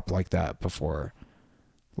voicemail drop like that before.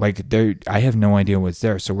 Like there, I have no idea what's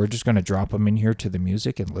there, so we're just gonna drop them in here to the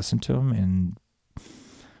music and listen to them and.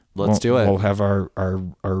 Let's do it. We'll have our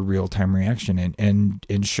real time reaction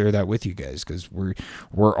and share that with you guys because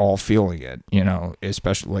we're all feeling it, you know,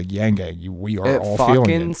 especially like Yang Gang. We are all feeling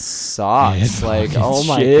it. It fucking sucks. Like, oh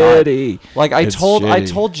my shitty. God. Like I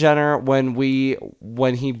told Jenner when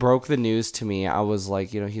he broke the news to me, I was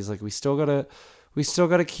like, you know, he's like, we still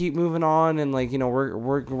gotta keep moving on, and like, you know,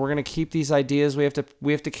 we're gonna keep these ideas. We have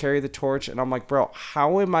to carry the torch. And I'm like, bro,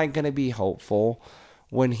 how am I gonna be hopeful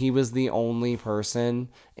when he was the only person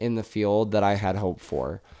in the field that I had hope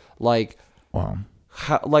for? Like, wow.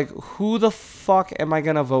 Like, who the fuck am I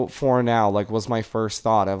gonna vote for now? Like, was my first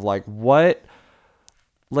thought of like, what,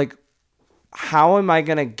 like, how am I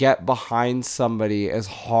gonna get behind somebody as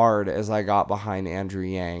hard as I got behind Andrew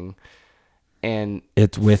Yang, and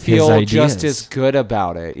it's with feel his ideas. Just as good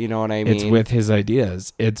about it? You know what I mean? It's with his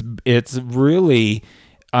ideas. It's really,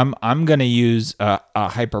 I'm gonna use a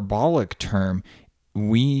hyperbolic term.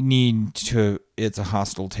 We need to, it's a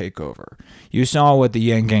hostile takeover. You saw what the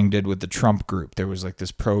Yang Gang did with the Trump group. There was like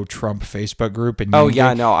this pro-Trump Facebook group. And I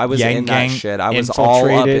was in that shit. I was all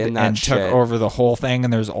up in that shit. And took over the whole thing.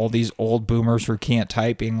 And there's all these old boomers who can't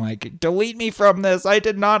type being like, delete me from this. I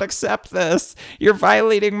did not accept this. You're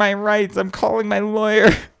violating my rights. I'm calling my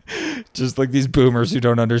lawyer. Just like these boomers who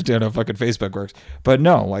don't understand how fucking Facebook works. But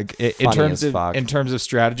no, like in terms of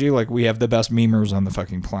strategy, like we have the best memers on the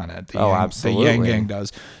fucking planet. Absolutely. The Yang Gang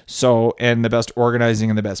does. So, and the best organizing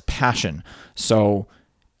and the best passion. So,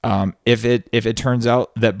 if it turns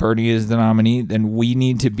out that Bernie is the nominee, then we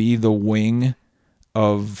need to be the wing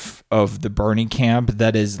of the Bernie camp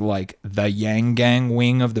that is like the Yang Gang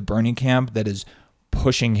wing of the Bernie camp that is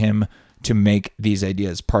pushing him to make these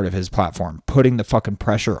ideas part of his platform, putting the fucking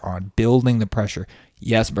pressure on, building the pressure.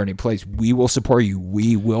 Yes, Bernie, please, we will support you.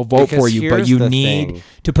 We will vote for you, but you need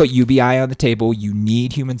to put UBI on the table. You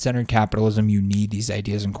need human-centered capitalism. You need these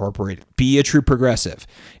ideas incorporated. Be a true progressive.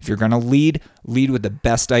 If you're going to lead with the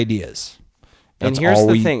best ideas. And here's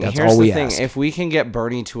the thing. If we can get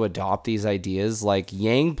Bernie to adopt these ideas, like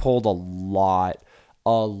Yang pulled a lot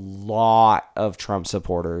of Trump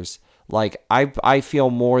supporters. Like I feel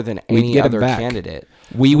more than any other candidate.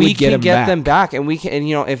 We can get them back, and we can. And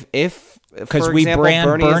you know, if because we brand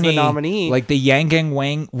Bernie as the nominee, like the Yang Gang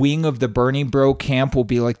wing of the Bernie bro camp will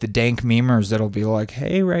be like the dank memers that'll be like,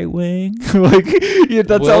 "Hey, right wing," like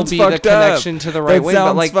that sounds fucked up. Connection to the right wing,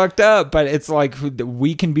 sounds like fucked up. But it's like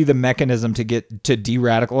we can be the mechanism to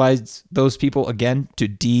de-radicalize those people again, to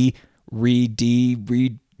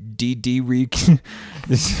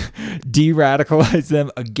de-radicalize them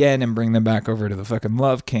again and bring them back over to the fucking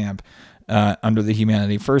love camp under the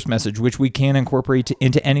humanity first message, which we can incorporate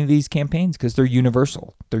into any of these campaigns because they're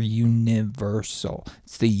universal. They're universal.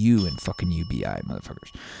 It's the U in fucking UBI, motherfuckers.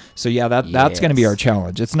 So yeah, that's going to be our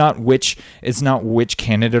challenge. It's not which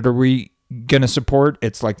candidate are we going to support.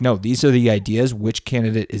 It's like, no, these are the ideas. Which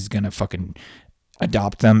candidate is going to fucking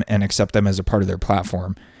adopt them and accept them as a part of their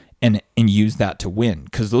platform and use that to win,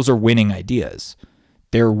 because those are winning ideas.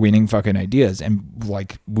 They're winning fucking ideas, and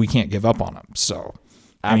like we can't give up on them. So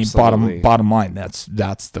absolutely. I mean, bottom line, that's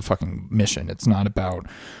the fucking mission. It's not about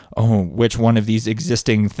which one of these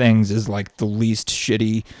existing things is like the least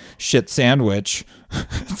shit sandwich.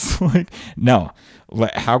 It's like, no,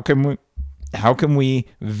 how can we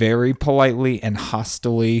very politely and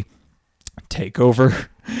hostilely take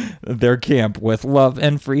over their camp with love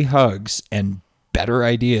and free hugs and better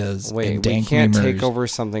ideas. And dank we can't memers. take over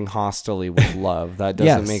something hostilely with love. That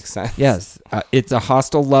doesn't make sense. Yes, it's a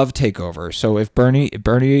hostile love takeover. So if Bernie,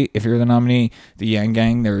 if you're the nominee, the Yang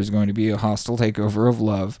Gang, there is going to be a hostile takeover of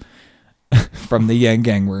love from the Yang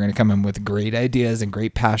Gang. We're going to come in with great ideas and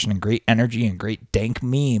great passion and great energy and great dank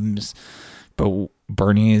memes. But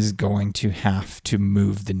Bernie is going to have to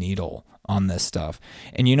move the needle on this stuff.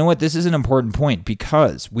 And you know what? This is an important point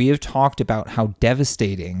because we have talked about how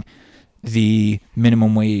devastating the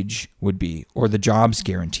minimum wage would be, or the jobs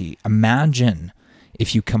guarantee. Imagine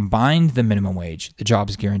if you combined the minimum wage, the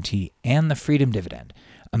jobs guarantee, and the freedom dividend.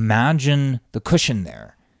 Imagine the cushion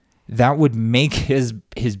there. That would make his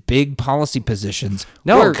big policy positions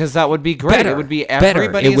no, because that would be great. Better, it would be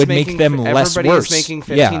everybody it is would making make them less everybody worse. is making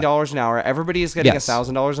 $15 an hour. Everybody is getting Yes.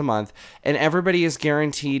 $1,000 a month, and everybody is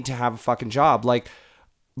guaranteed to have a fucking job. Like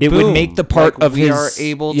it boom, would make the part like, of we his are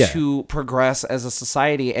able yeah. to progress as a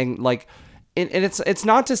society, and like. And it's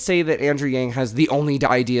not to say that Andrew Yang has the only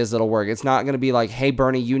ideas that'll work. It's not going to be like, hey,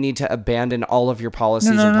 Bernie, you need to abandon all of your policies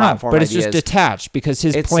and platform but ideas. it's just detached because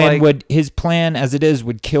his It's plan like- his plan as it is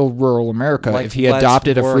would kill rural America. Like, if he let's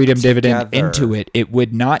adopted a work freedom dividend together. into it, it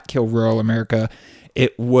would not kill rural America.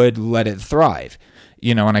 It would let it thrive.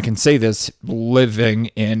 You know, and I can say this living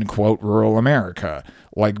in, quote, rural America.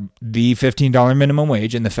 Like the $15 minimum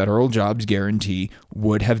wage and the federal jobs guarantee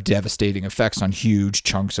would have devastating effects on huge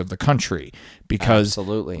chunks of the country because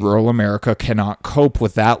Absolutely. rural America cannot cope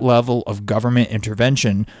with that level of government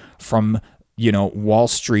intervention from, you know, Wall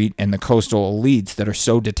Street and the coastal elites that are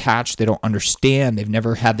so detached. They don't understand. They've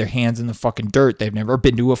never had their hands in the fucking dirt. They've never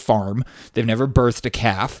been to a farm. They've never birthed a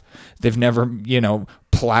calf. They've never, you know,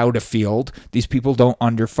 plowed a field. These people don't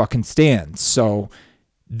under fucking stand. So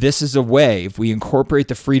this is a way, if we incorporate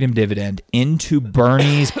the freedom dividend into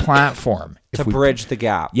Bernie's platform, to bridge the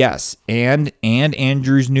gap. yes, and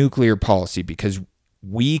Andrew's nuclear policy, because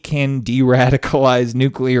we can de-radicalize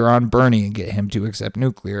nuclear on Bernie and get him to accept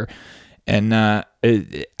nuclear. And I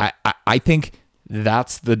think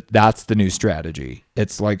that's the new strategy.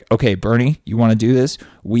 It's like, okay, Bernie, you want to do this?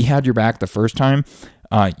 We had your back the first time.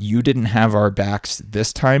 You didn't have our backs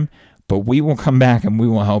this time, but we will come back and we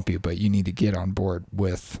will help you. But you need to get on board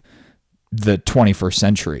with the 21st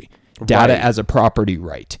century. Data as a property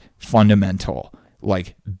right, fundamental,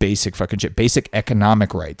 like basic fucking shit, basic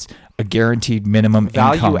economic rights, a guaranteed minimum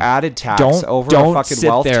income. Value-added tax over a fucking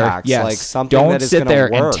wealth tax. Yes. Like something don't that is sit going to there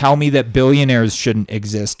work. and tell me that billionaires shouldn't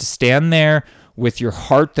exist. Stand there with your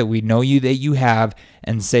heart that we know you that you have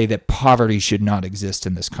and say that poverty should not exist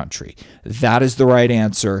in this country. That is the right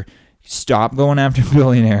answer. Stop going after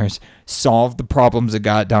billionaires. Solve the problems that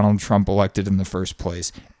got Donald Trump elected in the first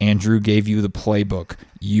place. Andrew gave you the playbook.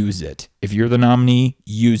 Use it. If you're the nominee,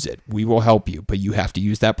 use it. We will help you, but you have to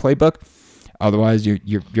use that playbook. Otherwise,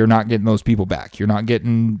 you're not getting those people back. You're not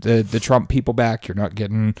getting the Trump people back. You're not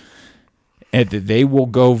getting. And they will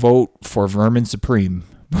go vote for Vermin Supreme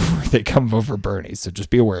before they come vote for Bernie. So just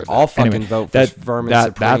be aware of that. I'll fucking vote for Vermin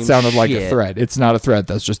Supreme. That sounded like a Shit. threat. It's not a threat.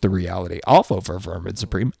 That's just the reality. I'll vote for Vermin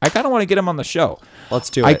Supreme. I kind of want to get him on the show. Let's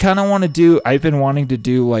do it. I kind of want to do. I've been wanting to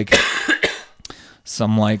do like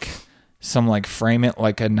some frame it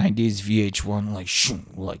like a 90s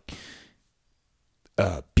VH1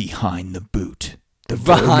 behind the boot.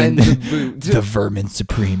 The Vermin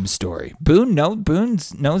Supreme story. Boone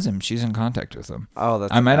knows him. She's in contact with him. Oh,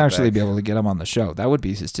 that's I might epic. actually be able to get him on the show. That would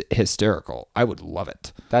be hysterical. I would love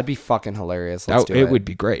it. That'd be fucking hilarious. Let's do it. It would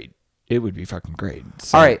be great. It would be fucking great.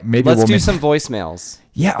 So All right, maybe let's we'll do make- some voicemails.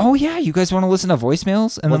 Yeah. Oh, yeah. You guys want to listen to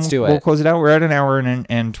voicemails? And Let's then do we'll it. close it out. We're at an hour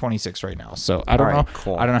and 26 right now. So I don't All right, know.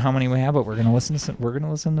 cool. I don't know how many we have, but we're gonna listen to some. We're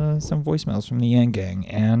gonna listen to some voicemails from the Yang Gang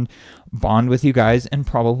and bond with you guys and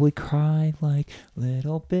probably cry like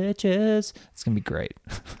little bitches. It's gonna be great.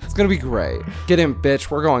 It's gonna be great. Get in,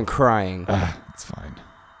 bitch. We're going crying. It's fine.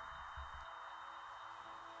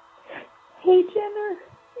 Hey Jenner,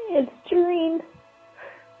 it's Jareen.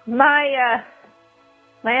 My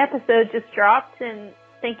episode just dropped, and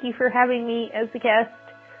thank you for having me as a guest.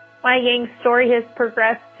 My gang story has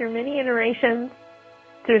progressed through many iterations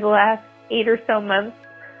through the last 8 or so months.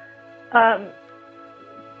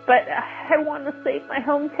 But I want to save my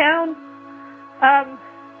hometown.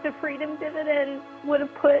 The freedom dividend would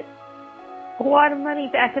have put a lot of money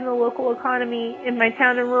back in the local economy in my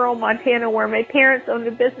town in rural Montana, where my parents owned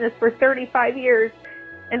a business for 35 years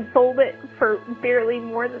and sold it for barely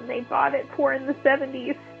more than they bought it for in the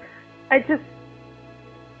 70s.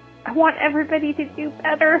 I want everybody to do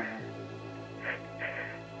better.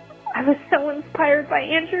 I was so inspired by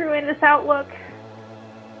Andrew and his outlook,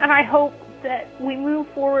 and I hope that we move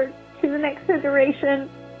forward to the next iteration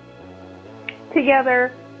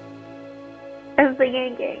together as the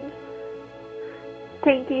Yang Gang.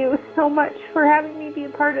 Thank you so much for having me be a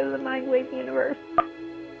part of the Mindwave universe.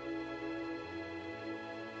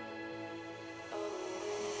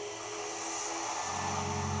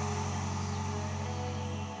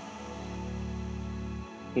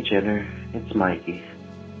 Hey Jenner, it's Mikey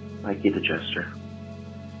the Jester.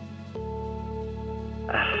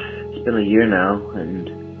 It's been a year now, and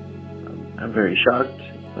I'm very shocked.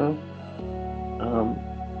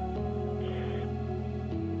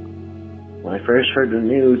 When I first heard the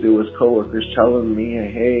news, it was coworkers telling me,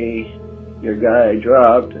 "Hey, your guy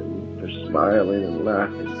dropped," and They're smiling and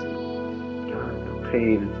laughing. God, the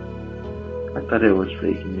pain. I thought it was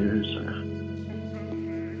fake news. I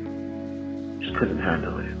just couldn't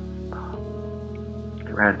handle it. I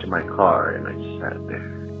ran to my car and I just sat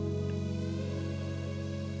there.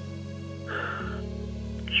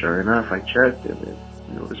 Sure enough, I checked and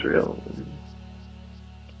it was real.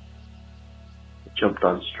 I jumped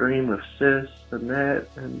on stream with Sis, Annette,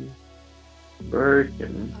 and Bert,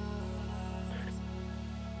 and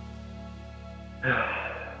I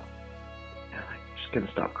just couldn't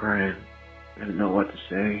stop crying. I didn't know what to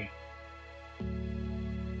say.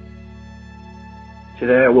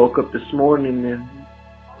 Today I woke up this morning and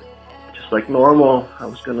just like normal, I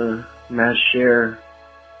was gonna mass share a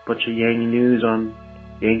bunch of Yang news on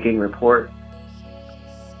Yang Gang Report.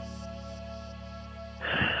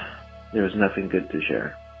 There was nothing good to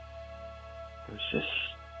share. It was just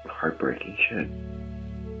heartbreaking shit.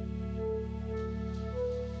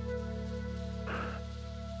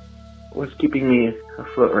 What's keeping me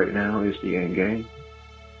afloat right now is the Yang Gang.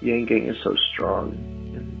 The Yang Gang is so strong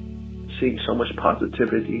and seeing so much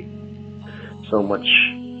positivity, so much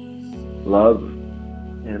love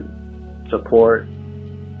and support.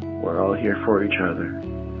 We're all here for each other,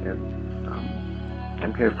 and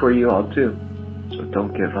I'm here for you all too, so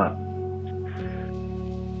don't give up.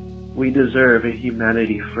 We deserve a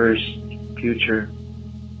humanity first future.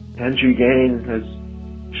 Andrew Yang has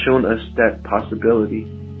shown us that possibility.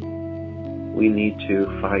 We need to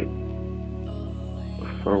fight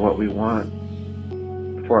for what we want,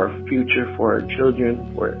 for our future, for our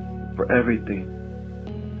children, for everything.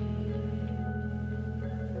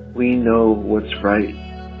 We know what's right.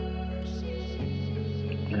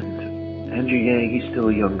 And Andrew Yang, he's still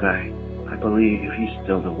a young guy. I believe he's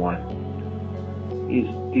still the one. He's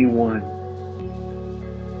the one.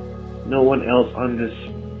 No one else on the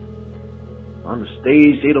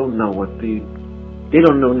stage, they don't know they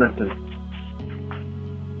don't know nothing.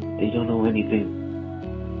 They don't know anything.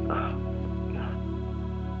 Oh, God.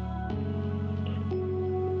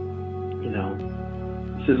 You know,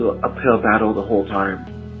 this is an uphill battle the whole time.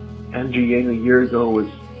 Andrew Yang a year ago was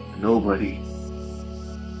nobody.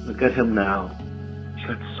 Look at him now. He's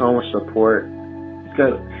got so much support. He's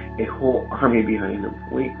got a whole army behind him.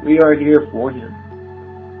 We are here for him.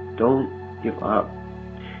 Don't give up.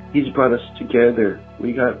 He's brought us together.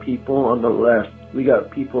 We got people on the left. We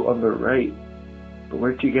got people on the right. But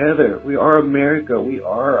we're together. We are America. We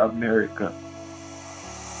are America.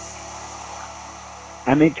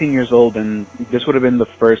 I'm 18 years old, and this would have been the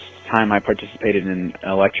first time I participated in an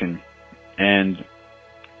election. And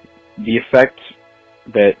the effect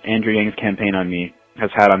that Andrew Yang's campaign has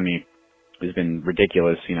had on me has been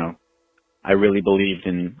ridiculous, you know. I really believed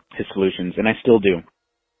in his solutions, and I still do.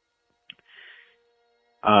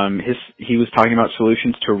 He was talking about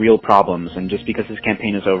solutions to real problems, and just because his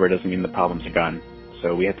campaign is over doesn't mean the problems are gone.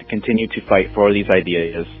 So we have to continue to fight for these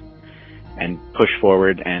ideas and push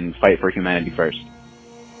forward and fight for humanity first.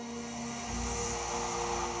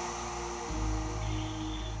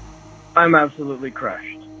 I'm absolutely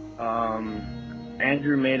crushed.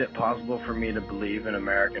 Andrew made it possible for me to believe in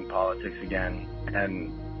American politics again,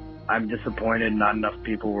 and I'm disappointed not enough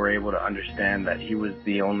people were able to understand that he was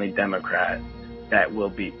the only Democrat that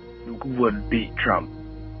would beat Trump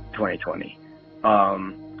 2020.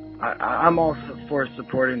 I'm also for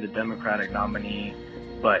supporting the Democratic nominee,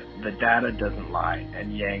 but the data doesn't lie,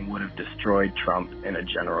 and Yang would have destroyed Trump in a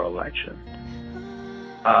general election.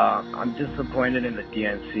 I'm disappointed in the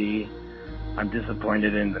DNC. I'm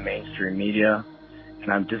disappointed in the mainstream media,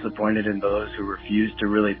 and I'm disappointed in those who refuse to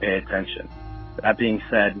really pay attention. That being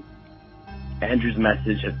said, Andrew's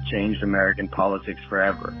message has changed American politics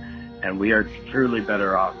forever, and we are truly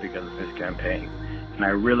better off because of his campaign. And I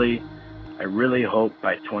really hope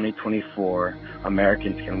by 2024,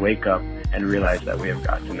 Americans can wake up and realize that we have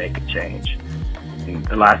got to make a change. And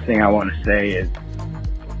the last thing I want to say is,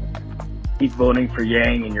 keep voting for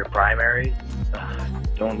Yang in your primaries.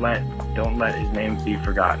 Don't let his name be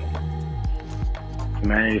forgotten.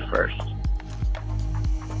 Humanity first.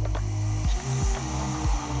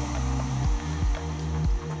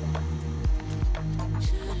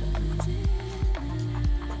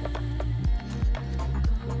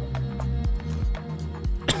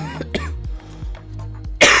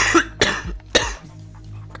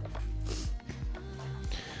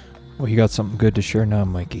 Well, you got something good to share now,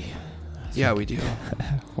 Mikey. Yeah, we do.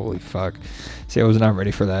 Holy fuck! See, I was not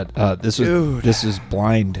ready for that. This was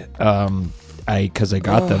blind. Because I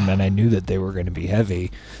got them and I knew that they were going to be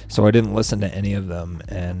heavy, so I didn't listen to any of them.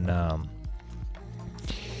 And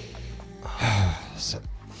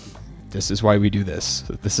This is why we do this.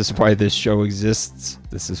 This is why this show exists.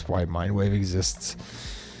 This is why Mindwave exists.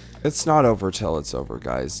 It's not over till it's over,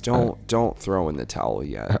 guys. Don't throw in the towel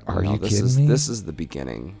yet. Are you kidding me? This is the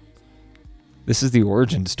beginning. This is the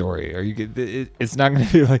origin story. Are you? It's not going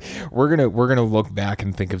to be like we're gonna look back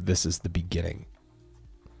and think of this as the beginning,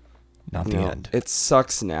 not the end. It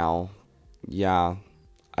sucks now. Yeah,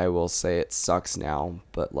 I will say it sucks now,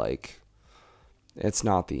 but like, it's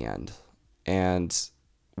not the end, and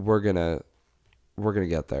we're gonna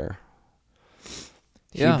get there.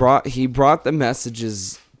 Yeah. He brought the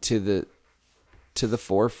messages to the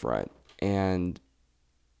forefront, and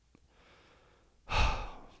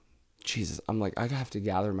Jesus, I'm like, I have to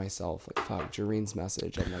gather myself. Like, fuck, Jareen's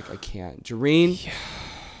message. I'm like, I can't. Jareen,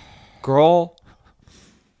 girl,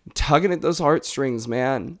 I'm tugging at those heartstrings,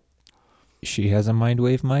 man. She has a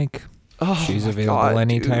Mindwave mic. Oh, she's available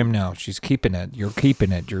anytime now. She's keeping it. You're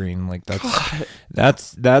keeping it, Jareen. Like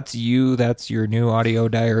that's you. That's your new audio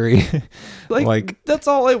diary. like that's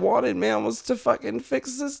all I wanted, man, was to fucking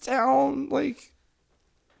fix this town. Like,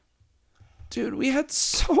 dude, we had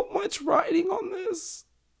so much riding on this.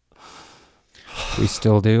 We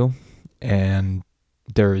still do, and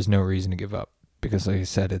there is no reason to give up because, like I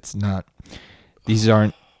said, it's not. These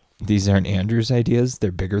aren't Andrew's ideas.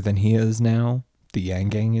 They're bigger than he is now. The Yang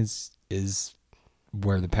Gang is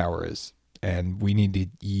where the power is, and we need to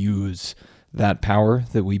use that power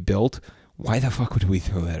that we built. Why the fuck would we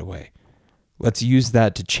throw that away? Let's use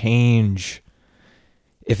that to change.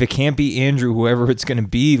 If it can't be Andrew, whoever it's going to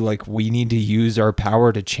be, like, we need to use our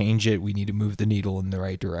power to change it. We need to move the needle in the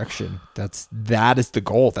right direction. That is the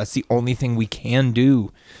goal. That's the only thing we can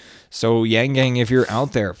do. So Yang Gang, if you're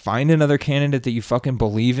out there, find another candidate that you fucking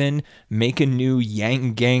believe in. Make a new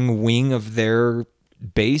Yang Gang wing of their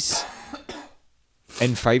base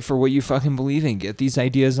and fight for what you fucking believe in. Get these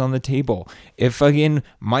ideas on the table. If fucking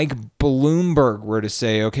Mike Bloomberg were to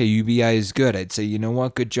say, okay, UBI is good, I'd say, you know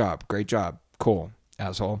what? Good job. Great job. Cool.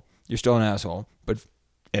 Asshole. You're still an asshole,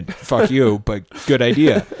 and fuck you, but good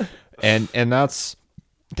idea. And that's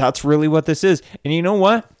really what this is. And you know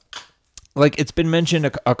what? Like, it's been mentioned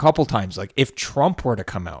a couple times. Like, if Trump were to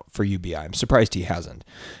come out for UBI, I'm surprised he hasn't,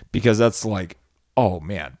 because that's like, oh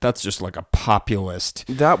man, that's just like a populist.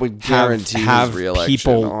 That would guarantee his re-election,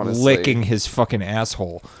 people honestly. licking his fucking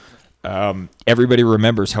asshole. Everybody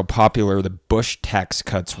remembers how popular the Bush tax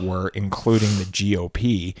cuts were, including the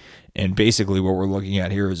GOP. And basically what we're looking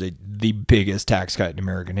at here is the biggest tax cut in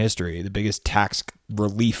American history, the biggest tax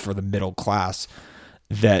relief for the middle class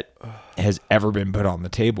that has ever been put on the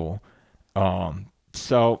table.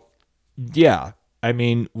 So yeah, I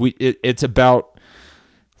mean, it's about,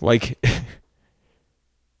 like,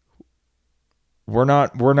 we're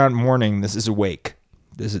not mourning. This is awake.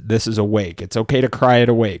 This is awake. It's okay to cry at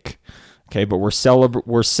awake. Okay. But we're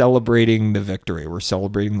celebrating the victory. We're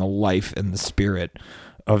celebrating the life and the spirit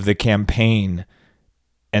of the campaign.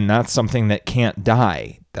 And that's something that can't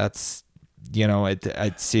die. That's, you know,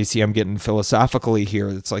 see, I'm getting philosophically here.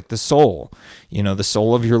 It's like the soul, you know, the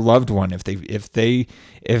soul of your loved one. If they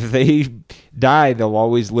die, they'll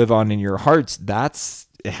always live on in your hearts. That's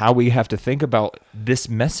how we have to think about this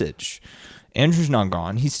message. Andrew's not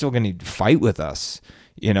gone. He's still going to fight with us,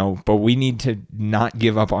 you know, but we need to not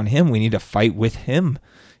give up on him. We need to fight with him,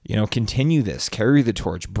 you know, continue this, carry the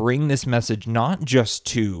torch, bring this message, not just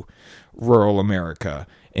to rural America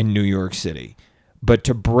in New York City, but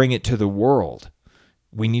to bring it to the world.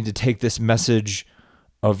 We need to take this message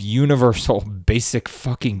of universal basic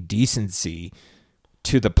fucking decency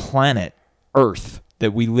to the planet Earth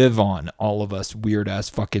that we live on, all of us weird ass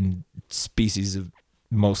fucking species of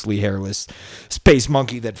mostly hairless space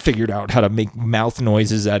monkey that figured out how to make mouth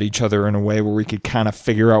noises at each other in a way where we could kind of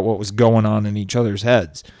figure out what was going on in each other's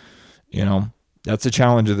heads. You know, that's a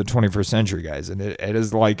challenge of the 21st century, guys. And it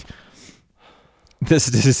is like, this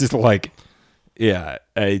is like, yeah,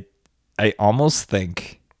 I almost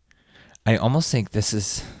think this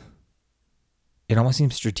is, it almost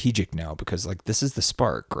seems strategic now, because like, this is the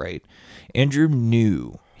spark, right? Andrew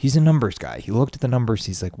knew, he's a numbers guy. He looked at the numbers.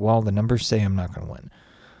 He's like, well, the numbers say I'm not going to win.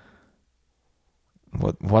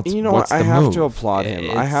 What's the move? I have to applaud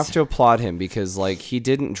him. I have to applaud him because, like, he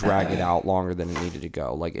didn't drag it out longer than it needed to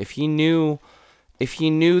go. Like, if he knew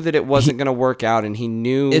that it wasn't going to work out, and he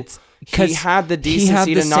knew he had the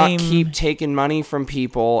decency to not keep taking money from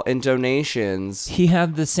people and donations. He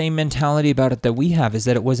had the same mentality about it that we have, is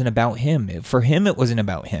that it wasn't about him. For him, it wasn't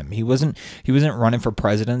about him. He wasn't running for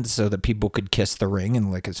president so that people could kiss the ring and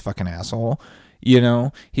lick his fucking asshole. You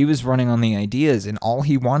know, he was running on the ideas, and all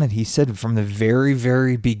he wanted, he said from the very,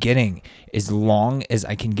 very beginning, as long as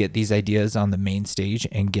I can get these ideas on the main stage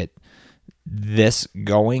and get this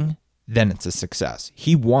going, then it's a success.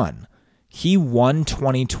 He won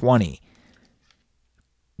 2020.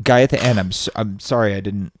 Guy at the end, I'm sorry, I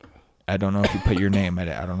don't know if you put your name. I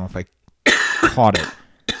don't know if I caught it.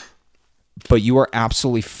 But you are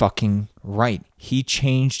absolutely fucking right. He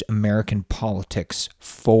changed American politics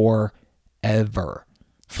forever.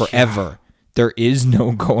 Forever. Yeah. There is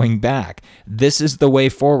no going back. This is the way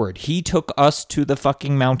forward. He took us to the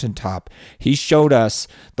fucking mountaintop. He showed us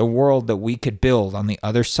the world that we could build on the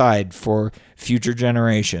other side for future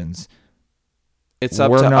generations. It's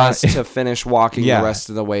up to us to finish walking the rest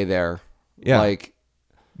of the way there. Yeah. Like,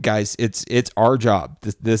 guys, it's our job.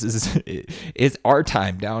 This is it's our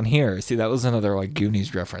time down here. See, that was another like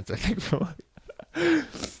Goonies reference, I think.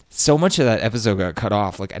 So much of that episode got cut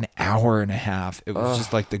off, like an hour and a half. It was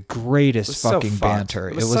just like the greatest fucking banter.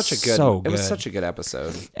 It was so good. It was such a good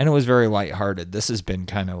episode, and it was very lighthearted. This has been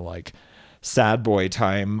kind of like sad boy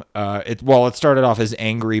time. It started off as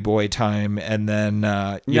angry boy time, and then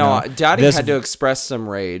Daddy had to express some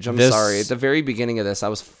rage. I'm sorry. At the very beginning of this, I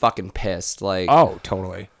was fucking pissed. Like, oh,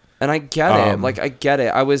 totally. And I get it. Like, I get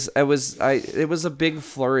it. It was a big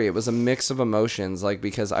flurry. It was a mix of emotions. Like,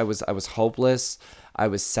 because I was hopeless. I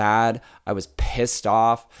was sad. I was pissed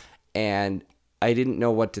off, and I didn't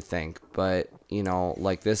know what to think. But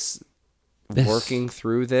like working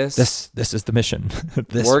through this is the mission.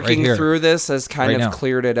 Working through this has kind of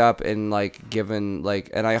cleared it up and like given like,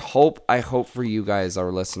 and I hope for you guys,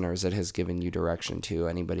 our listeners, it has given you direction to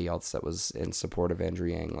anybody else that was in support of Andrew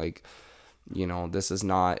Yang. Like, this is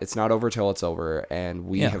it's not over till it's over, and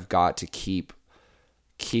we have got to keep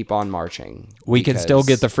on marching. We can still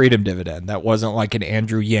get the freedom dividend. That wasn't like an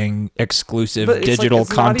Andrew Yang exclusive digital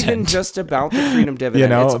content. It's not even just about the freedom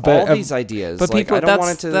dividend. It's all these ideas. But like, people, I don't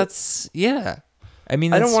want it to. I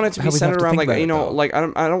mean, I don't want it to be centered around like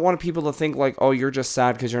I don't want people to think like, oh, you're just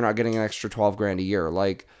sad because you're not getting an extra $12,000 a year.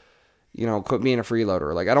 Like, quit being a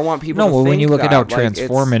freeloader. Like, I don't want people. No, to think when you look that, at how like,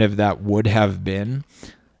 transformative that would have been,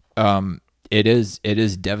 it is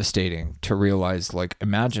devastating to realize. Like,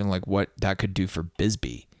 imagine like what that could do for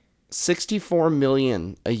Bisbee. $64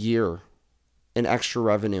 million a year in extra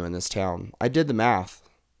revenue in this town. I did the math.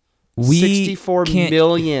 $64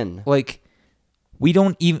 million. Like, we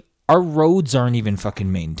don't even. Our roads aren't even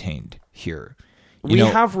fucking maintained here. We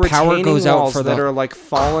have retaining walls that are like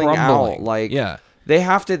falling crumbling. out. Like, they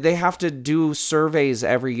have to do surveys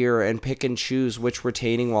every year and pick and choose which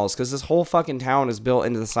retaining walls, because this whole fucking town is built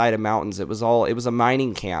into the side of mountains. It was a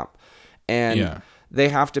mining camp, and they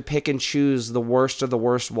have to pick and choose the worst of the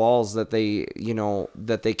worst walls that they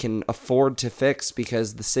can afford to fix,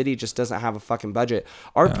 because the city just doesn't have a fucking budget.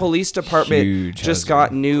 Our police department just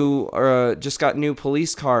got new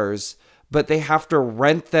police cars, but they have to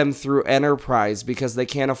rent them through Enterprise because they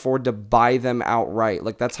can't afford to buy them outright.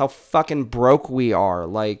 Like, that's how fucking broke we are.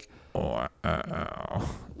 Like, I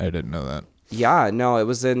didn't know that. Yeah, no, it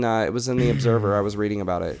was in the Observer. I was reading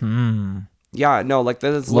about it. Yeah, no, like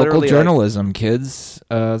that is literally local journalism, kids.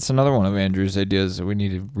 It's another one of Andrew's ideas. We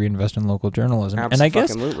need to reinvest in local journalism.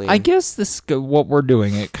 Absolutely. And I guess this what we're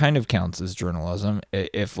doing, it kind of counts as journalism.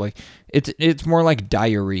 If like it's more like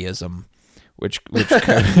diaryism, which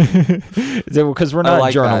because we're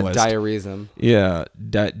not journalists. That, diaryism. Yeah,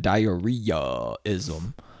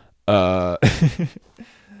 diarrheaism.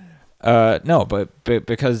 No, but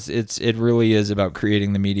because it really is about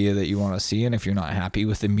creating the media that you want to see, and if you're not happy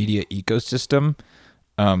with the media ecosystem,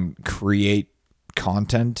 create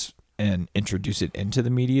content and introduce it into the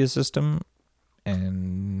media system,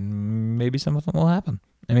 and maybe something will happen.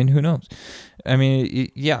 I mean, who knows? I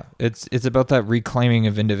mean, yeah, it's about that reclaiming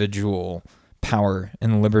of individual power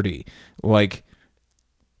and liberty, like.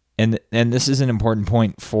 And this is an important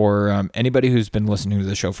point for anybody who's been listening to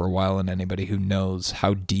the show for a while, and anybody who knows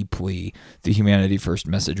how deeply the Humanity First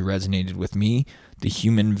message resonated with me. The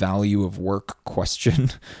human value of work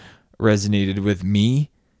question resonated with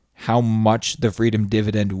me. How much the freedom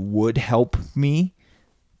dividend would help me,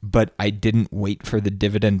 but I didn't wait for the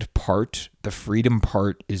dividend part. The freedom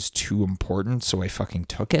part is too important, so I fucking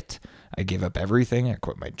took it. I gave up everything. I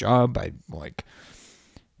quit my job. I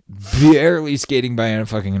barely skating by on a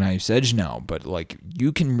fucking knife's edge now, but like,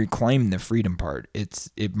 you can reclaim the freedom part.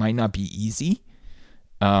 It might not be easy.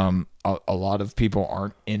 A lot of people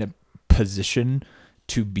aren't in a position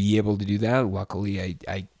to be able to do that. Luckily,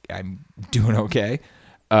 I'm doing okay.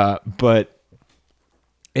 But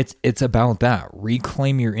it's about that.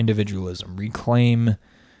 Reclaim your individualism. Reclaim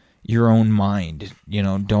your own mind.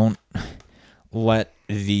 Don't let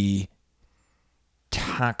the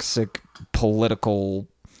toxic political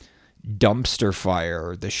dumpster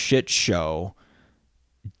fire, the shit show,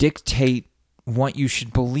 dictate what you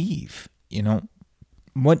should believe.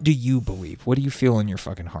 What do you believe? What do you feel in your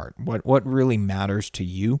fucking heart? What really matters to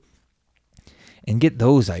you? And get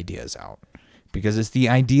those ideas out. Because it's the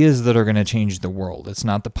ideas that are going to change the world. It's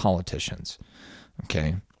not the politicians.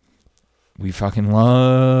 Okay? We fucking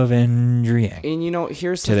love Andrew Yang. And you know,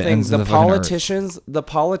 here's the thing. The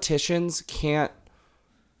politicians can't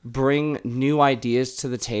bring new ideas to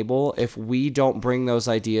the table if we don't bring those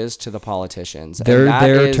ideas to the politicians. They're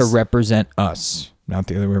there to represent us, not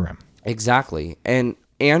the other way around. Exactly. And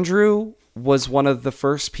Andrew was one of the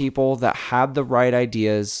first people that had the right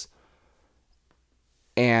ideas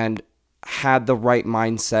and had the right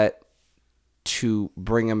mindset to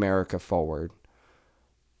bring America forward.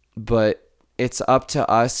 But it's up to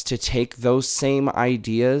us to take those same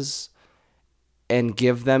ideas and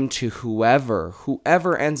give them to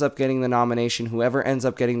whoever ends up getting the nomination, whoever ends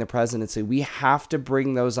up getting the presidency. We have to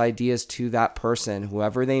bring those ideas to that person,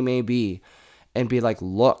 whoever they may be, and be like,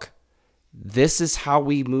 look, this is how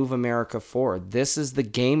we move America forward. This is the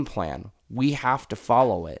game plan. We have to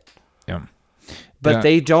follow it. Yeah. But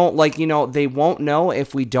they don't, like, you know, they won't know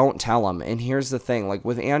if we don't tell them. And here's the thing, like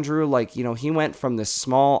with Andrew, like, you know, he went from this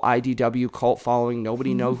small IDW cult following,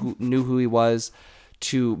 nobody knew who he was,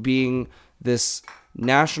 to being this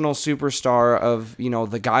national superstar of, you know,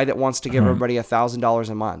 the guy that wants to give everybody $1,000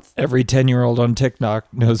 a month. Every 10-year-old on TikTok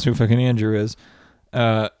knows who fucking Andrew is.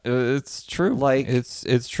 It's true. Like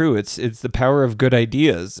it's true. It's the power of good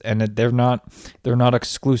ideas, and they're not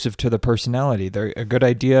exclusive to the personality. A good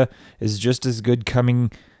idea is just as good coming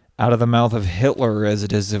out of the mouth of Hitler as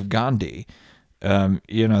it is of Gandhi.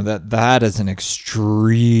 You know, that is an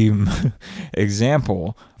extreme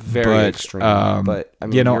example. Very extreme. But I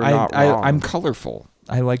mean, you know, you're not wrong. I'm colorful.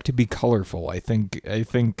 I like to be colorful. I think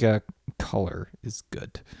color is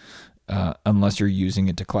good. Unless you're using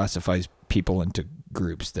it to classify people into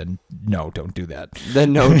groups, then no, don't do that.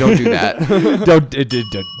 Then no, don't do that. Don't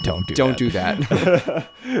do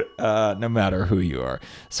that. No matter who you are.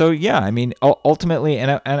 So yeah, I mean, ultimately,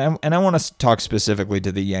 and I want to talk specifically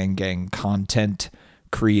to the Yang Gang content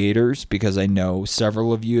creators, because I know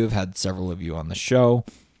several of you have had several of you on the show.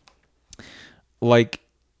 Like,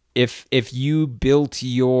 if you built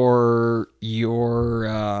your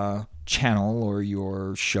channel or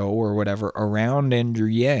your show or whatever around Andrew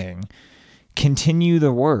Yang, continue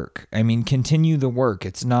the work. I mean, continue the work.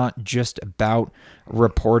 It's not just about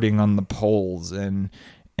reporting on the polls and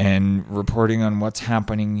reporting on what's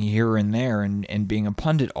happening here and there and being a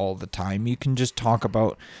pundit all the time. You can just talk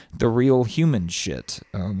about the real human shit.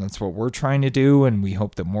 That's what we're trying to do, and we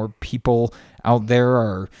hope that more people out there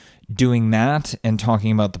are doing that and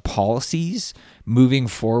talking about the policies moving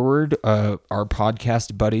forward. Our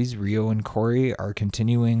podcast buddies Rio and Corey are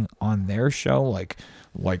continuing on their show like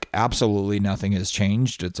absolutely nothing has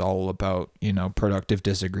changed. It's all about, you know, productive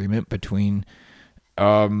disagreement between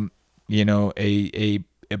you know, a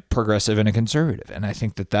progressive and a conservative. And I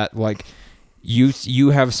think that like you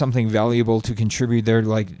have something valuable to contribute there,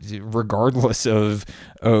 like regardless of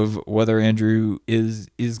whether Andrew is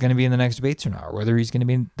going to be in the next debates or not, or whether he's going to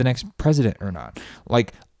be the next president or not.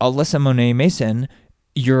 Like Alyssa Monet Mason,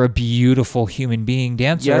 you're a beautiful human being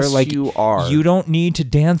dancer. Yes, like, you are. You don't need to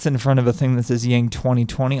dance in front of a thing that says Yang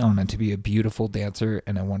 2020 on it to be a beautiful dancer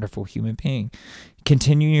and a wonderful human being.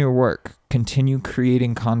 Continue your work. Continue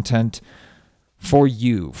creating content for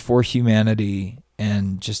you, for humanity,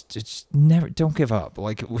 and just never, don't give up.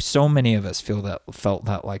 Like, so many of us felt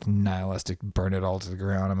that like nihilistic, burn it all to the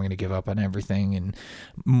ground, I'm going to give up on everything and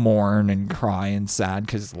mourn and cry and sad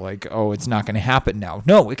because, like, oh, it's not going to happen now.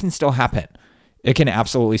 No, it can still happen. It can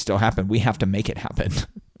absolutely still happen. We have to make it happen.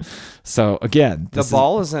 So again, the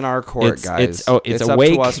ball is in our court, guys. It's a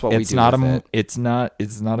wake. Up to us what we do with it. It's not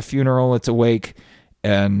a funeral. It's a wake,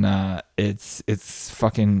 and it's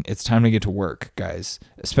time to get to work, guys.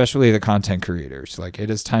 Especially the content creators. Like, it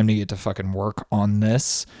is time to get to fucking work on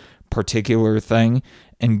this particular thing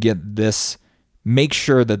and get this. Make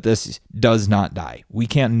sure that this does not die. We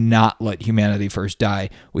can't not let humanity first die.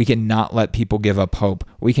 We cannot let people give up hope.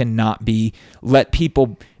 We cannot let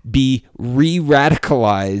people be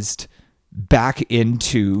re-radicalized back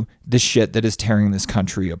into the shit that is tearing this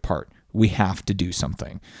country apart. We have to do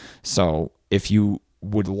something. So if you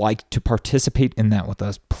would like to participate in that with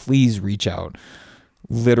us, please reach out.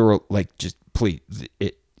 Just please.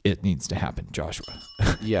 It needs to happen, Joshua.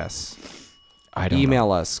 Yes.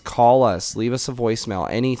 Email us, call us, leave us a voicemail,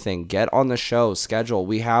 anything. Get on the show, schedule.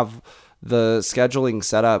 We have the scheduling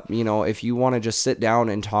set up. You know, if you want to just sit down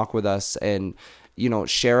and talk with us and, you know,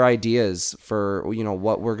 share ideas for, you know,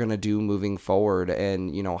 what we're going to do moving forward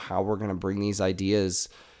and, you know, how we're going to bring these ideas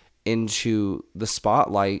into the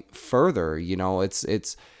spotlight further. You know,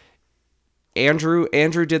 it's Andrew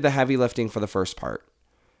did the heavy lifting for the first part,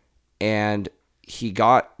 and he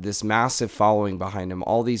got this massive following behind him,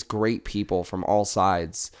 all these great people from all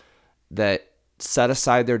sides that set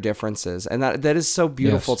aside their differences. And that is so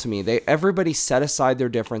beautiful to me. Everybody set aside their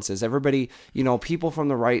differences. Everybody, people from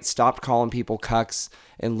the right stopped calling people cucks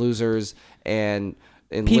and losers and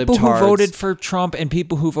people libtards. Who voted for Trump and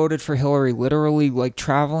people who voted for Hillary, literally like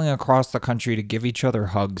traveling across the country to give each other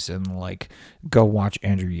hugs and like go watch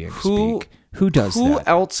Andrew Yang speak. Who does that? Who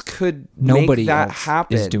else could Nobody make that else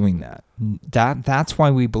happen? is doing that. That's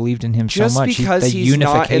why we believed in him Just so much. because he's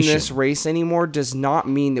not in this race anymore does not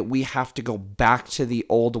mean that we have to go back to the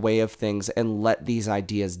old way of things and let these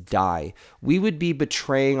ideas die. We would be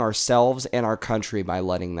betraying ourselves and our country by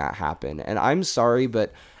letting that happen. And I'm sorry,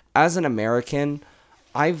 but as an American,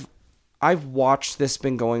 I've watched this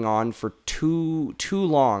been going on for too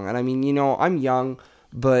long. And I mean, I'm young,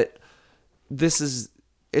 but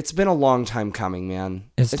it's been a long time coming, man.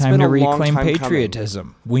 It's time to reclaim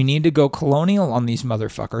patriotism. We need to go colonial on these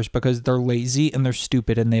motherfuckers because they're lazy and they're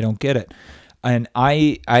stupid and they don't get it. And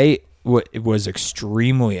I was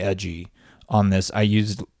extremely edgy on this. I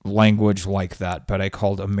used language like that, but I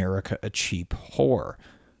called America a cheap whore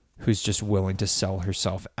who's just willing to sell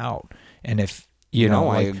herself out. And if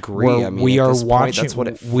I agree. I mean, we at are this watching. point, that's what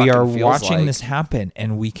it we are feels watching like. this happen,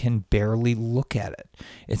 and we can barely look at it.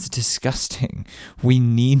 It's disgusting. We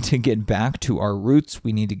need to get back to our roots.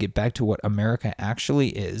 We need to get back to what America actually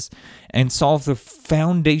is, and solve the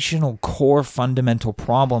foundational, core, fundamental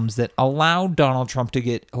problems that allowed Donald Trump to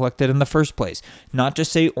get elected in the first place. Not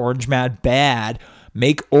just say Orange Man bad,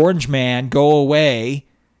 make Orange Man go away.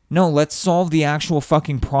 No, let's solve the actual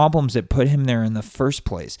fucking problems that put him there in the first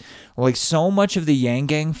place. Like, so much of the Yang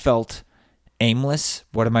Gang felt aimless.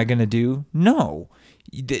 What am I going to do? No.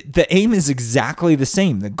 The aim is exactly the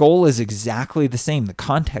same. The goal is exactly the same. The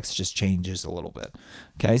context just changes a little bit.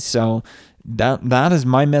 Okay, so that is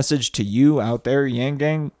my message to you out there, Yang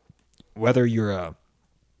Gang. Whether you're a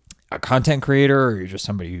content creator or you're just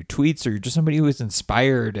somebody who tweets or you're just somebody who is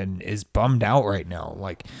inspired and is bummed out right now,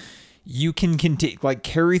 like, you can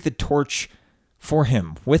carry the torch for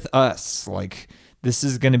him with us. Like, this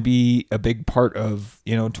is going to be a big part of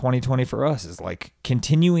 2020 for us, is like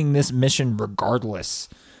continuing this mission regardless.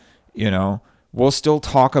 We'll still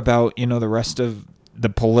talk about the rest of the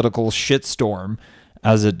political shitstorm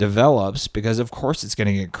as it develops, because of course it's going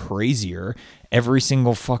to get crazier. Every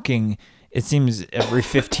single it seems every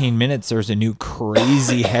 15 minutes there's a new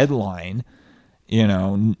crazy headline.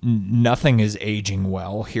 Nothing is aging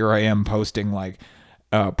well. Here I am posting like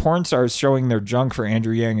porn stars showing their junk for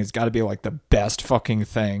Andrew Yang has got to be like the best fucking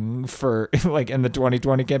thing for like in the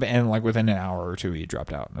 2020 campaign. And like within an hour or two, he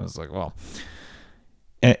dropped out. And I was like, well,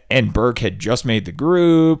 and Burke had just made the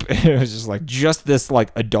group. It was just this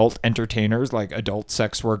like adult entertainers, like adult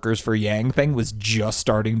sex workers for Yang thing was just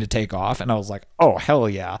starting to take off. And I was like, oh, hell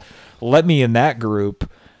yeah. Let me in that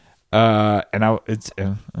group. It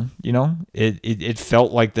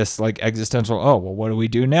felt like this like existential, oh, well, what do we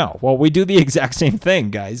do now? Well, we do the exact same thing,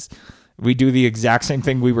 guys. We do the exact same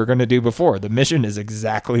thing we were going to do before. The mission is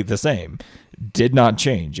exactly the same. Did not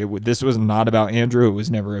change. This was not about Andrew. It was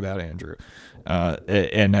never about Andrew.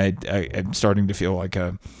 And I'm starting to feel like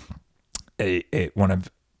one of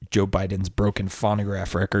Joe Biden's broken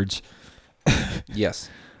phonograph records. Yes.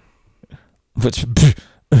 Which,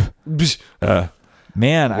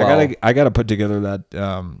 man, well, I gotta put together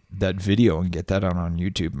that video and get that out on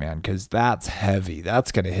YouTube, man, because that's heavy.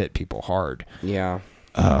 That's gonna hit people hard. Yeah.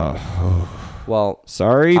 Well,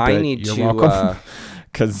 sorry, but I need you're to, welcome.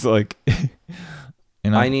 Because like,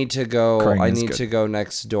 I need to go. I need good. to go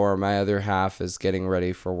next door. My other half is getting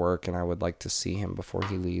ready for work, and I would like to see him before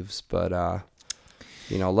he leaves. But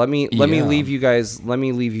let me leave you guys. Let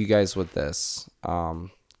me leave you guys with this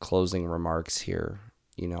closing remarks here.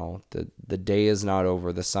 The day is not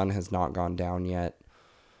over. The sun has not gone down yet.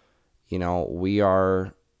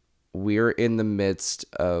 We're in the midst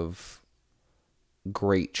of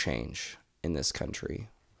great change in this country.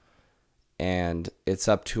 And it's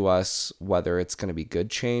up to us whether it's going to be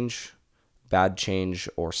good change, bad change,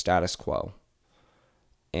 or status quo.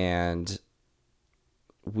 And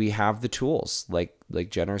we have the tools. Like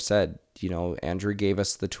Jenner said, Andrew gave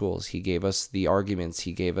us the tools. He gave us the arguments.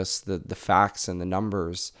 He gave us the facts and the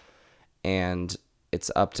numbers. And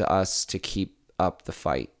it's up to us to keep up the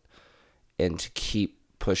fight and to keep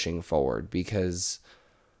pushing forward, because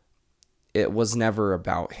it was never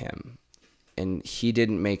about him. And he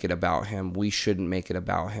didn't make it about him. We shouldn't make it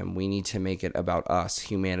about him. We need to make it about us,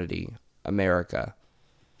 humanity, America.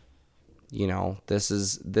 This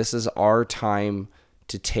is our time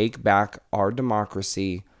to take back our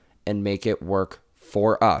democracy and make it work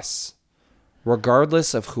for us.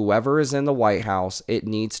 Regardless of whoever is in the White House, it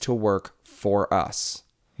needs to work for us.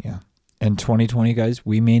 Yeah. In 2020, guys,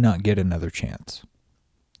 we may not get another chance.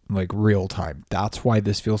 Like real time. That's why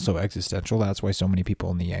this feels so existential. That's why so many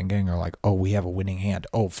people in the Yang Gang are like, oh, we have a winning hand.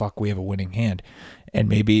 Oh, fuck, we have a winning hand. And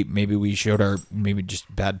maybe we showed our maybe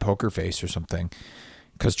just bad poker face or something.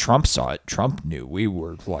 Because Trump saw it. Trump knew we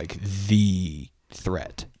were like the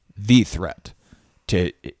threat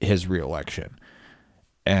to his reelection.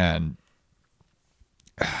 And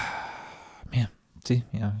man, see,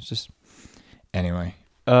 yeah, it's just anyway.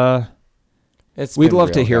 We'd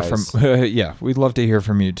love to hear from we'd love to hear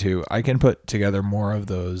from you too. I can put together more of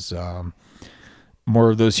those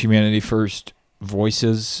Humanity First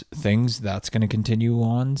Voices things. That's going to continue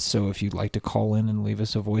on. So if you'd like to call in and leave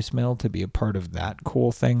us a voicemail to be a part of that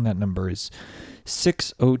cool thing, that number is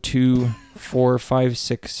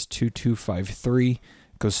 602-456-2253.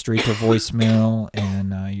 Go straight to voicemail,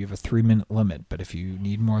 and you have a 3-minute limit. But if you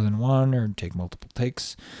need more than one or take multiple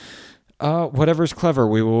takes, whatever's clever,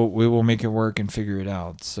 we will make it work and figure it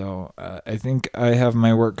out. So I think I have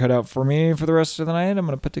my work cut out for me for the rest of the night. I'm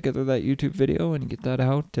going to put together that YouTube video and get that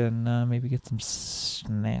out, and maybe get some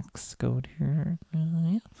snacks going here.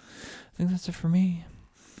 Yeah, I think that's it for me.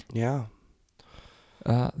 Yeah.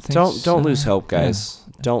 Thanks, don't lose hope, guys.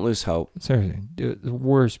 Yeah. Don't lose hope. Seriously, the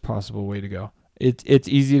worst possible way to go. It's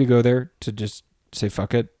easy to go there to just say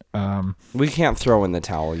fuck it. We can't throw in the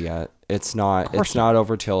towel yet. It's not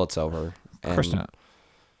over till it's over. Of course not.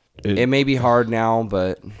 It may be hard now,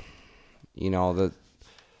 but the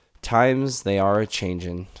times, they are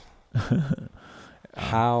a-changing.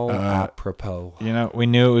 How apropos. We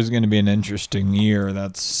knew it was going to be an interesting year.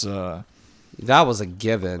 That was a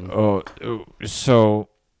given. So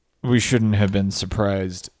we shouldn't have been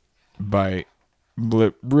surprised by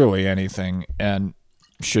really anything, and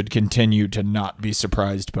should continue to not be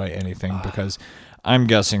surprised by anything, because I'm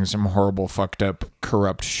guessing some horrible, fucked up,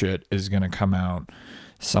 corrupt shit is going to come out.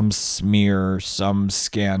 Some smear, some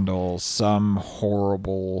scandal, some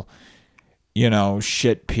horrible,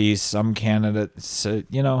 shit piece, some candidate. So,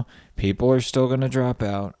 people are still going to drop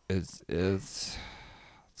out. It's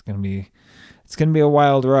going to be a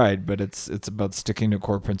wild ride, but it's about sticking to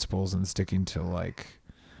core principles and sticking to like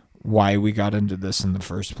why we got into this in the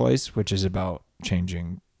first place, which is about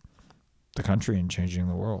changing the country and changing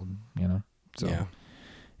the world, So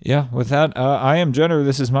yeah, with that, I am Jenner.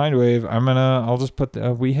 This is Mindwave. I'll just put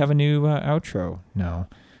we have a new outro now.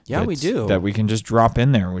 Yeah, we do. That we can just drop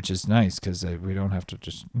in there, which is nice because we don't have to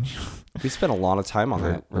just. We spent a lot of time on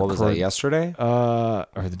that. What was that, yesterday? Or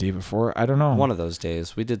the day before? I don't know. One of those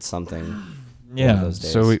days. We did something. Yeah,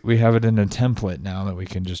 so we have it in a template now that we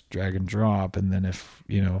can just drag and drop, and then if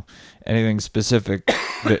anything specific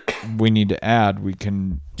that we need to add, we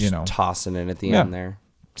can just tossing it at the end there.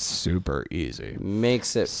 Super easy.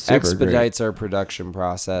 Makes it expedites our production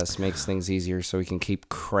process, makes things easier, so we can keep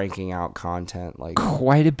cranking out content like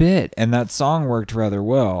quite a bit. And that song worked rather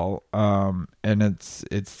well. And it's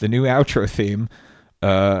the new outro theme.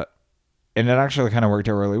 And it actually kind of worked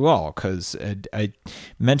out really well, because I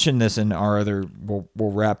mentioned this in our other, we'll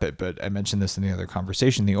wrap it, but I mentioned this in the other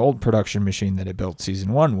conversation. The old production machine that I built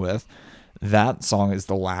season 1 with, that song is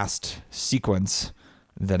the last sequence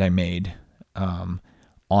that I made on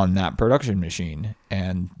that production machine.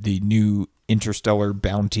 And the new Interstellar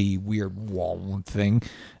Bounty weird wall thing,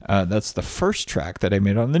 that's the first track that I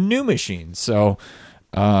made on the new machine. So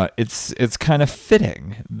it's kind of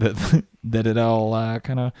fitting that it all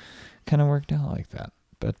kind of worked out like that.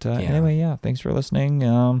 But anyway, thanks for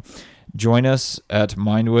listening. Join us at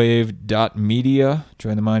mindwave.media.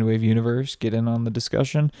 Join the Mindwave universe. Get in on the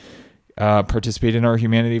discussion. Participate in our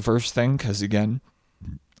Humanity First thing, because again,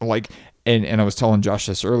 and I was telling Josh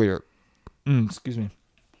this earlier. Excuse me.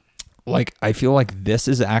 I feel like this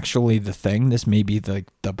is actually the thing. This may be the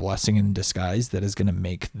blessing in disguise that is going to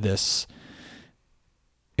make this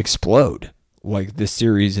explode. This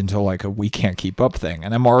series into a we can't keep up thing.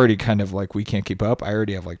 And I'm already kind of we can't keep up. I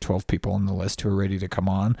already have 12 people on the list who are ready to come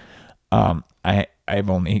on. I've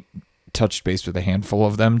only touched base with a handful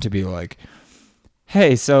of them to be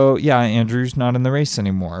hey, so yeah, Andrew's not in the race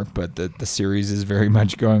anymore, but the series is very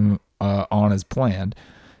much going on as planned.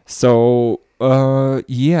 So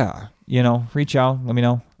reach out, let me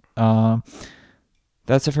know.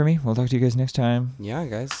 That's it for me. We'll talk to you guys next time. Yeah,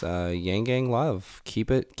 guys. Yang Gang love.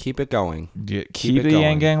 Keep it going. Keep the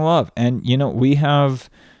Yang Gang love. And we have.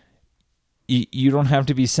 You don't have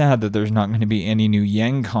to be sad that there's not going to be any new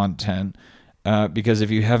Yang content, because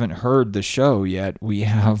if you haven't heard the show yet, we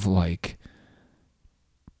have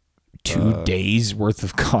 2 days worth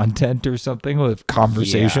of content or something with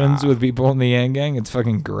conversations with people in the Yang Gang. It's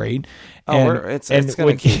fucking great. It's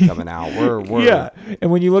gonna keep coming out. We're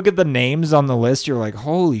And when you look at the names on the list, you're like,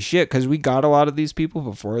 holy shit, because we got a lot of these people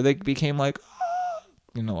before they became like,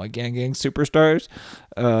 like Yang Gang superstars.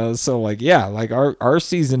 So like, yeah, like our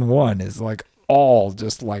season 1 is like all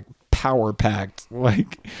just like power packed,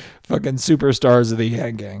 like fucking superstars of the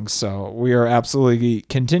Yang Gang. So we are absolutely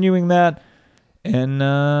continuing that. And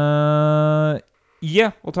we'll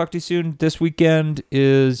talk to you soon. This weekend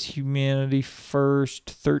is Humanity First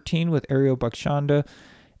 13 with Ariel Bakshanda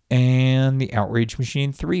and the Outrage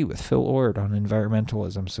Machine 3 with Phil Ord on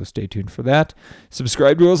environmentalism. So stay tuned for that.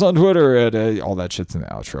 Subscribe to us on Twitter at all that shit's in the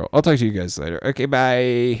outro. I'll talk to you guys later. Okay,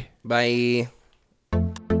 bye. Bye.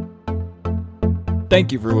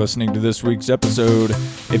 Thank you for listening to this week's episode.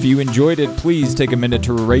 If you enjoyed it, please take a minute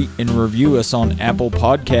to rate and review us on Apple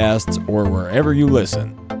Podcasts or wherever you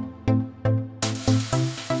listen.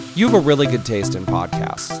 You have a really good taste in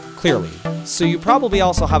podcasts, clearly. So you probably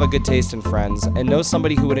also have a good taste in friends and know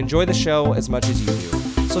somebody who would enjoy the show as much as you do.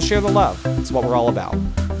 So share the love. It's what we're all about.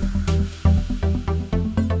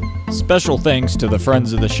 Special thanks to the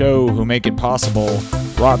friends of the show who make it possible: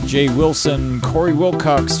 Rob J. Wilson, Corey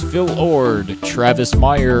Wilcox, Phil Ord, Travis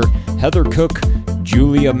Meyer, Heather Cook,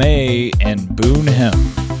 Julia May, and Boone Hem.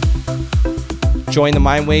 Join the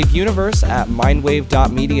Mindwave universe at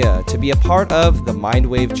mindwave.media to be a part of the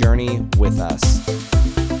Mindwave journey with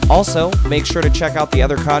us. Also, make sure to check out the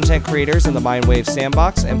other content creators in the Mindwave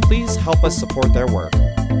sandbox and please help us support their work.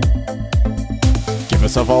 Give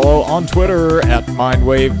us a follow on Twitter at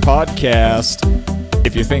Mindwave Podcast.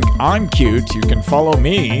 If you think I'm cute, you can follow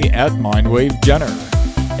me at Mindwave Jenner.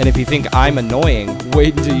 And if you think I'm annoying,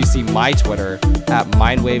 wait until you see my Twitter at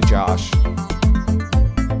Mindwave Josh.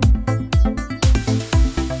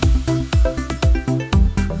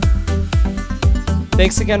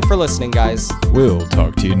 Thanks again for listening, guys. We'll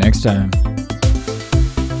talk to you next time.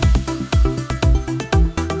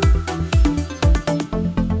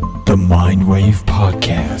 The Mindwave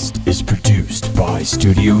Podcast is produced by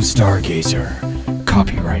Studio Stargazer.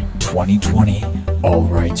 Copyright 2020, all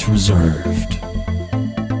rights reserved.